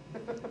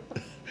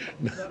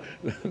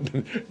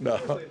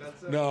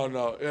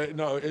 No,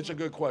 it's a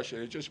good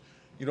question. It's just,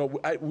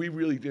 we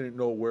really didn't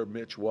know where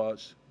Mitch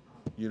was,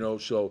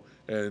 so,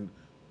 and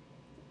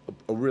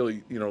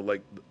really,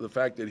 like the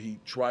fact that he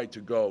tried to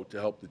go to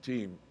help the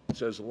team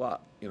says a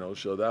lot,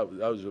 so that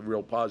was a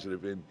real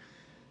positive. And,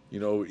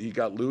 he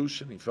got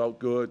loose and he felt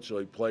good, so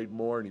he played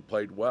more and he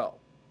played well,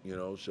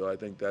 so I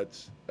think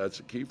that's a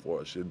key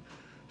for us. And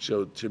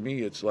so to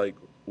me, it's like,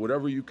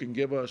 whatever you can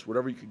give us,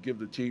 whatever you can give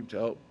the team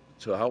to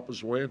help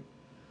us win,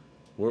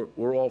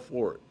 we're all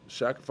for it.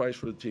 Sacrifice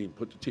for the team,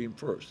 put the team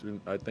first, and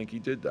I think he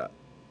did that.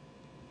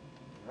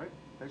 All right,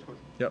 thanks, Coach.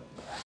 Yep.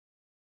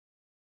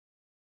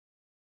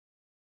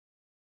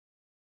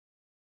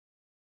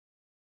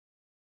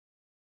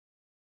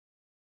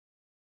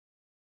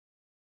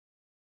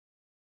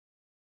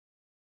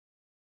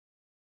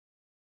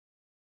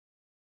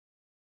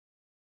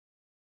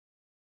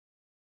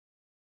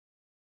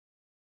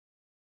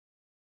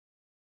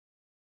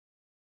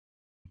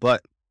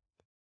 But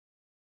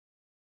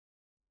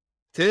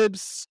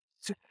Tibbs,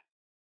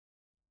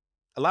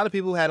 a lot of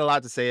people had a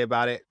lot to say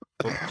about it.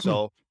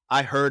 So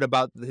I heard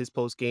about his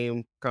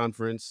post-game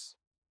conference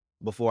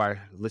before I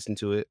listened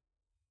to it.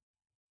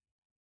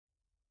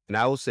 And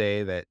I will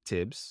say that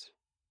Tibbs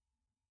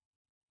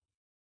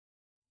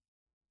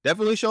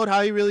definitely showed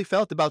how he really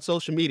felt about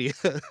social media.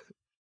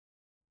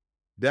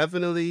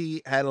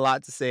 Definitely had a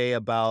lot to say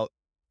about.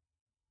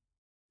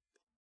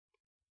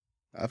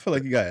 I feel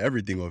like he got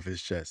everything off his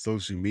chest.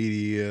 Social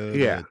media,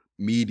 Yeah.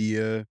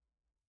 media,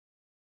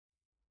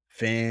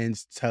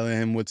 fans telling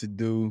him what to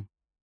do,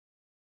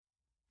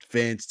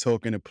 fans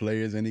talking to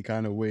players any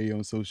kind of way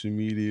on social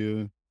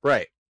media.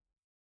 Right.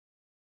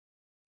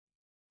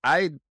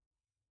 I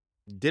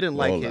didn't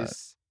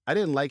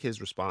like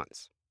his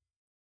response.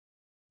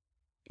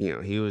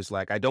 He was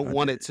like, I don't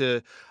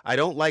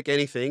like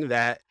anything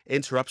that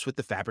interrupts with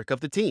the fabric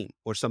of the team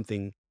or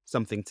something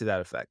to that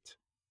effect.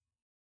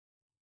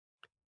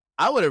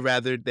 I would have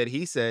rathered that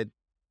he said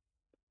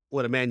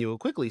what Immanuel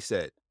Quickley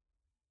said.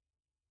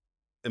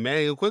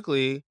 Immanuel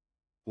Quickley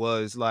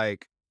was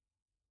like,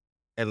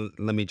 and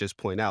let me just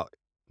point out,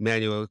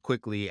 Immanuel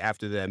Quickley,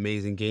 after the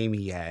amazing game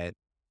he had,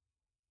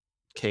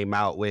 came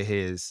out with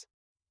his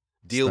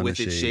deal with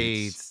it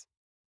shades.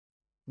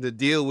 The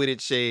deal with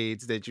it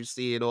shades that you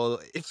see in all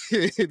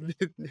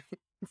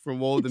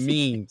from all the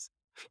memes.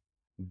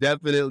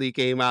 Definitely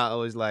came out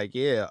and was like,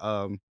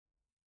 yeah,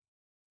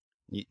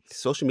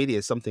 social media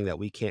is something that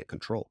we can't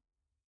control.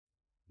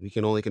 We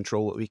can only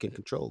control what we can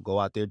control. Go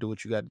out there, do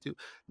what you got to do.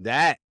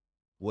 That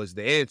was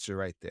the answer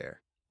right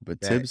there. But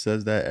Tibbs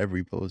says that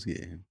every post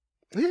game.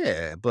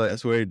 Yeah, but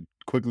that's where he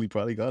Quickly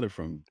probably got it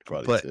from.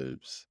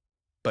 Tibbs.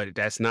 But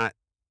that's not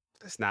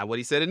what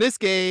he said in this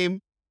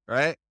game,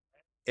 right?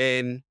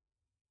 And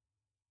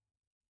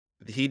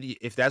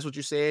if that's what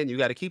you're saying, you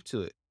got to keep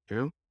to it.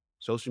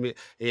 Social media.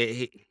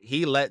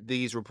 He let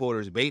these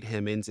reporters bait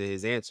him into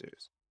his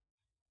answers,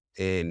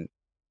 and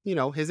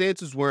his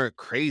answers weren't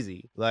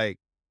crazy. Like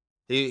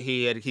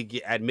he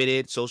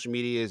admitted social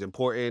media is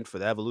important for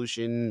the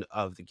evolution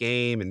of the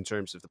game in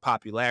terms of the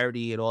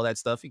popularity and all that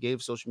stuff. He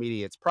gave social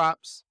media its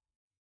props,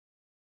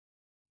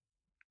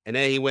 and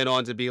then he went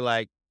on to be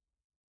like,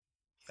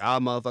 y'all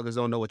motherfuckers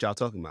don't know what y'all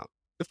talking about.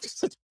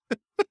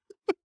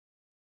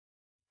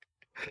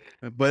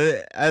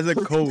 But as a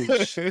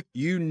coach,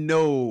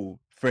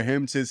 for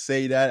him to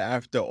say that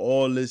after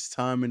all this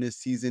time in this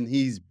season,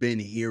 he's been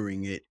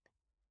hearing it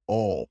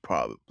all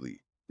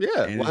probably.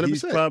 Yeah, and 100%.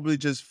 He's probably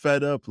just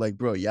fed up. Like,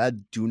 bro, y'all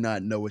do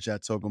not know what y'all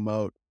talking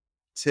about.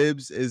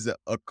 Tibbs is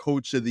a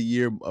coach of the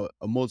year,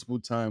 a multiple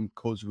time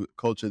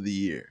coach of the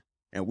year.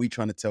 And we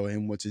trying to tell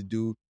him what to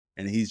do.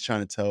 And he's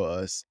trying to tell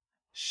us,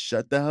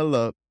 shut the hell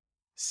up,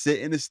 sit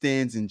in the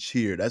stands and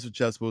cheer. That's what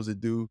y'all supposed to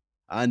do.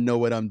 I know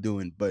what I'm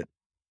doing. But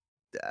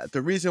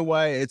the reason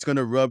why it's going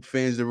to rub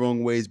fans the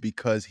wrong way is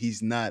because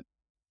he's not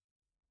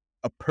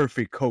a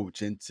perfect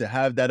coach. And to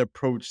have that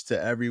approach to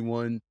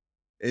everyone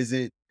is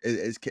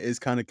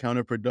kind of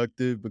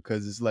counterproductive,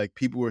 because it's like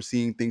people are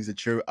seeing things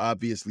that you're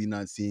obviously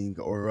not seeing,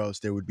 or else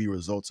there would be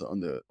results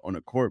on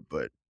the court.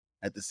 But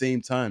at the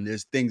same time,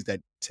 there's things that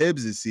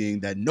Tibbs is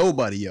seeing that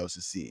nobody else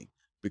is seeing,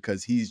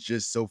 because he's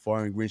just so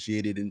far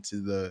ingratiated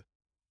into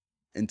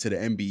into the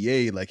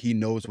NBA, like he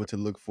knows what to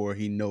look for.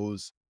 He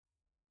knows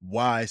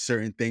why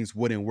certain things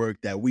wouldn't work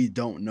that we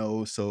don't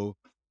know. So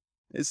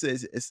it's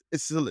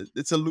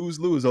a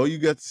lose-lose. All you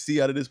got to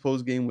see out of this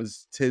post game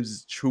was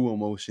Tibbs' true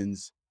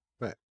emotions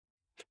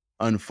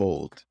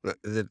unfold.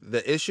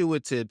 The issue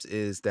with Tibbs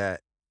is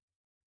that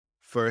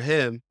for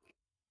him,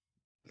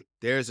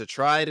 there's a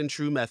tried and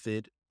true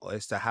method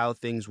as to how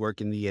things work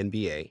in the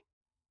NBA.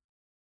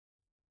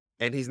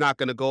 And he's not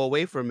going to go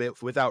away from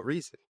it without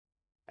reason.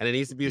 And it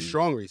needs to be a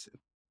strong reason.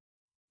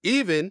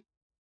 Even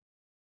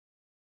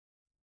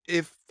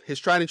if his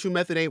tried and true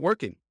method ain't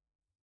working,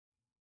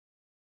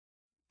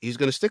 he's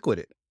going to stick with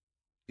it.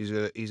 He's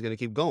going to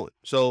keep going.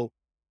 So,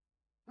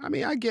 I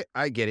mean, I get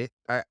it.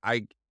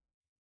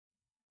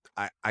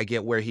 I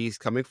get where he's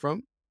coming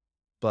from,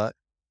 but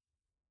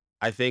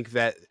I think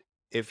that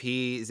if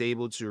he is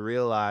able to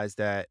realize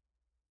that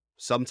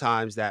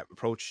sometimes that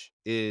approach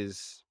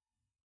is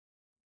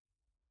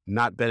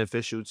not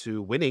beneficial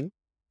to winning,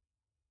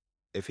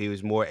 if he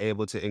was more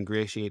able to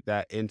ingratiate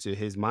that into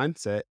his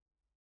mindset,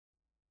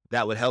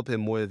 that would help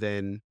him more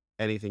than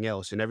anything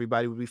else, and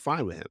everybody would be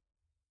fine with him.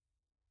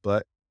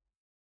 But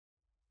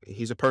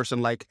he's a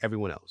person like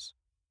everyone else.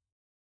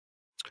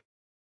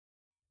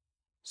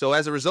 So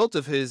as a result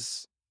of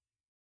the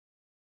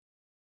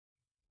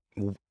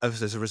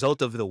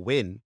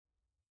win,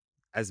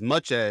 as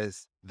much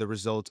as the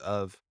result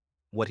of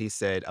what he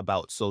said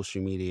about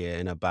social media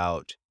and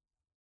about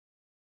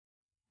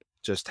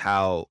just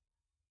how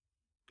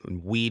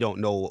we don't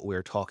know what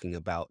we're talking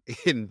about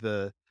in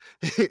the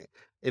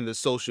in the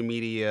social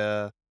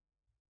media,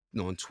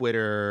 on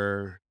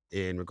Twitter,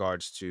 in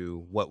regards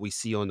to what we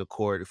see on the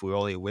court, if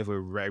we're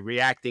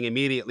reacting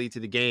immediately to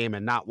the game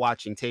and not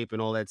watching tape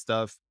and all that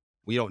stuff,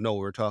 we don't know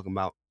what we're talking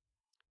about.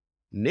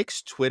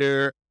 Knicks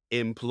Twitter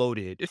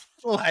imploded.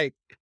 Like,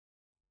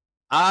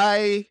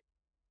 I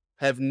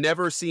have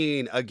never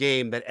seen a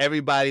game that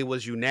everybody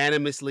was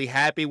unanimously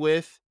happy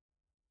with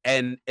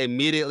and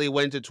immediately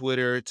went to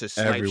Twitter to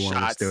snipe Everyone was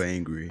shots still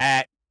angry.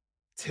 at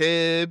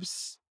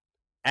Tibbs,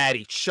 at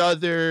each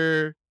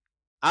other.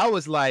 I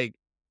was like,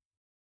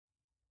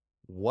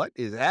 what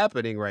is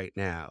happening right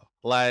now?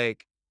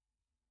 Like,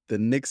 the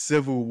Knicks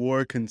civil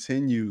war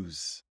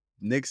continues.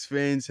 Knicks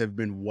fans have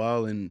been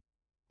wilding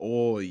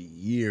all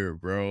year,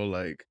 bro.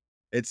 Like,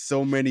 it's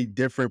so many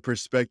different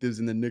perspectives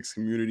in the Knicks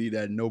community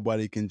that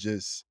nobody can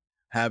just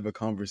have a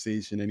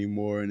conversation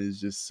anymore, and it's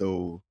just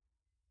so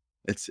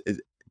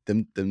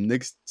the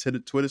Knicks to the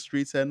Twitter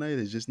streets at night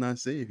is just not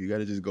safe. You got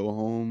to just go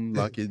home,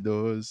 lock your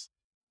doors.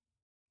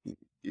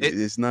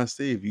 It's not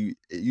safe.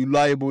 You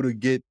liable to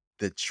get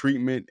the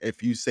treatment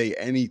if you say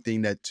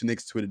anything that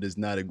Knicks Twitter does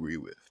not agree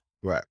with.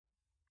 Right.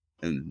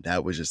 And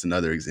that was just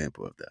another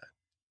example of that.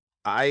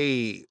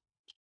 I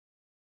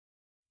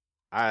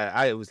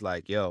was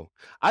like, yo,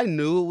 I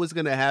knew it was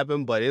gonna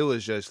happen, but it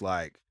was just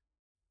like,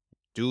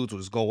 dudes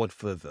was going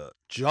for the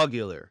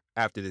jugular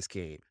after this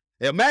game.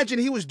 Imagine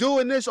he was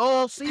doing this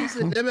all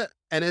season.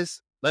 And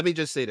let me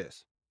just say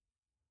this.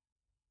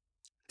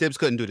 Tibbs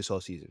couldn't do this all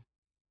season.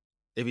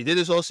 If he did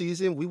this all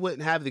season, we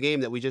wouldn't have the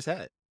game that we just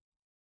had.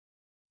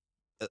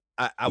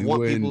 We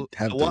wouldn't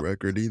have the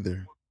record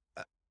either.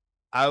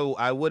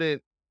 I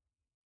wouldn't.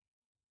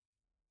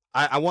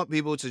 I want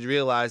people to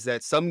realize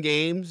that some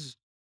games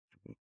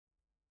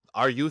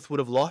our youth would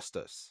have lost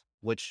us,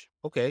 which,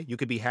 okay, you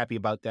could be happy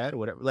about that or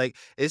whatever. Like,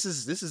 this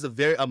is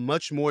a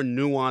much more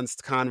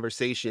nuanced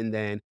conversation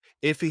than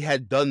if he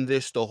had done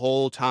this the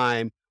whole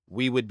time,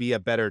 we would be a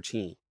better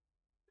team.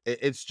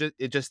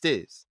 It just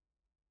is.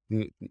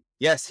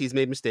 Yes, he's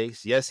made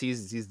mistakes. Yes,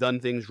 he's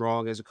done things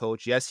wrong as a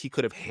coach. Yes, he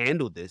could have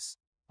handled this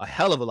a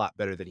hell of a lot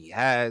better than he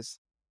has.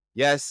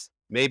 Yes,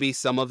 maybe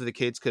some of the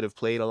kids could have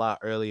played a lot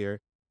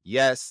earlier.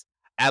 Yes,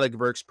 Alec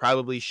Burks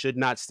probably should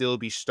not still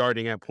be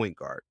starting at point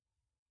guard.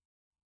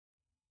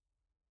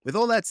 With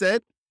all that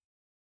said,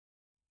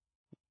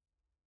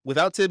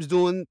 without Tibbs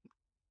doing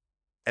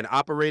and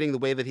operating the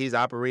way that he's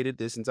operated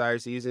this entire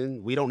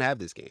season, we don't have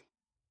this game.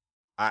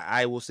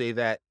 I will say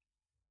that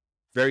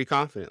very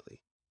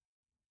confidently.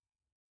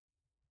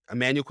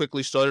 Immanuel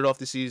quickly started off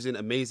the season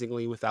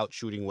amazingly without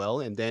shooting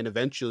well, and then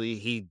eventually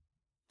he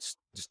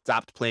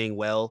stopped playing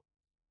well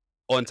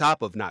on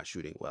top of not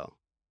shooting well.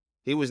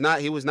 He was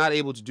not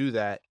able to do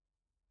that.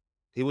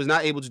 He was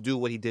not able to do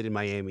what he did in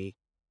Miami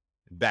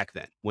back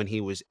then when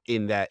he was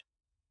in that.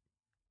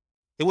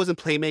 He wasn't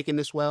playmaking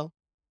this well.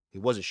 He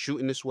wasn't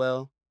shooting this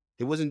well.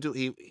 He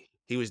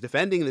was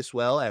defending this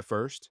well at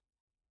first,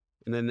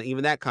 and then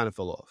even that kind of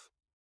fell off.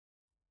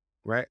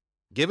 Right?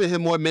 Giving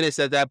him more minutes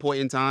at that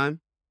point in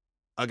time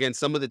against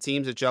some of the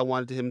teams that y'all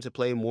wanted him to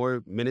play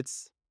more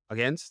minutes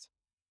against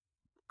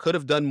could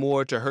have done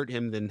more to hurt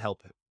him than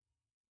help him.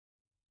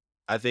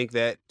 I think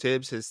that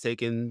Tibbs has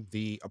taken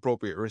the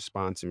appropriate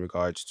response in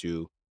regards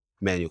to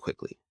Immanuel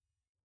Quickley.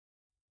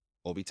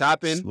 Obi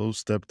Toppin slow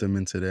stepped him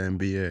into the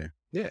NBA.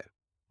 Yeah,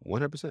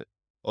 100%.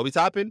 Obi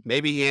Toppin,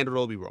 maybe he handled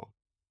Obi wrong.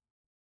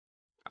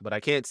 But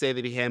I can't say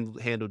that he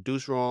handled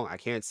Deuce wrong. I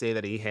can't say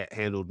that he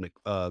handled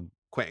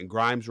Quentin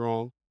Grimes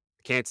wrong.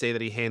 I can't say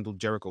that he handled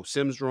Jericho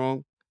Sims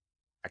wrong.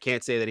 I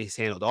can't say that he's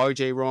handled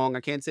RJ wrong.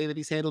 I can't say that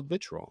he's handled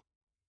Mitch wrong.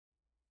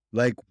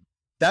 Like,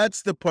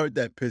 that's the part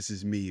that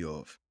pisses me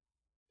off.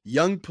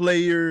 Young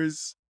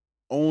players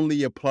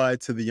only apply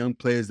to the young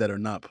players that are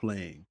not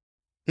playing.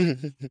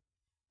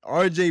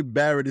 RJ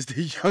Barrett is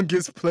the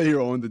youngest player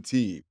on the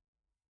team.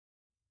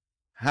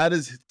 How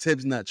does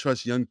Tibbs not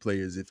trust young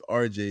players if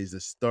RJ is the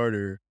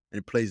starter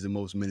and plays the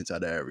most minutes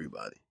out of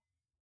everybody?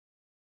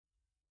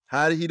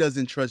 How he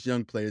doesn't trust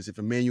young players if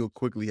Emmanuel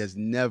Quickley has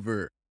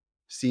never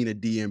seen a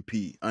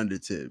DNP under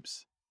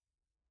Tibbs,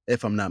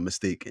 if I'm not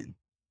mistaken?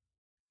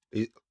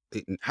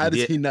 How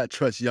does he not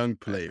trust young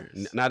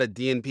players? Not a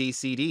DNP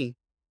CD.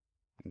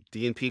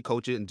 DNP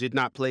coach did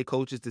not play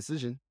coach's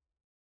decision.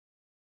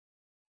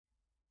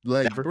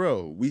 Like, Never.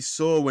 bro, we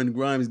saw when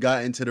Grimes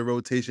got into the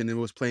rotation and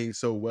was playing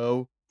so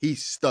well, he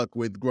stuck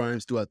with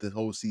Grimes throughout the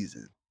whole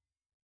season.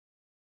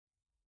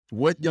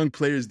 What young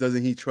players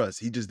doesn't he trust?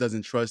 He just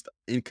doesn't trust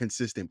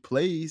inconsistent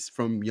plays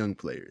from young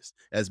players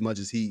as much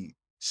as he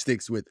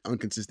sticks with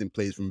inconsistent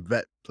plays from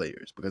vet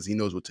players because he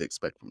knows what to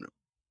expect from them.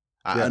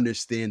 I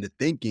understand the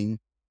thinking,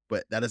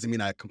 but that doesn't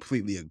mean I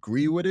completely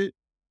agree with it.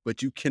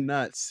 But you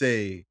cannot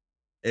say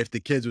if the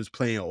kids was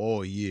playing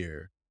all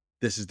year,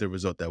 this is the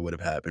result that would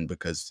have happened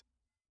because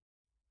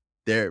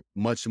they're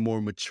much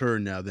more mature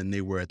now than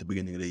they were at the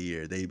beginning of the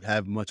year. They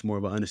have much more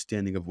of an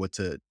understanding of what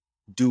to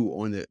do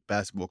on the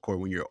basketball court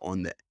when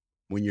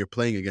you're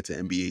playing against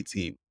an NBA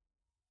team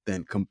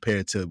than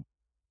compared to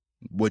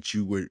what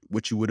you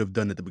would have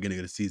done at the beginning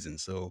of the season.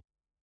 So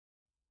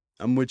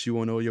I'm with you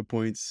on all your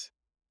points.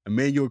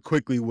 Emmanuel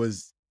Quickley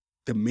was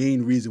the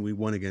main reason we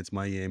won against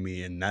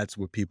Miami, and that's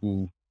what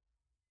people's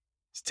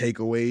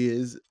takeaway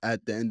is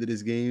at the end of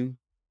this game.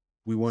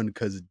 We won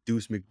because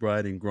Deuce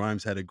McBride and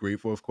Grimes had a great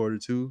fourth quarter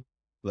too.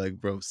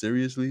 Like, bro,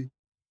 seriously?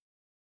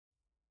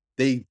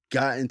 They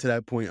got into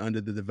that point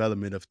under the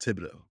development of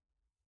Thibodeau.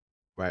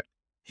 Right.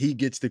 He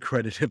gets the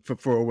credit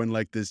for a win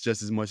like this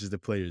just as much as the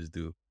players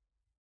do.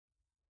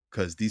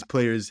 Because these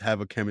players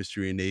have a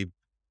chemistry and they've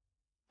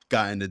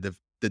gotten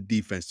the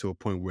defense to a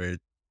point where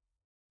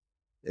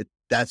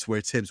that's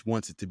where Tibbs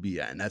wants it to be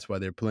at. And that's why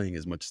they're playing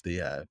as much as they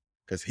have.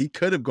 Because he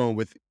could have gone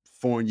with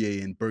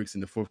Fournier and Burks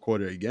in the fourth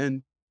quarter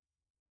again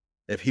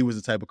if he was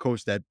the type of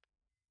coach that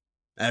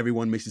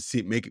everyone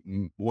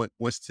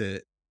wants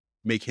to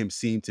make him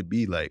seem to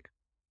be like.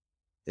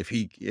 If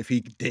he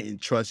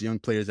didn't trust young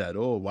players at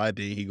all, why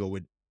didn't he go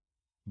with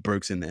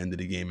Burks in the end of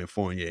the game and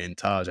Fournier and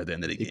Taj at the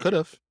end of the game? He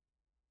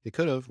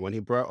could have. When he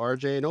brought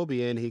RJ and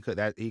Obi in, he could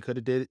have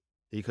did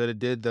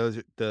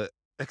the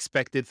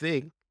expected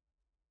thing,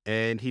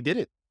 and he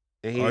didn't.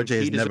 And RJ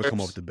has never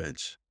come off the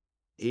bench.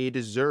 He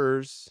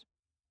deserves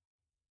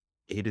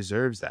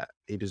that.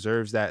 He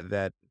deserves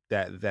that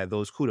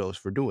those kudos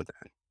for doing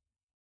that.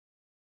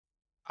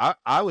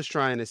 I was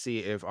trying to see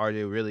if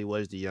RJ really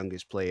was the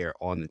youngest player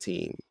on the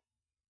team,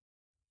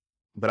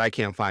 but I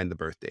can't find the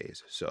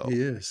birthdays. So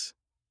he is.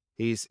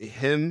 He's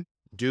him.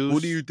 Deuce. Who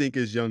do you think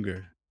is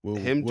younger?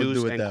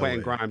 Deuce, and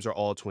Quentin Grimes are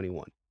all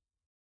 21.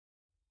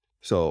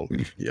 So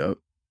yep.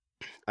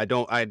 I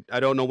don't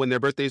know when their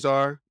birthdays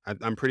are.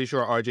 I'm pretty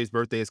sure RJ's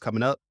birthday is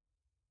coming up.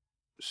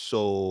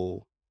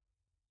 So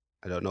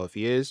I don't know if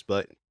he is,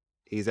 but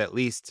he's at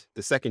least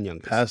the second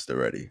youngest. Passed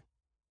already.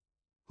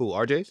 Who,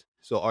 RJ's?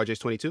 So RJ's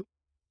 22?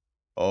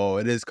 Oh,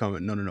 it is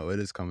coming. No. It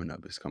is coming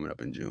up. It's coming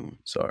up in June.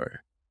 Sorry.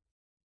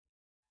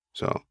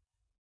 So,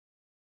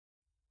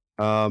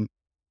 I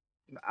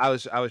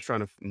was trying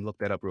to look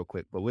that up real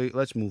quick, but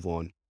let's move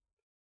on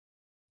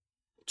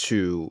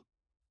to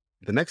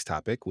the next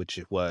topic, which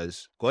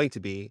was going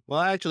to be, well,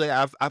 actually,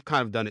 I've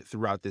kind of done it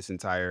throughout this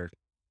entire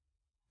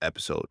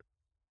episode.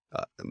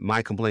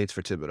 My complaints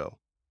for Thibodeau,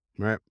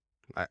 right?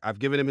 I've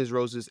given him his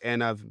roses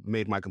and I've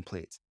made my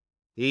complaints.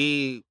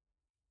 He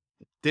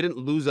didn't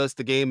lose us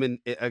the game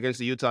against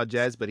the Utah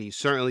Jazz, but he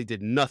certainly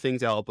did nothing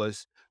to help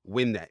us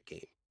win that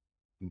game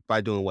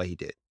by doing what he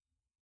did.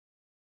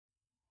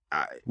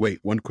 Wait,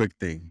 one quick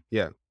thing.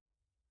 Yeah.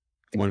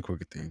 One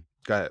quick thing.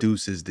 Go ahead.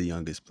 Deuce is the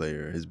youngest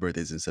player. His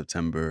birthday's in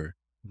September.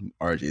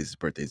 RJ's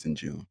birthday's in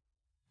June.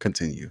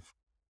 Continue.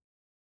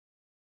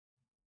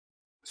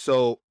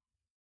 So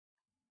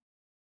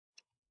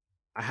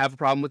I have a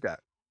problem with that.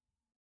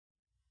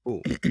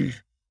 Ooh.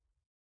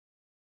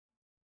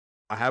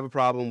 I have a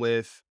problem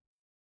with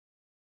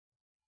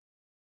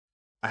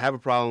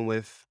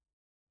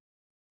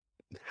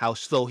how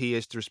slow he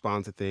is to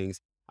respond to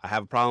things. I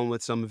have a problem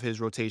with some of his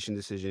rotation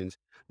decisions.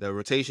 The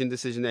rotation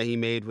decision that he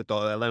made with the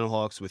Atlanta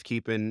Hawks with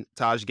keeping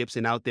Taj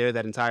Gibson out there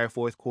that entire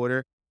fourth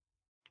quarter,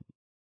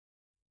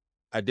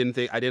 I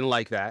didn't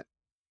like that.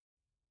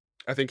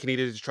 I think he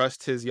needed to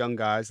trust his young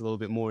guys a little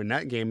bit more in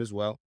that game as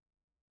well.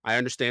 I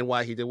understand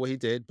why he did what he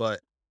did,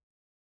 but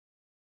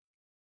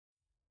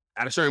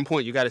at a certain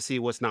point, you got to see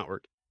what's not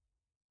working.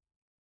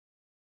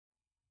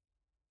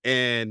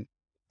 And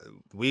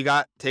we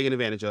got taken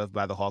advantage of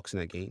by the Hawks in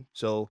that game.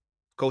 So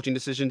coaching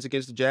decisions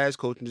against the Jazz,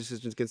 coaching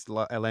decisions against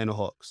the Atlanta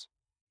Hawks.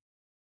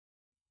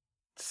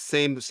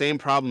 Same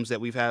problems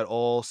that we've had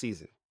all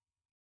season.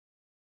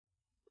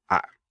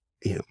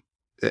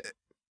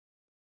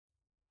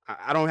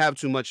 I don't have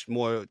too much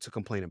more to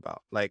complain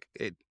about. Like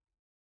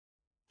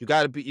you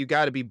gotta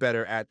be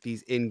better at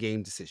these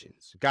in-game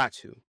decisions. Got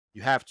to.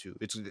 You have to.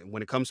 It's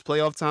when it comes to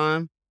playoff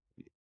time.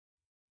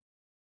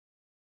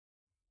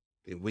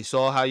 We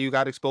saw how you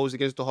got exposed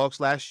against the Hawks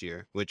last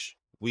year, which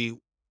we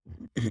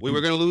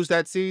were gonna lose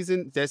that series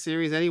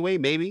anyway,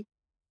 maybe.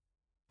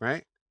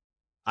 Right?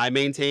 I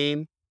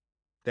maintain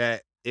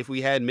that if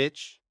we had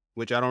Mitch,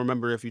 which I don't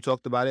remember if you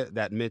talked about it,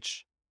 that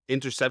Mitch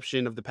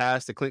interception of the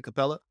pass to Clint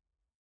Capella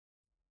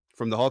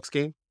from the Hawks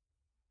game.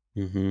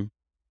 Mm-hmm.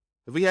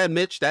 If we had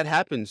Mitch, that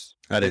happens.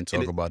 I didn't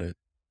talk about it.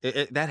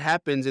 That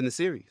happens in the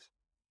series.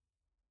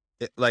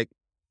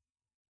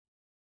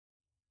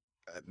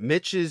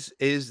 Mitch is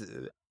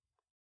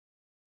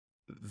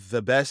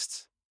the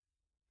best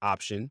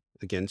option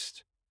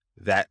against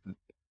that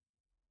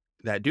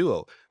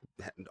duo.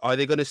 Are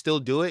they going to still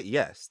do it?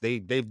 Yes,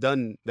 they've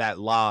done that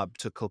lob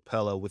to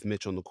Capella with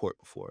Mitch on the court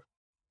before,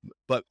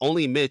 but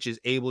only Mitch is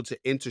able to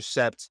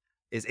intercept,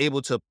 is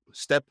able to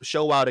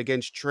show out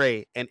against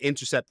Trey and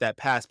intercept that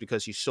pass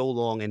because he's so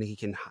long and he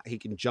can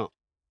jump.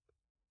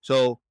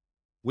 So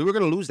we were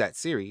going to lose that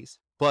series,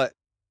 but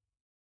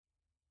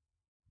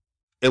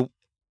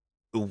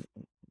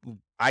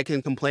I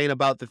can complain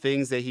about the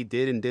things that he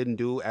did and didn't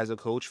do as a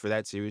coach for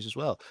that series as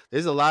well.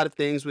 There's a lot of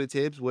things with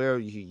Tibbs where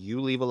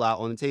you leave a lot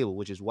on the table,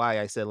 which is why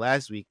I said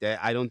last week that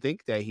I don't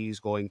think that he's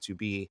going to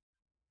be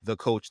the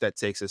coach that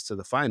takes us to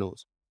the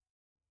finals.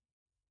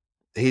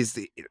 He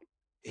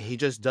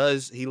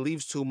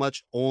leaves too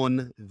much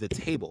on the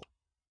table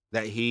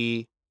that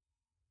he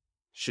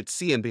should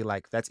see and be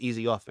like, that's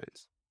easy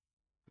offense.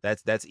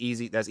 That's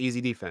easy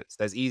defense.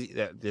 That's easy.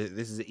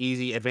 This is an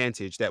easy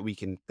advantage that we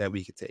can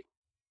take.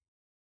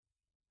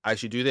 I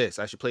should do this.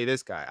 I should play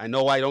this guy. I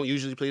know I don't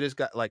usually play this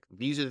guy. Like,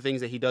 these are the things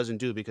that he doesn't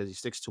do because he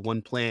sticks to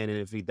one plan. And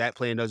if that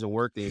plan doesn't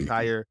work, the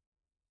entire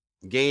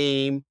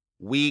game,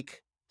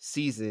 week,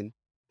 season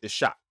is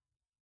shot.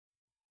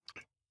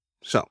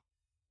 So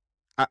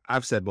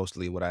I've said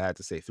mostly what I had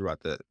to say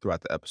throughout the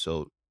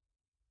episode.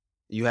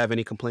 You have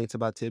any complaints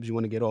about Tibbs you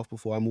want to get off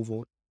before I move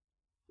on?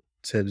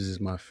 Tibbs is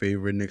my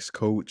favorite Knicks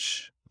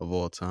coach of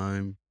all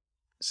time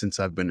since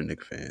I've been a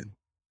Knicks fan.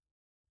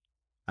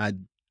 I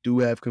do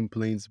have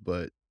complaints,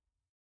 but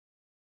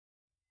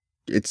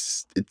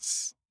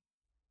it's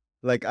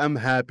like I'm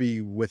happy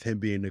with him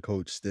being the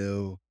coach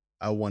still.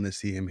 I want to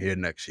see him here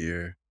next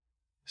year.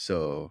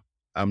 So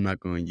I'm not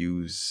going to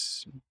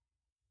use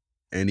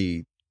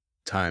any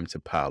time to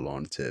pile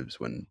on Tibbs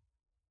when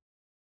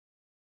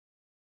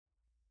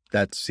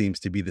that seems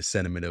to be the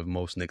sentiment of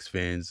most Knicks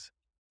fans.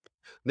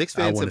 Knicks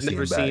fans have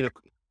never seen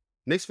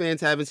Knicks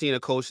fans haven't seen a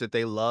coach that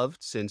they loved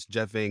since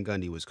Jeff Van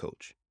Gundy was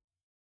coach.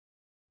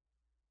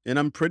 And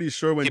I'm pretty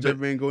sure when Jeff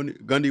Van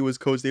Gundy was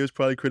coach, they was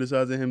probably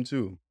criticizing him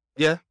too.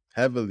 Yeah,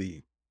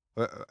 heavily.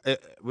 If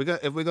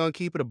we're gonna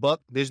keep it a buck,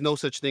 there's no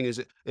such thing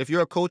as if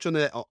you're a coach on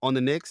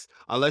the Knicks,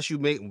 unless you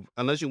win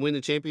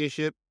the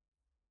championship,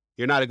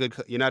 you're not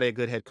a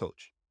good head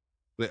coach.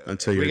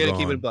 Until you're gonna gone.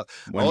 keep it a buck.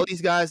 All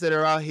these guys that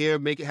are out here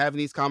having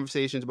these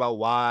conversations about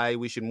why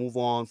we should move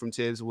on from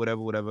Tibbs,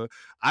 whatever.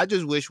 I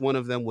just wish one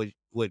of them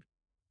would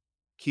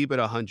keep it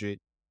 100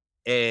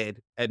 and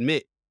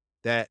admit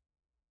that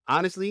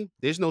honestly,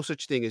 there's no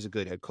such thing as a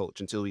good head coach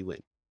until we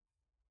win.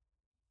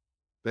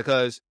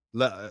 Because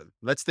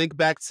let's think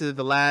back to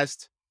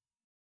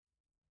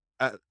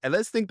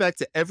let's think back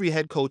to every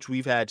head coach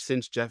we've had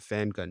since Jeff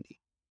Van Gundy.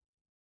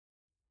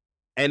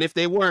 And if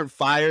they weren't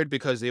fired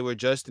because they were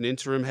just an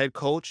interim head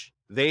coach,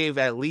 they've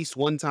at least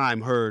one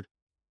time heard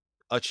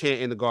a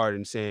chant in the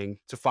Garden saying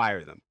to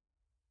fire them.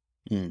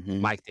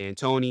 Mm-hmm. Mike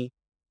D'Antoni,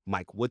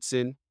 Mike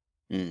Woodson.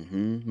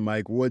 Mm-hmm.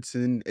 Mike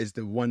Woodson is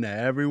the one that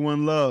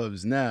everyone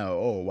loves now.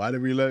 Oh, why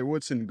did we let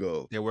Woodson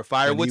go? They were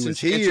fired Woodson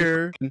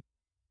here.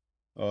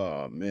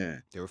 Oh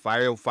man, they were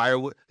fire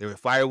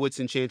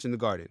Woodson chants in the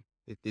Garden.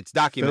 It's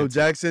documented.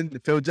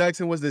 Phil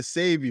Jackson was the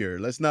savior.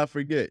 Let's not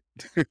forget.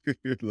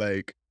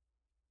 Like,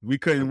 we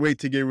couldn't wait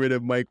to get rid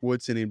of Mike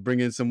Woodson and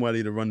bring in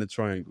somebody to run the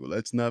triangle.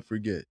 Let's not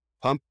forget.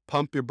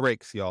 Pump your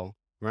brakes, y'all.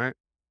 Right?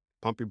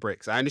 Pump your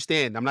brakes. I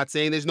understand. I'm not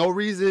saying there's no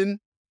reason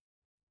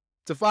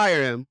to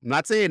fire him. I'm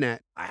not saying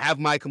that. I have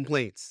my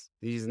complaints.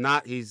 He's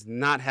not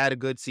had a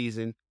good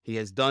season. He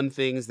has done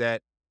things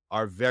that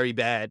are very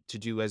bad to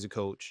do as a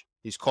coach.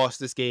 He's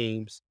cost us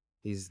games.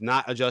 He's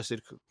not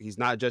adjusted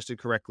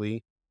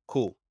correctly.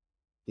 Cool.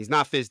 He's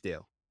not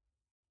Fizdale.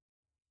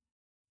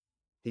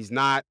 He's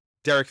not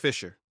Derek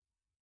Fisher.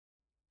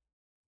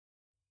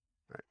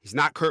 Right. He's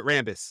not Kurt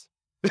Rambis.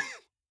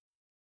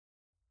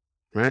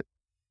 Right?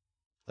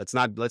 Let's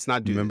not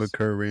do Remember this.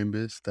 Kurt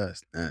Rambis?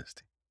 That's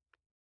nasty.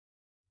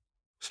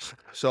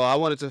 So I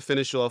wanted to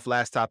finish off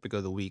last topic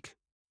of the week.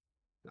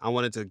 I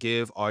wanted to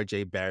give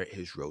RJ Barrett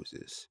his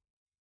roses.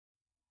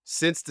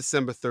 Since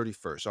December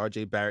 31st,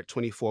 RJ Barrett,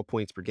 24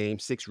 points per game,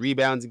 6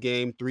 rebounds a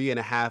game,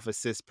 3.5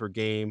 assists per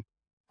game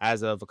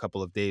as of a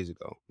couple of days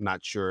ago.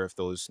 Not sure if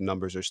those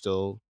numbers are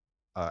still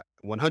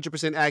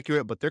 100%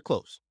 accurate, but they're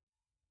close.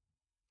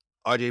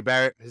 RJ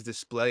Barrett has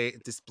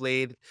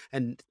displayed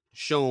and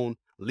shown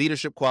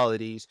leadership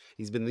qualities.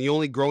 He's been the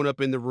only grown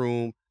up in the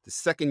room, the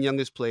second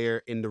youngest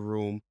player in the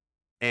room,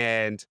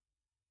 and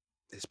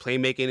his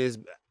playmaking is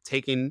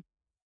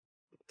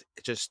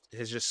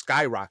has just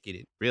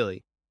skyrocketed,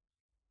 really.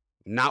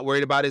 Not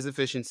worried about his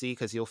efficiency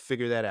because he'll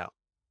figure that out.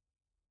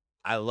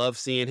 I love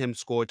seeing him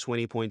score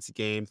 20 points a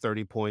game,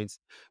 30 points.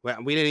 Well,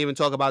 we didn't even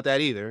talk about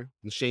that either.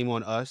 Shame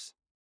on us.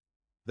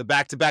 The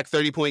back-to-back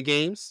 30-point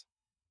games.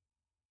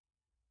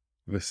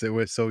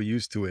 We're so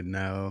used to it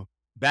now.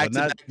 We're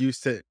not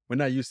used to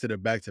the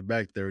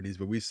back-to-back 30s,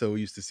 but we're so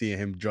used to seeing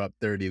him drop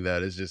 30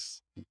 that it's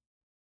just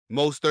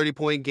most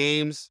 30-point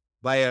games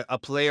by a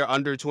player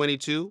under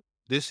 22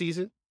 this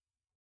season.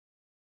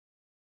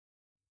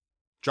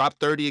 Drop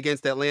 30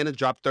 against Atlanta,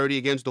 drop 30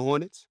 against the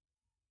Hornets.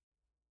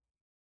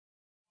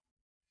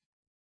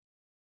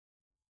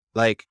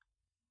 Like,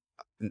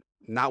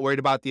 not worried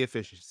about the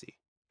efficiency.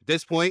 At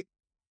this point,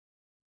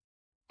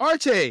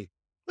 RJ,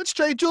 let's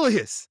trade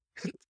Julius.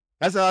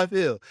 That's how I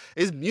feel.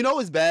 It's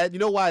bad. You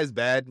know why it's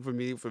bad for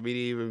me to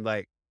even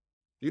like,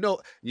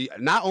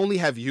 not only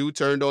have you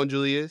turned on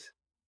Julius,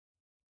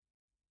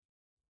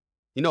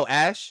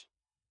 Ashley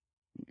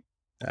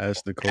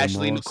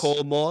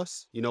Nicole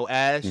Moss,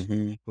 Ash,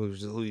 who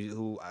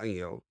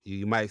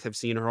you might have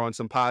seen her on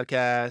some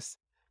podcasts.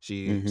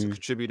 She's a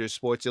contributor to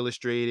Sports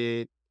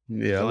Illustrated.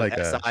 Yeah, I like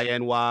that.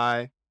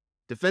 SINY.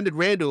 Defended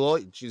Randall.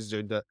 She's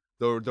the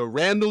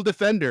Randall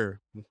defender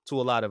to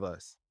a lot of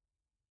us.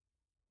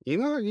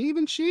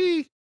 Even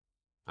she.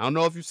 I don't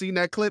know if you've seen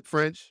that clip,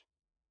 French.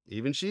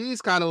 Even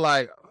she's kind of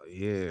like,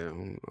 yeah,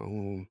 I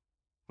don't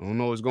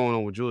know what's going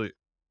on with Julius.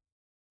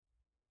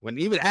 When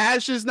even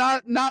Ash is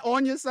not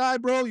on your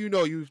side, bro, you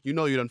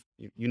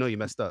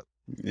messed up.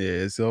 Yeah,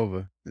 it's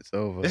over. It's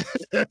over.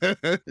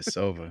 It's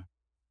over.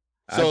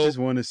 So, I just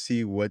want to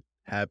see what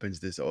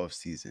happens this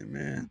offseason,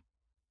 man.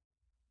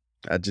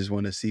 I just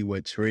want to see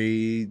what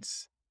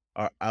trades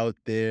are out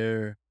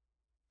there.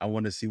 I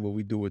want to see what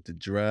we do with the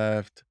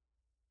draft.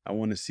 I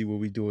want to see what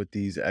we do with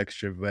these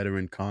extra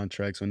veteran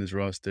contracts on this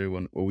roster,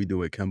 what we do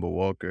with Kemba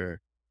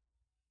Walker.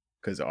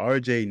 Because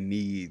RJ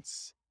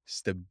needs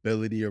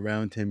stability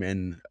around him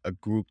and a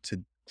group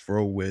to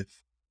throw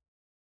with.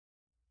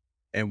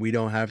 And we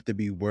don't have to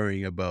be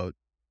worrying about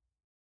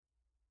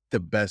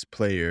the best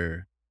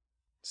player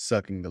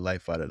sucking the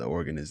life out of the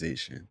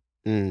organization.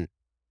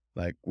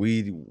 Like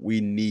we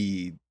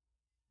need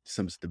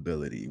some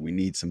stability. We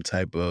need some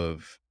type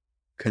of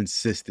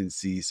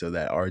consistency so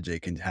that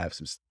RJ can have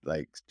some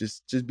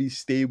just be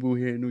stable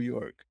here in New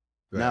York.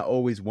 Right. Not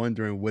always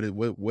wondering what is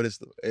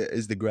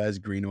the grass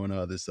green on the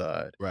other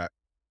side. Right.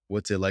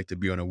 What's it like to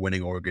be on a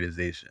winning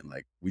organization?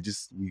 Like we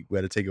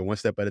got to take it one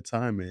step at a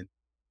time, and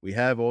we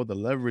have all the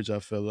leverage. I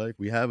feel like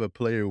we have a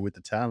player with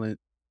the talent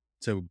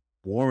to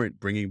warrant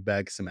bringing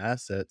back some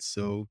assets.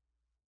 So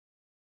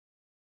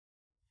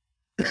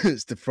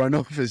it's the front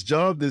office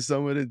job this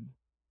summer to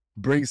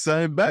bring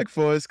something back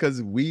for us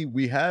because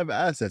we have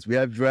assets. We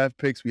have draft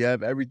picks. We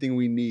have everything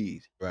we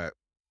need. Right.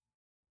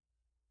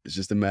 It's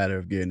just a matter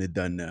of getting it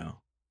done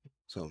now.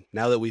 So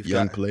now that we've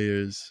young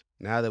players,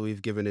 now that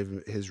we've given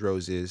him his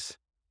roses,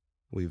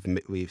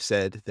 we've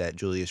said that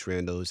Julius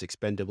Randle is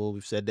expendable.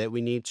 We've said that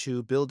we need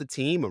to build a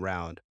team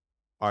around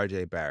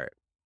RJ Barrett.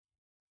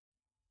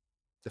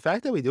 The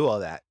fact that we do all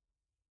that,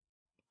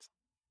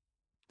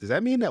 does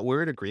that mean that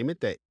we're in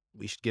agreement that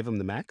we should give him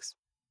the max?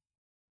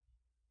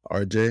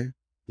 RJ?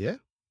 Yeah.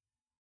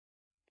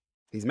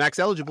 He's max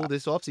eligible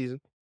this offseason.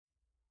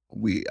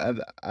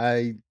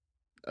 I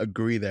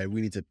agree that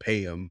we need to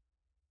pay him.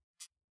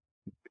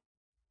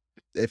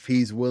 If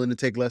he's willing to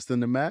take less than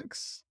the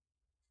max,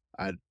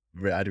 I'd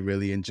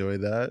really enjoy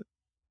that.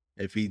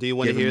 If he do you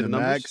want to hear the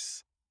numbers?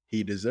 Max,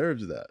 he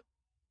deserves that.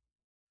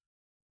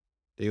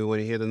 Do you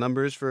want to hear the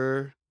numbers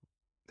for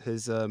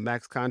his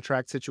max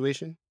contract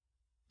situation?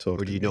 Or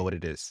do you know what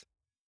it is?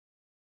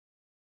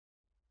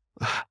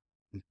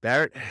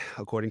 Barrett,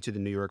 according to the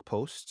New York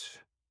Post,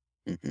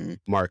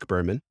 Mark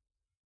Berman,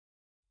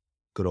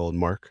 good old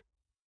Mark,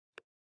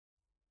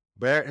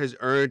 Barrett has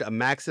earned a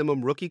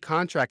maximum rookie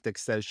contract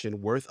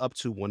extension worth up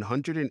to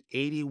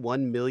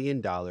 $181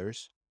 million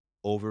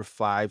over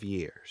 5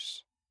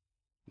 years.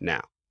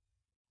 Now,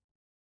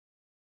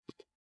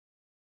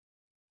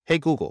 hey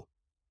Google,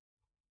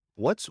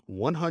 what's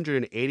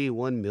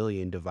 181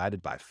 million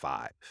divided by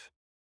 5?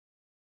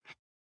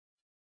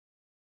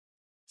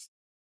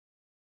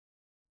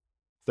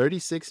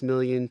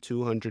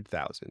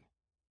 $36,200,000.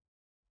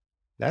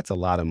 That's a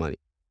lot of money.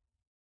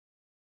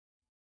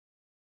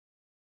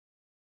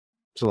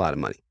 It's a lot of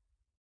money.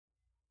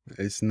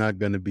 It's not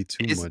going to be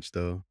too much,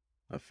 though.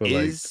 I feel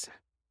like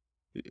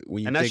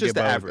when you think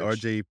about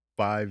RJ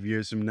 5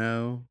 years from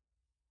now,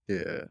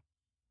 yeah.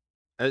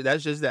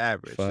 That's just the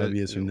average. 5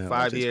 years from now.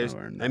 5 years.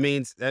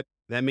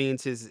 That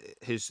means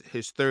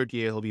his third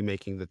year he'll be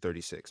making the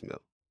 36 mil,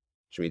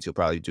 which means he'll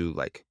probably do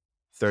like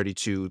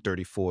 32,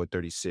 34,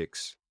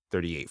 36,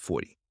 38,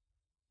 40,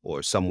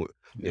 or somewhere.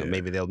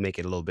 Maybe they'll make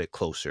it a little bit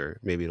closer.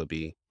 Maybe it'll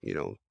be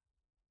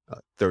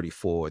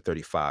 34,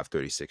 35,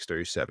 36,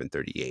 37,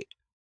 38.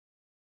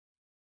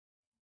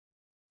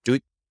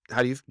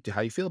 How do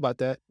you feel about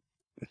that?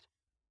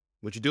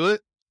 Would you do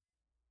it?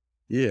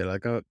 Yeah,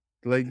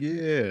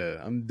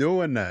 yeah, I'm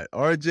doing that.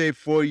 RJ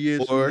 4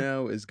 years from Or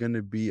now is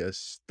gonna be a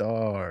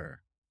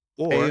star.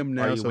 Pay or him are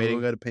now, you so we don't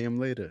waiting? gotta pay him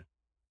later.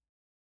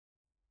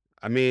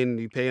 I mean,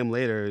 you pay him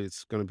later,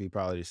 it's gonna be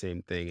probably the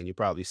same thing, and you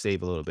probably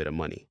save a little bit of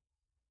money.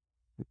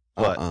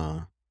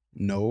 But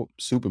No,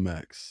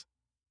 Supermax.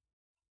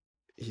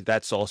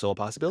 that's also a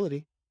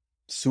possibility.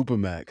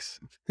 Supermax.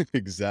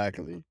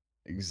 Exactly.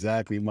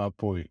 Exactly my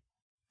point.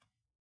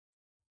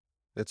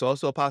 It's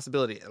also a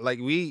possibility. Like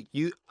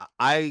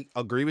I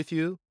agree with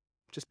you.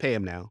 Just pay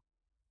him now.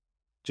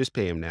 Just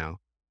pay him now.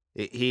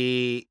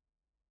 He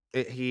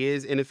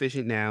is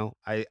inefficient now.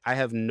 I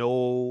have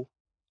no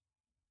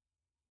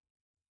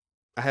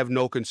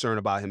concern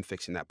about him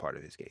fixing that part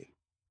of his game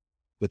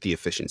with the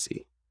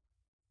efficiency.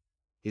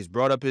 He's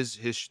brought up his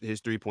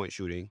 3-point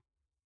shooting.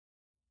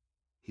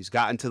 He's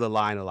gotten to the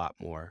line a lot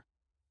more.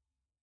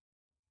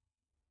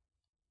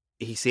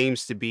 He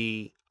seems to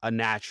be a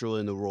natural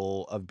in the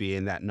role of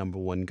being that number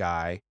one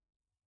guy.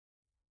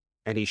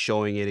 And he's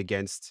showing it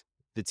against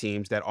the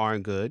teams that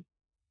aren't good.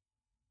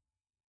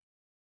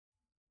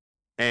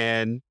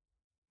 And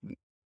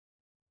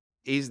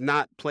he's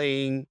not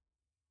playing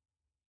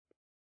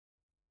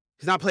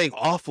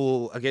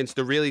awful against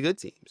the really good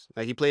teams.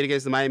 Like, he played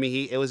against the Miami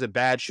Heat. It was a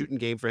bad shooting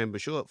game for him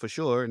for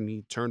sure. And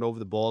he turned over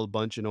the ball a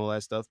bunch and all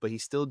that stuff, but he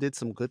still did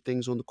some good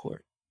things on the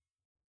court.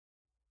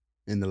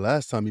 And the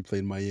last time he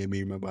played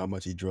Miami, remember how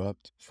much he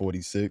dropped?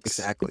 46.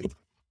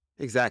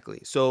 Exactly.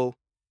 So,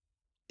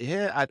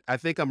 yeah, I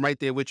think I'm right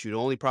there with you. The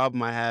only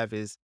problem I have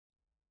is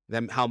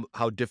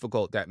how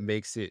difficult that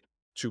makes it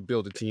to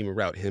build a team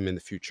around him in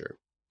the future,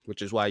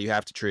 which is why you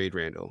have to trade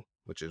Randall,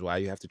 which is why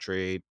you have to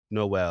trade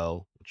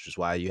Noel, which is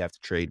why you have to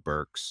trade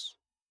Burks,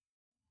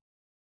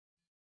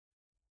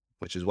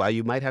 which is why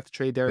you might have to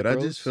trade Derrick But I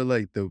Rose. just feel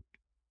like the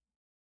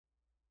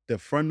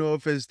front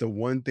office, the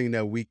one thing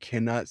that we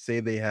cannot say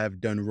they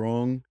have done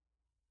wrong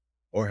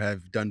or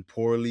have done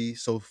poorly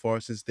so far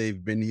since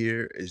they've been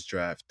here is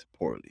draft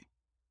poorly.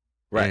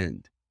 Right.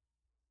 And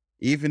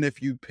even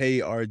if you pay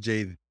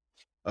RJ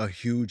a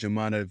huge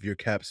amount of your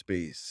cap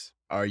space,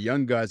 our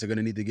young guys are going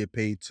to need to get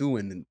paid too,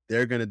 and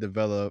they're going to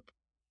develop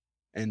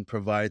and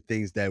provide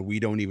things that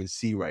we don't even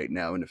see right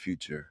now in the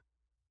future.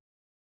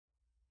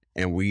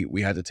 And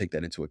we have to take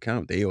that into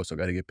account. They also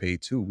got to get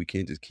paid too. We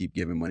can't just keep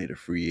giving money to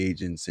free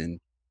agents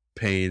and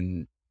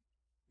paying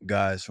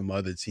guys from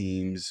other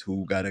teams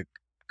who got to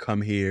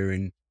come here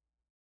and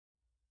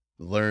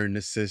learn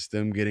the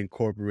system, get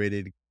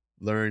incorporated,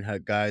 learn how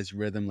guys'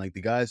 rhythm. Like,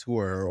 the guys who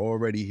are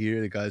already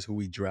here, the guys who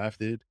we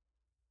drafted,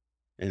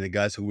 and the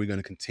guys who we're going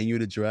to continue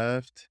to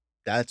draft,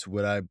 that's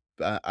what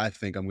I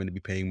think I'm going to be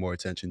paying more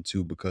attention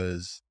to,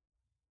 because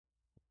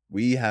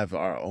we have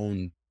our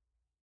own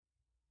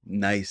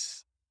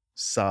nice,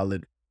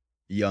 solid,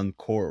 young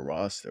core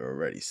roster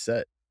already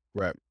set.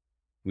 Right.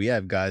 We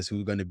have guys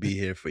who are going to be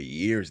here for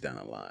years down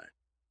the line,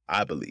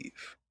 I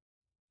believe.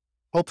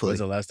 Hopefully. When's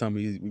the last time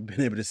we've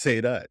been able to say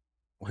that?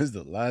 When's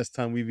the last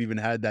time we've even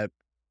had that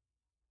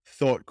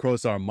thought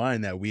cross our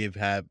mind that we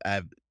have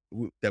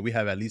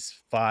at least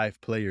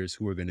 5 players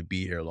who are going to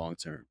be here long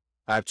term?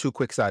 I have 2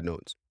 quick side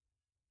notes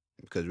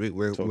because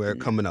we're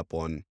coming up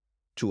on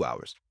 2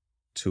 hours.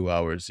 2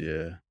 hours,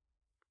 yeah.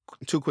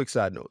 2 quick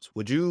side notes.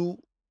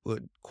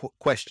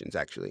 Questions,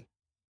 actually.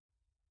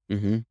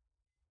 Mm-hmm.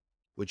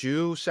 Would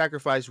you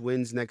sacrifice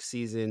wins next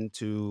season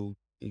to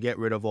get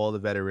rid of all the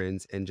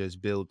veterans and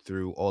just build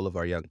through all of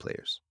our young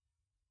players?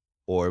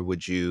 Or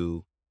would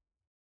you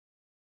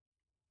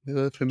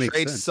if it makes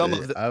trade sense. some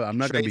of the? I'm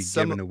not going to be trade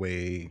some giving of-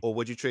 away. Or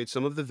would you trade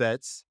some of the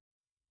vets,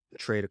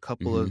 trade a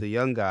couple Mhm. of the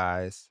young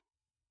guys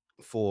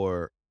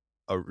for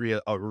a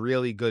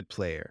really good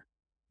player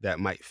that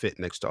might fit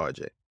next to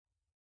RJ?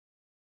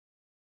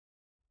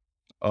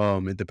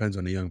 It depends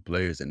on the young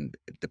players and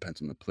it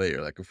depends on the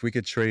player. Like, if we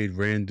could trade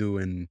Randall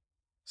and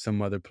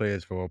some other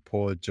players for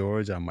Paul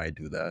George, I might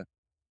do that.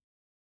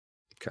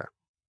 Okay.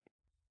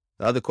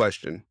 The other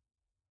question.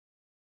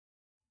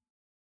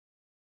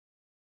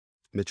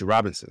 Mitchell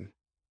Robinson.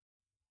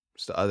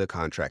 It's the other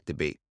contract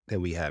debate that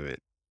we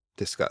haven't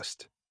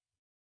discussed.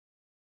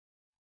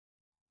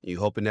 You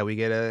hoping that we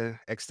get a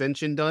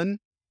extension done?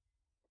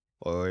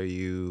 Or are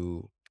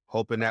you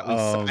hoping that we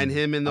sign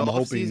him in the I'm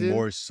offseason? hoping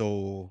more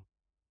so.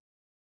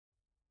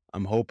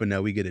 I'm hoping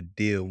that we get a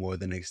deal more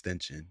than an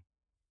extension.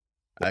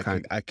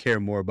 I care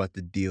more about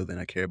the deal than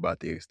I care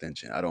about the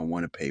extension. I don't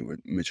want to pay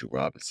Mitchell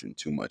Robinson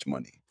too much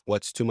money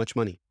What's too much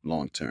money?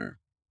 long term.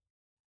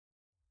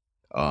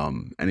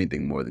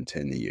 Anything more than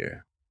 10 a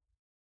year.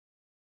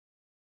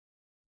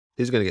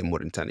 He's going to get more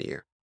than 10 a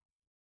year.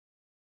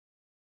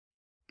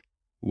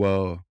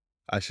 Well,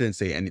 I shouldn't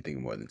say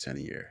anything more than 10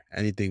 a year.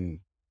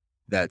 Anything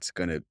that's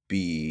gonna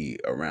be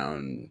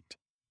around.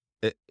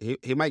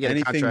 He might get a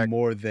Anything contract.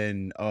 more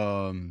than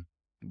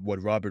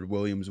what Robert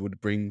Williams would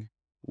bring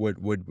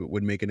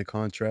would make in a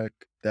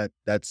contract.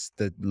 That's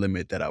the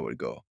limit that I would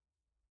go.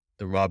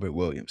 The Robert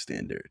Williams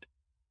standard.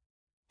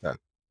 Yeah.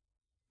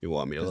 You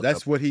want me to look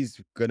that's up? what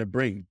he's gonna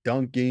bring: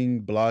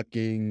 dunking,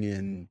 blocking,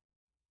 and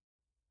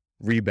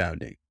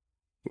rebounding.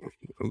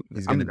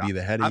 He's gonna be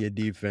the head of your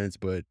defense,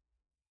 but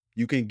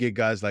you can get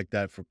guys like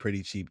that for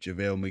pretty cheap.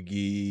 JaVale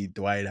McGee,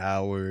 Dwight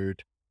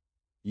Howard.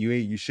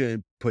 You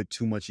shouldn't put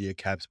too much of your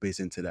cap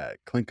space into that.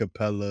 Clint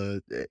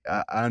Capella.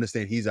 I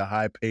understand he's a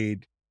high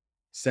paid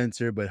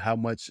center, but how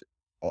much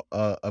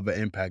of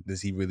an impact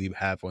does he really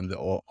have on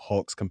the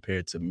Hawks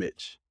compared to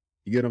Mitch?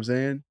 You get what I'm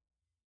saying?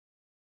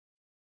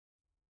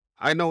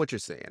 I know what you're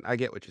saying. I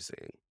get what you're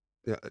saying.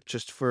 Yeah,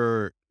 just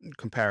for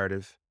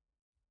comparative,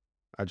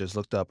 I just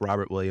looked up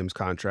Robert Williams'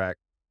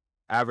 contract.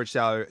 Average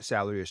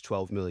salary is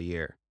 $12 million a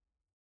year.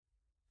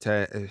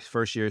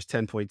 First year is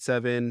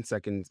 10.7,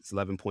 second is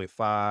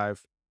 11.5,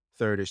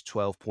 third is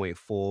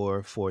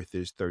 12.4, fourth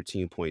is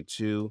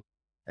 13.2,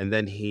 and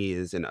then he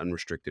is an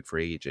unrestricted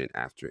free agent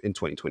in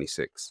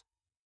 2026.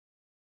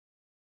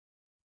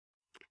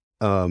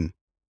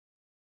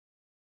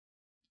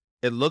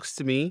 It looks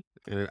to me,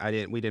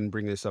 and we didn't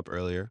bring this up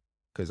earlier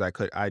because I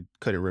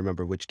couldn't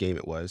remember which game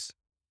it was,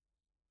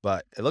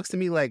 but it looks to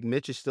me like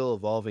Mitch is still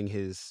evolving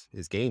his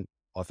game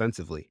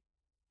offensively.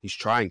 He's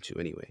trying to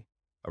anyway,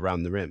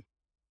 around the rim.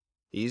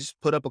 He's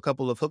put up a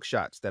couple of hook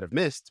shots that have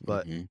missed,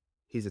 but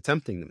he's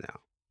attempting them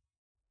now.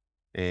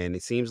 And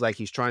it seems like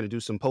he's trying to do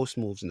some post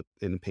moves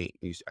in the paint.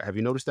 Have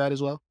you noticed that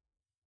as well?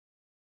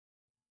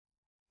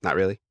 Not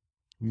really.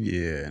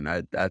 Yeah,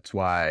 and that's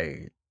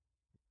why.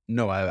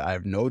 No,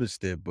 I've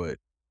noticed it, but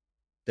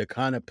the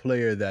kind of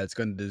player that's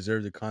going to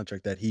deserve the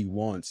contract that he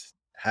wants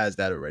has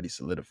that already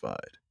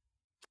solidified.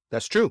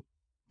 That's true.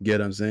 Get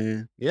what I'm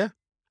saying? Yeah,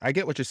 I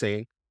get what you're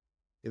saying.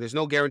 There's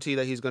no guarantee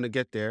that he's going to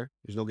get there.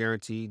 There's no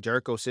guarantee.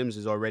 Jericho Sims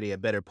is already a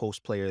better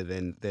post player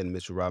than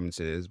Mitchell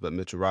Robinson is, but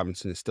Mitchell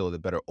Robinson is still the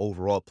better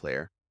overall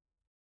player.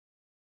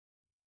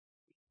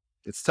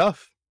 It's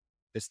tough.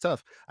 It's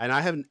tough. And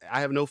I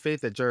have no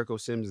faith that Jericho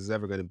Sims is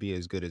ever going to be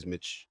as good as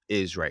Mitch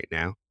is right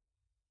now.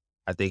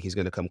 I think he's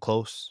going to come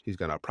close. He's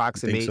going to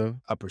approximate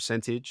a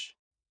percentage,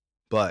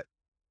 but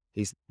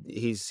he's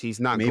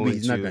not Maybe going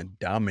he's to. not going to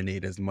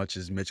dominate as much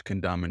as Mitch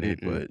can dominate,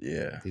 but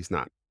yeah. He's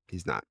not.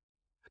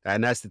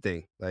 And that's the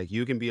thing. Like,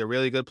 you can be a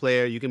really good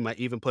player. You can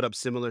even put up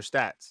similar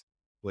stats,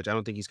 which I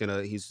don't think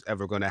he's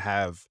ever going to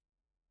have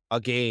a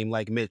game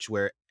like Mitch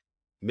where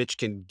Mitch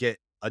can get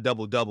a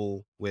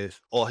double-double with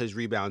all his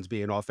rebounds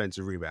being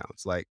offensive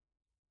rebounds. Like,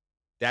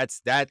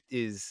 that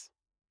is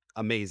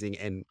amazing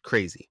and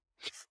crazy.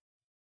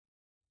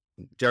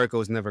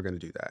 Jericho's never going to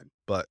do that,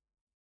 but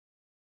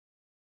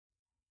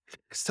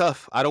it's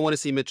tough. I don't want to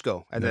see Mitch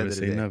go at the end of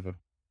the day. Never.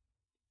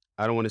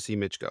 I don't want to see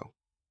Mitch go.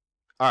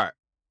 All right.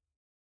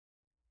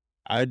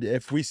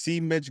 If we see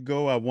Mitch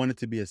go, I want it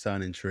to be a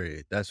sign and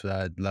trade. That's what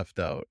I left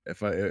out.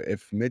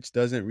 If Mitch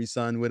doesn't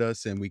re-sign with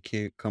us and we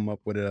can't come up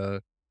with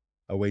a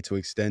way to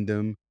extend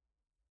him,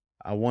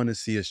 I want to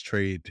see us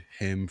trade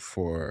him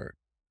for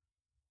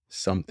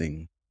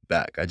something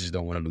back. I just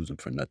don't want to lose him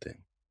for nothing.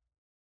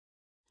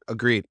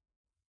 Agreed.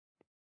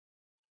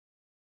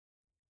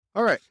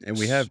 All right. And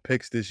we have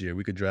picks this year.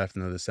 We could draft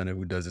another center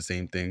who does the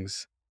same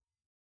things.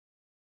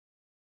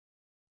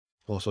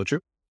 Also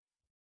true.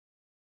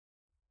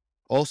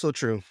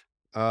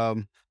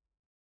 All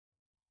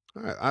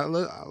right.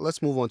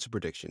 Let's move on to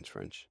predictions,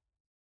 French.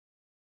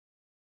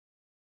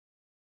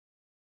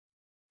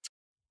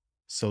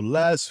 So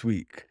last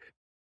week,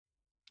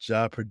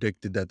 Ja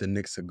predicted that the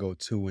Knicks would go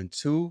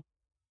 2-2.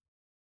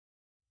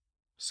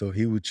 So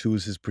he would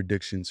choose his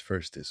predictions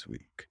first this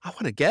week. I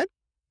want to get.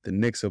 The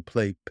Knicks will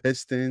play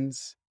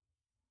Pistons,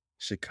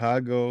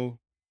 Chicago.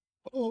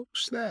 Oh,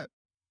 snap.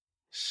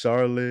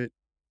 Charlotte,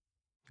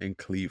 and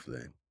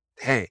Cleveland.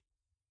 Dang.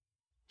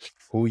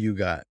 Who you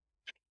got?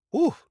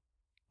 Ooh.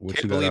 What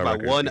Can't you got believe I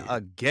won being?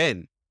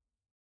 again.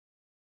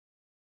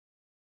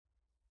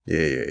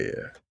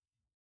 Yeah.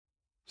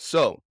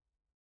 So,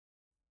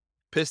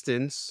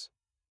 Pistons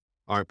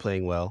aren't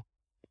playing well.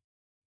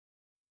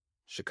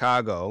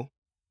 Chicago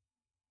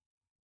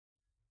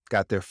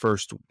got their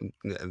first.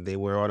 They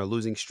were on a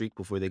losing streak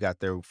before they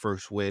got their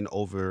first win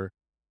over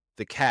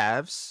the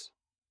Cavs.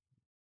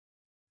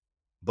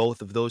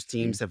 Both of those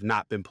teams have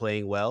not been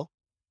playing well.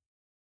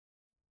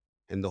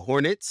 And the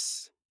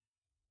Hornets,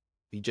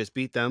 we just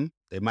beat them.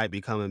 They might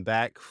be coming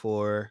back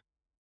for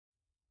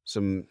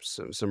some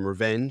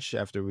revenge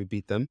after we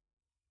beat them.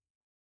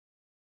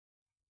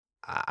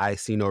 I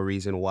see no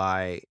reason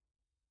why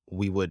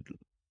we would,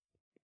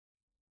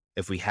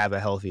 if we have a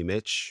healthy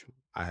Mitch,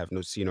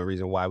 see no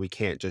reason why we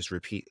can't just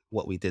repeat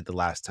what we did the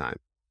last time.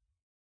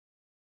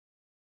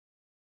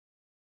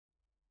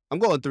 I'm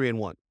going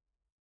 3-1.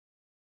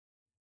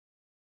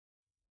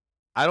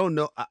 I don't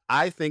know.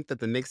 I think that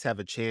the Knicks have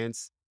a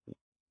chance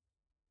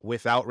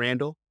without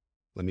Randall.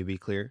 Let me be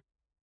clear.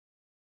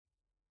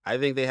 I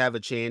think they have a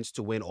chance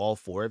to win all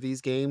 4 of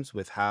these games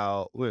with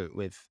the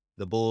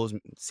Bulls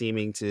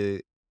seeming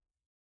to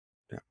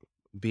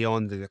be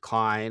on the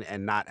decline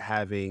and not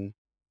having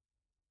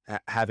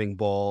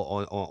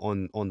Ball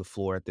on the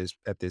floor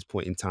at this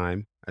point in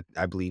time.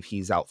 I believe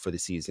he's out for the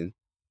season.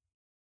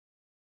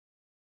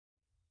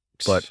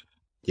 But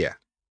yeah,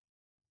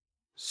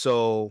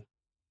 So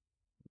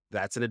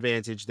that's an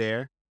advantage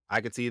there. I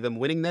could see them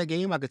winning that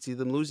game. I could see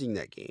them losing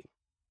that game.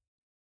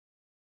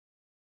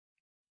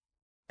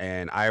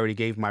 And I already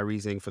gave my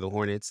reasoning for the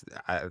Hornets.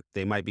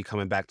 They might be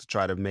coming back to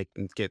try to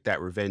get that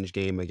revenge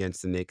game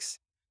against the Knicks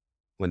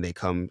when they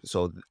come.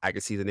 So I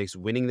could see the Knicks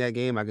winning that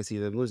game. I could see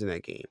them losing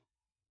that game.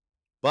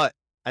 But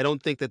I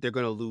don't think that they're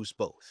going to lose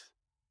both.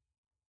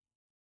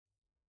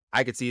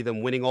 I could see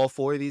them winning all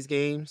 4 of these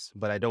games,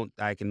 but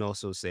I can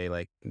also say,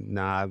 like,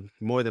 nah,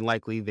 more than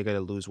likely they're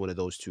going to lose one of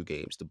those 2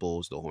 games, the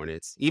Bulls, the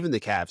Hornets. Even the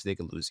Cavs, they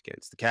could lose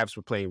against. The Cavs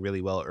were playing really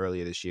well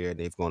earlier this year, and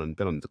they've been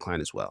on the decline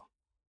as well.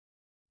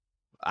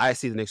 I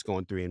see the Knicks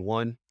going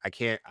 3-1.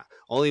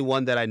 Only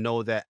one that I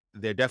know that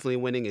they're definitely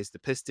winning is the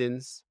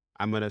Pistons.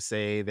 I'm going to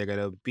say they're going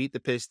to beat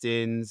the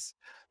Pistons.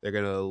 They're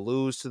going to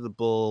lose to the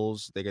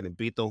Bulls. They're going to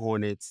beat the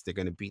Hornets. They're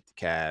going to beat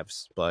the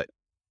Cavs. But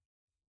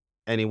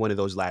any one of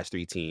those last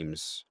 3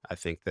 teams, I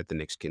think that the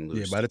Knicks can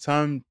lose. Yeah, by the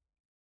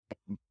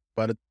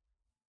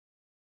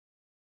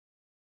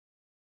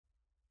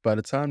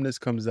time this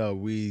comes out,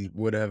 we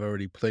would have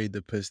already played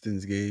the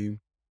Pistons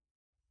game.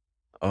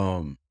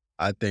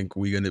 I think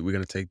we're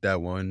gonna take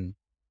that one.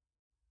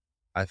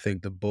 I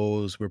think the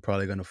Bulls, we're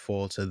probably gonna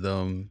fall to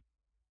them,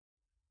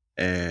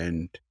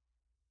 and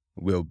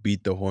we'll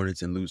beat the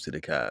Hornets and lose to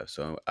the Cavs.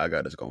 So I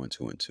got us going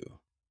 2-2.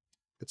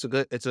 That's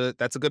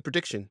a good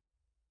prediction.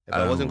 If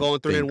I wasn't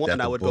going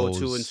 3-1, I would go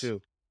 2-2.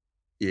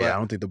 Yeah, I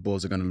don't think the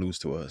Bulls are gonna lose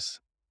to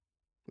us.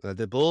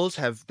 The Bulls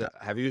have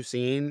you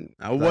seen?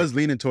 I was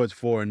leaning towards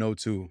 4-0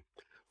 too.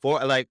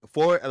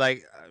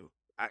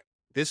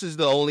 This is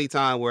the only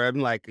time where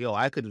I'm like, yo,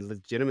 I could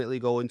legitimately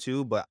go in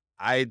 2, but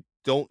I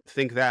don't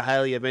think that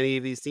highly of any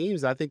of these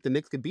teams. I think the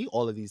Knicks could beat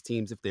all of these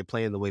teams if they're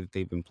playing the way that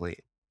they've been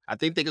playing. I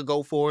think they could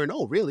go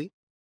 4-0, really.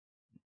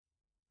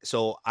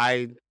 So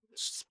I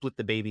split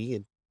the baby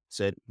and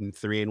said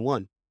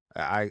 3-1.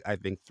 I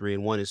think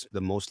 3-1 is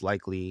the most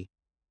likely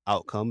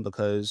outcome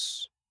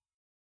because,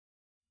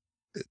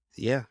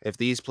 yeah,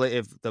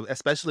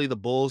 especially the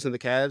Bulls and the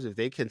Cavs, if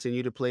they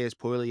continue to play as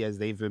poorly as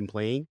they've been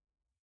playing,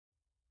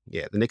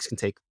 yeah, the Knicks can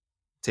take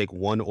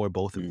one or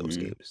both of those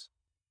games.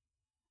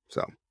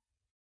 So,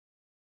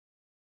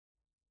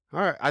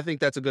 all right, I think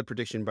that's a good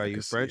prediction by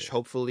you, French.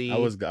 Hopefully,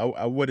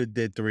 I would have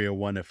did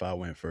 3-1 if I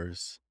went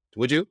first.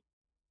 Would you?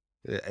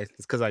 It's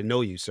because I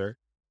know you, sir.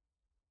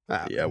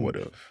 Yeah, I would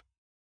have.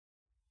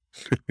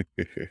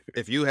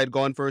 If you had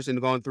gone first and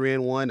gone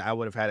 3-1, I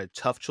would have had a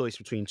tough choice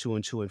between 2-2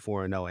 and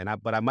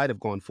 4-0, but I might have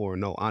gone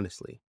 4-0,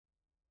 honestly.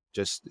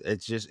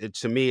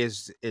 To me,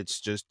 it's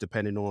just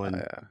dependent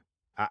on.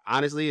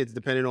 Honestly, it's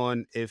dependent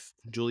on if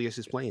Julius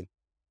is playing.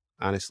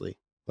 Honestly,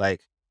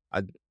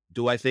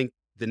 do I think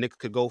the Knicks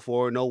could go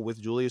 4-0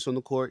 with Julius on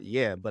the court?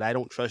 Yeah, but I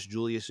don't trust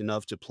Julius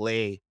enough to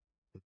play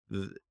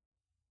within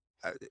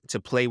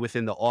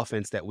the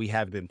offense that we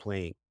have been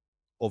playing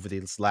over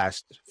these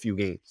last few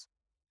games,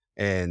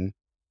 and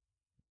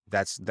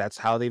that's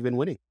how they've been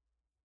winning.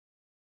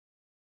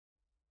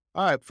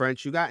 All right,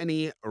 French, you got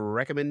any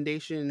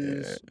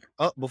recommendations? Yeah.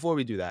 Oh, before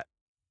we do that,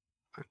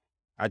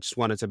 I just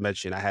wanted to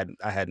mention I had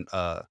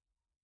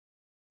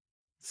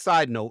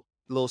side note,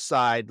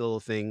 little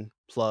thing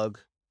plug.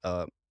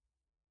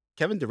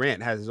 Kevin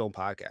Durant has his own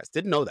podcast.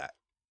 Didn't know that.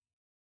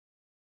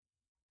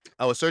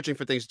 I was searching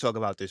for things to talk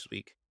about this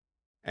week,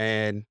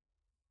 and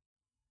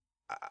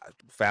I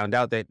found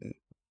out that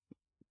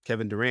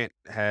Kevin Durant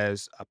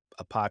has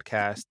a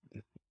podcast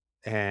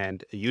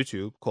and a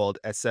YouTube called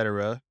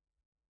Etc.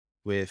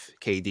 with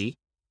KD,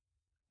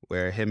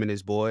 where him and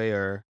his boy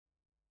are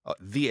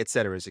the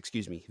Etceteras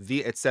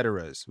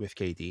with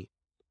KD,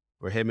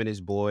 where him and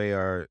his boy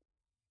are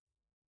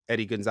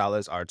Eddie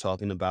Gonzalez are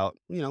talking about,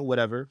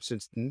 whatever.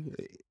 Since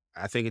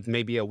I think it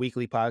may be a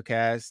weekly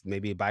podcast,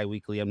 maybe a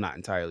bi-weekly, I'm not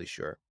entirely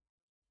sure.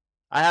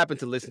 I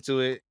happened to listen to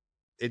it.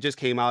 It just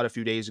came out a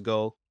few days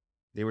ago.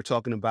 They were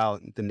talking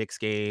about the Knicks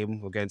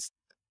game against,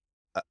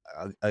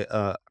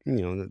 the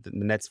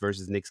Nets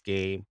versus Knicks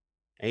game,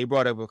 and he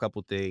brought up a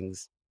couple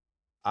things.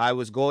 I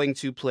was going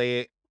to play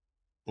it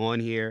on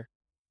here,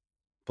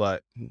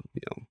 but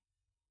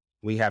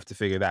we have to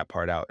figure that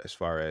part out as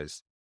far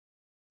as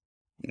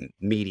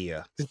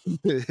media.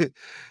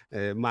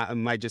 It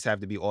might just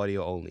have to be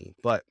audio only,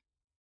 but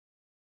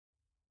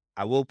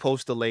I will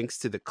post the links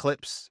to the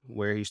clips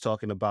where he's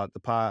talking about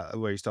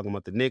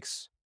the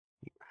Knicks,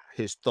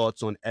 his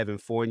thoughts on Evan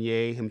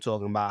Fournier, him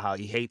talking about how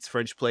he hates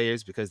French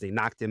players because they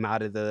knocked him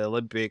out of the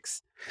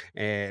Olympics,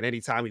 and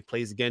anytime he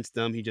plays against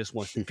them, he just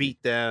wants to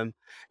beat them,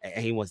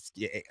 and he wants,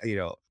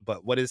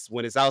 but when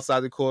it's outside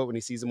the court, when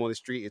he sees them on the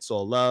street, it's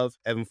all love.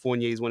 Evan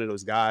Fournier is one of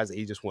those guys that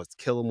he just wants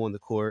to kill him on the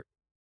court.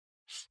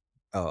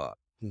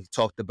 He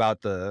talked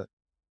about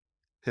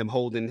him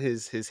holding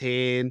his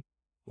hand,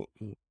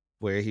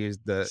 where he's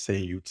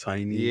saying you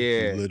tiny,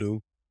 you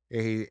little.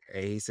 And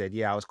he said,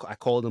 yeah, I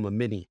called him a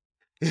mini.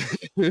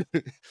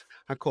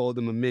 I called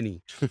him a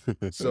mini.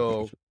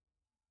 So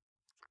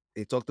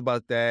he talked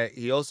about that.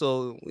 He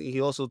also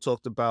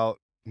talked about,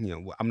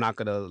 I'm not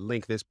gonna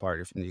link this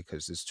part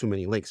because there's too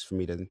many links for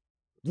me to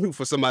do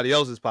for somebody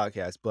else's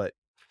podcast, but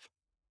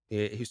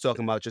He's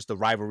talking about just the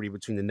rivalry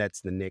between the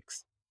Nets and the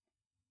Knicks.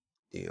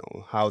 You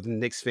know, how the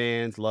Knicks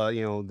fans love,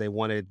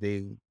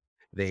 they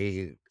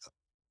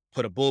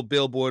put a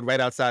billboard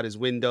right outside his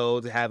window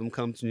to have him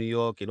come to New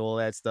York and all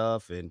that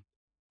stuff. And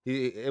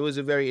it was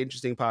a very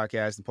interesting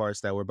podcast, the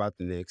parts that were about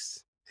the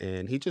Knicks.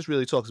 And he just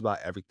really talks about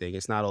everything.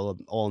 It's not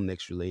all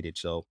Knicks related.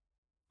 So,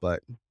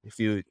 but if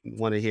you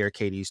want to hear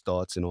KD's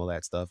thoughts and all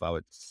that stuff, I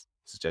would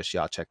suggest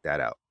y'all check that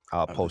out.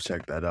 I'll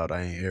check that out.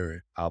 I ain't hear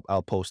it.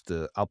 I'll post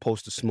the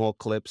small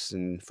clips,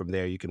 and from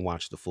there you can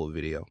watch the full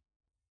video.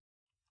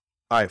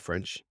 All right,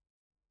 French,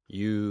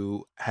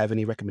 you have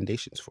any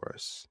recommendations for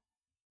us?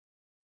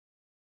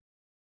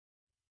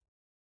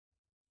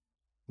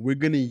 We're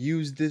gonna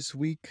use this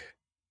week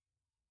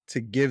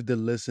to give the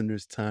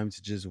listeners time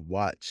to just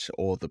watch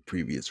all the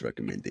previous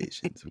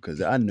recommendations,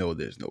 because I know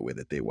there's no way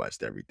that they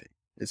watched everything.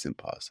 It's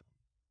impossible.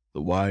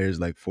 The Wire's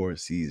like 4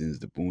 seasons.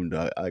 The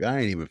Boondock, like I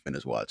ain't even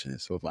finished watching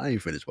it. So if I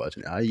ain't finished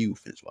watching it, how you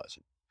finish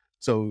watching it?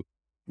 So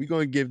we're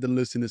gonna give the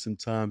listeners some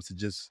time to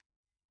just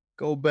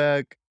go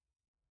back.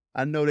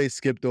 I know they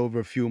skipped over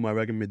a few of my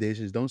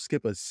recommendations. Don't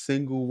skip a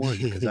single one,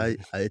 because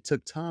it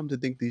took time to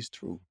think these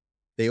through.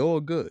 They all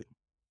good.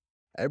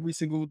 Every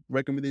single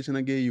recommendation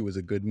I gave you was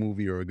a good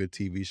movie or a good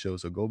TV show.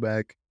 So go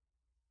back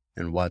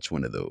and watch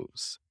one of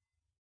those.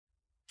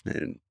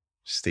 And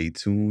stay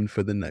tuned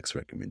for the next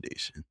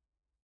recommendation.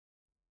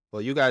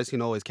 Well, you guys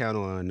can always count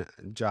on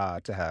Ja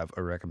to have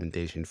a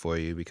recommendation for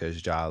you,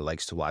 because Ja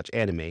likes to watch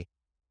anime.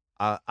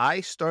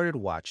 I started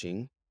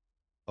watching.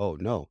 Oh,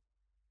 no.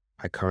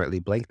 I currently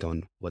blanked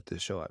on what the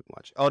show I've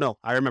watched. Oh, no.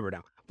 I remember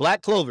now.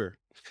 Black Clover.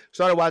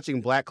 Started watching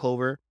Black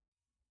Clover.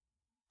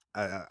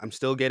 I'm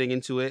still getting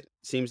into it.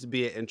 Seems to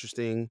be an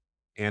interesting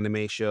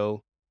anime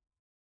show.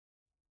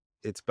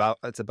 It's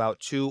about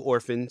 2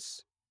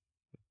 orphans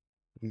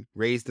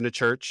raised in a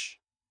church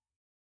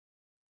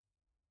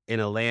in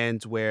a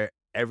land where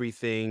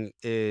everything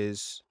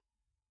is,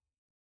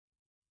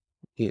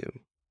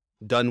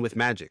 done with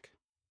magic.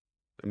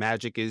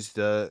 Magic is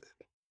the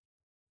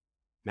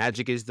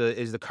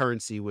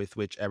currency with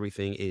which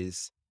everything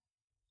is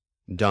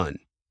done.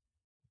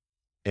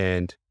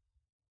 And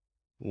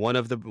one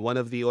of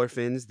the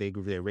orphans, they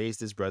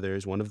raised as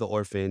brothers. One of the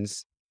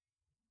orphans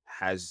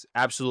has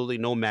absolutely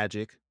no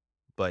magic,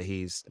 but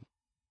he's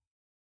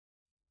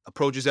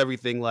approaches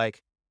everything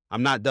like,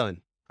 I'm not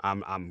done.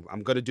 I'm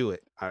gonna do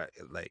it.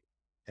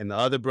 And the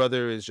other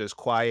brother is just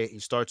quiet. He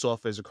starts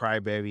off as a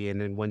crybaby, and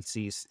then once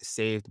he's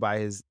saved by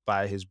his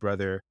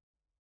brother,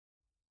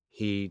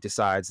 he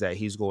decides that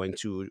he's going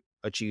to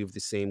achieve the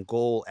same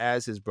goal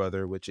as his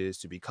brother, which is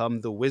to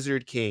become the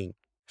Wizard King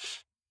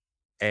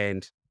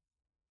and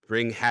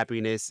bring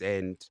happiness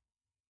and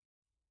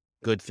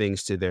good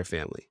things to their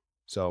family.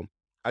 So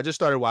I just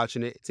started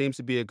watching it. It seems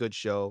to be a good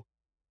show.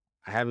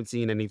 I haven't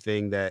seen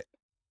anything that,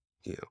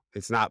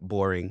 it's not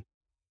boring.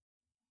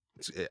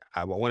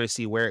 I want to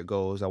see where it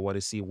goes. I want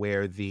to see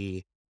where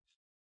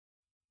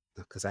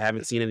because I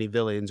haven't seen any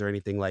villains or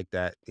anything like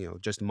that,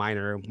 just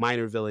minor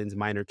villains,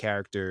 minor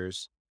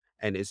characters.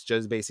 And it's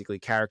just basically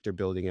character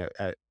building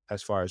at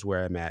as far as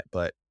where I'm at.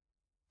 But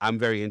I'm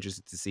very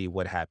interested to see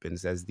what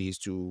happens as these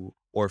 2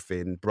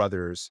 orphan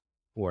brothers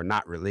who are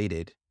not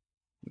related,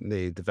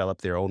 they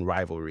develop their own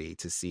rivalry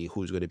to see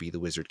who's going to be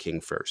the Wizard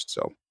King first.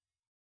 So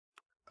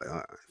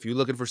if you're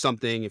looking for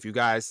something, if you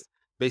guys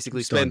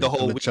basically spend the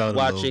whole week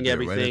watching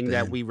everything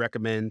that we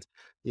recommend,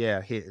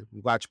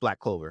 watch Black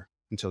Clover.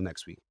 Until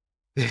next week.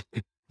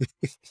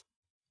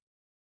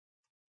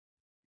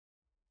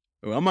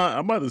 Well, I'm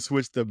about to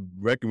switch the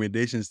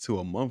recommendations to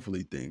a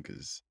monthly thing,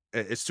 because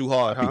it's too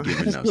hard, huh? I be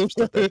giving out some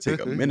stuff that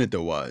take a minute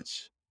to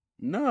watch.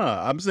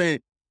 Nah, I'm saying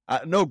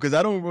no, because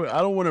I don't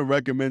want to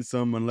recommend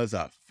something unless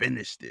I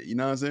finished it. You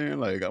know what I'm saying?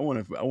 Like I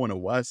want to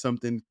watch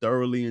something,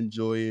 thoroughly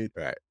enjoy it,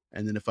 right?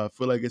 And then if I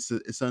feel like it's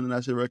something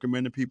I should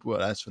recommend to people,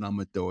 that's when I'm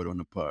gonna throw it on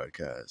the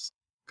podcast.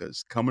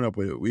 Because coming up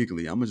with it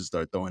weekly, I'm gonna just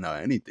start throwing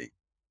out anything.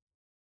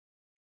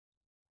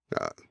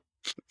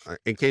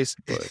 In case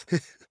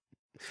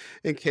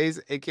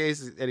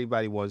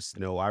anybody wants to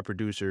know, our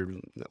producer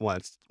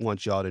wants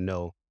y'all to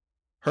know,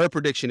 her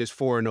prediction is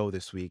 4-0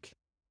 this week,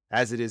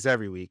 as it is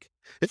every week.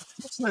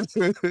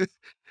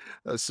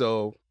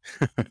 So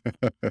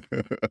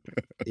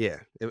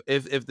yeah,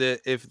 if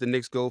the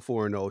Knicks go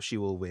 4-0, she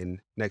will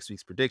win next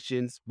week's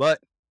predictions.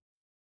 But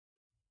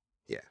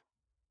yeah,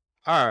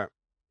 all right.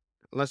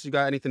 Unless you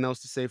got anything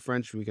else to say,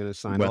 French, we're gonna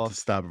sign off. We're about to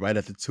stop right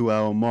at the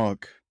 2-hour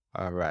mark.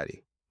 All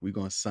righty. We're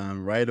going to sign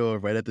right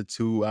off right at the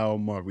 2-hour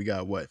mark. We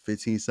got,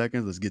 15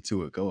 seconds? Let's get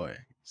to it. Go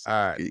ahead. All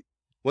right.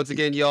 Once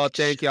again, y'all,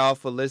 thank y'all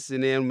for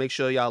listening. Make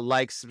sure y'all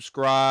like,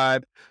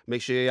 subscribe.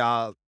 Make sure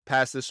y'all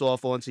pass this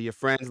off on to your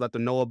friends. Let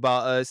them know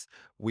about us.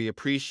 We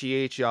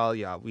appreciate y'all.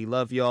 We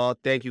love y'all.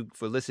 Thank you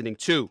for listening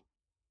to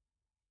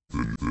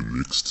The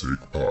Knicks Take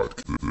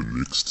Podcast.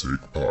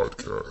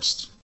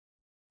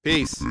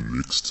 Peace. The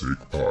Knicks Take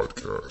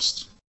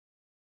Podcast.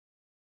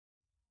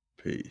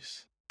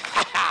 Peace.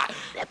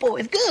 That boy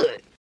is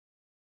good.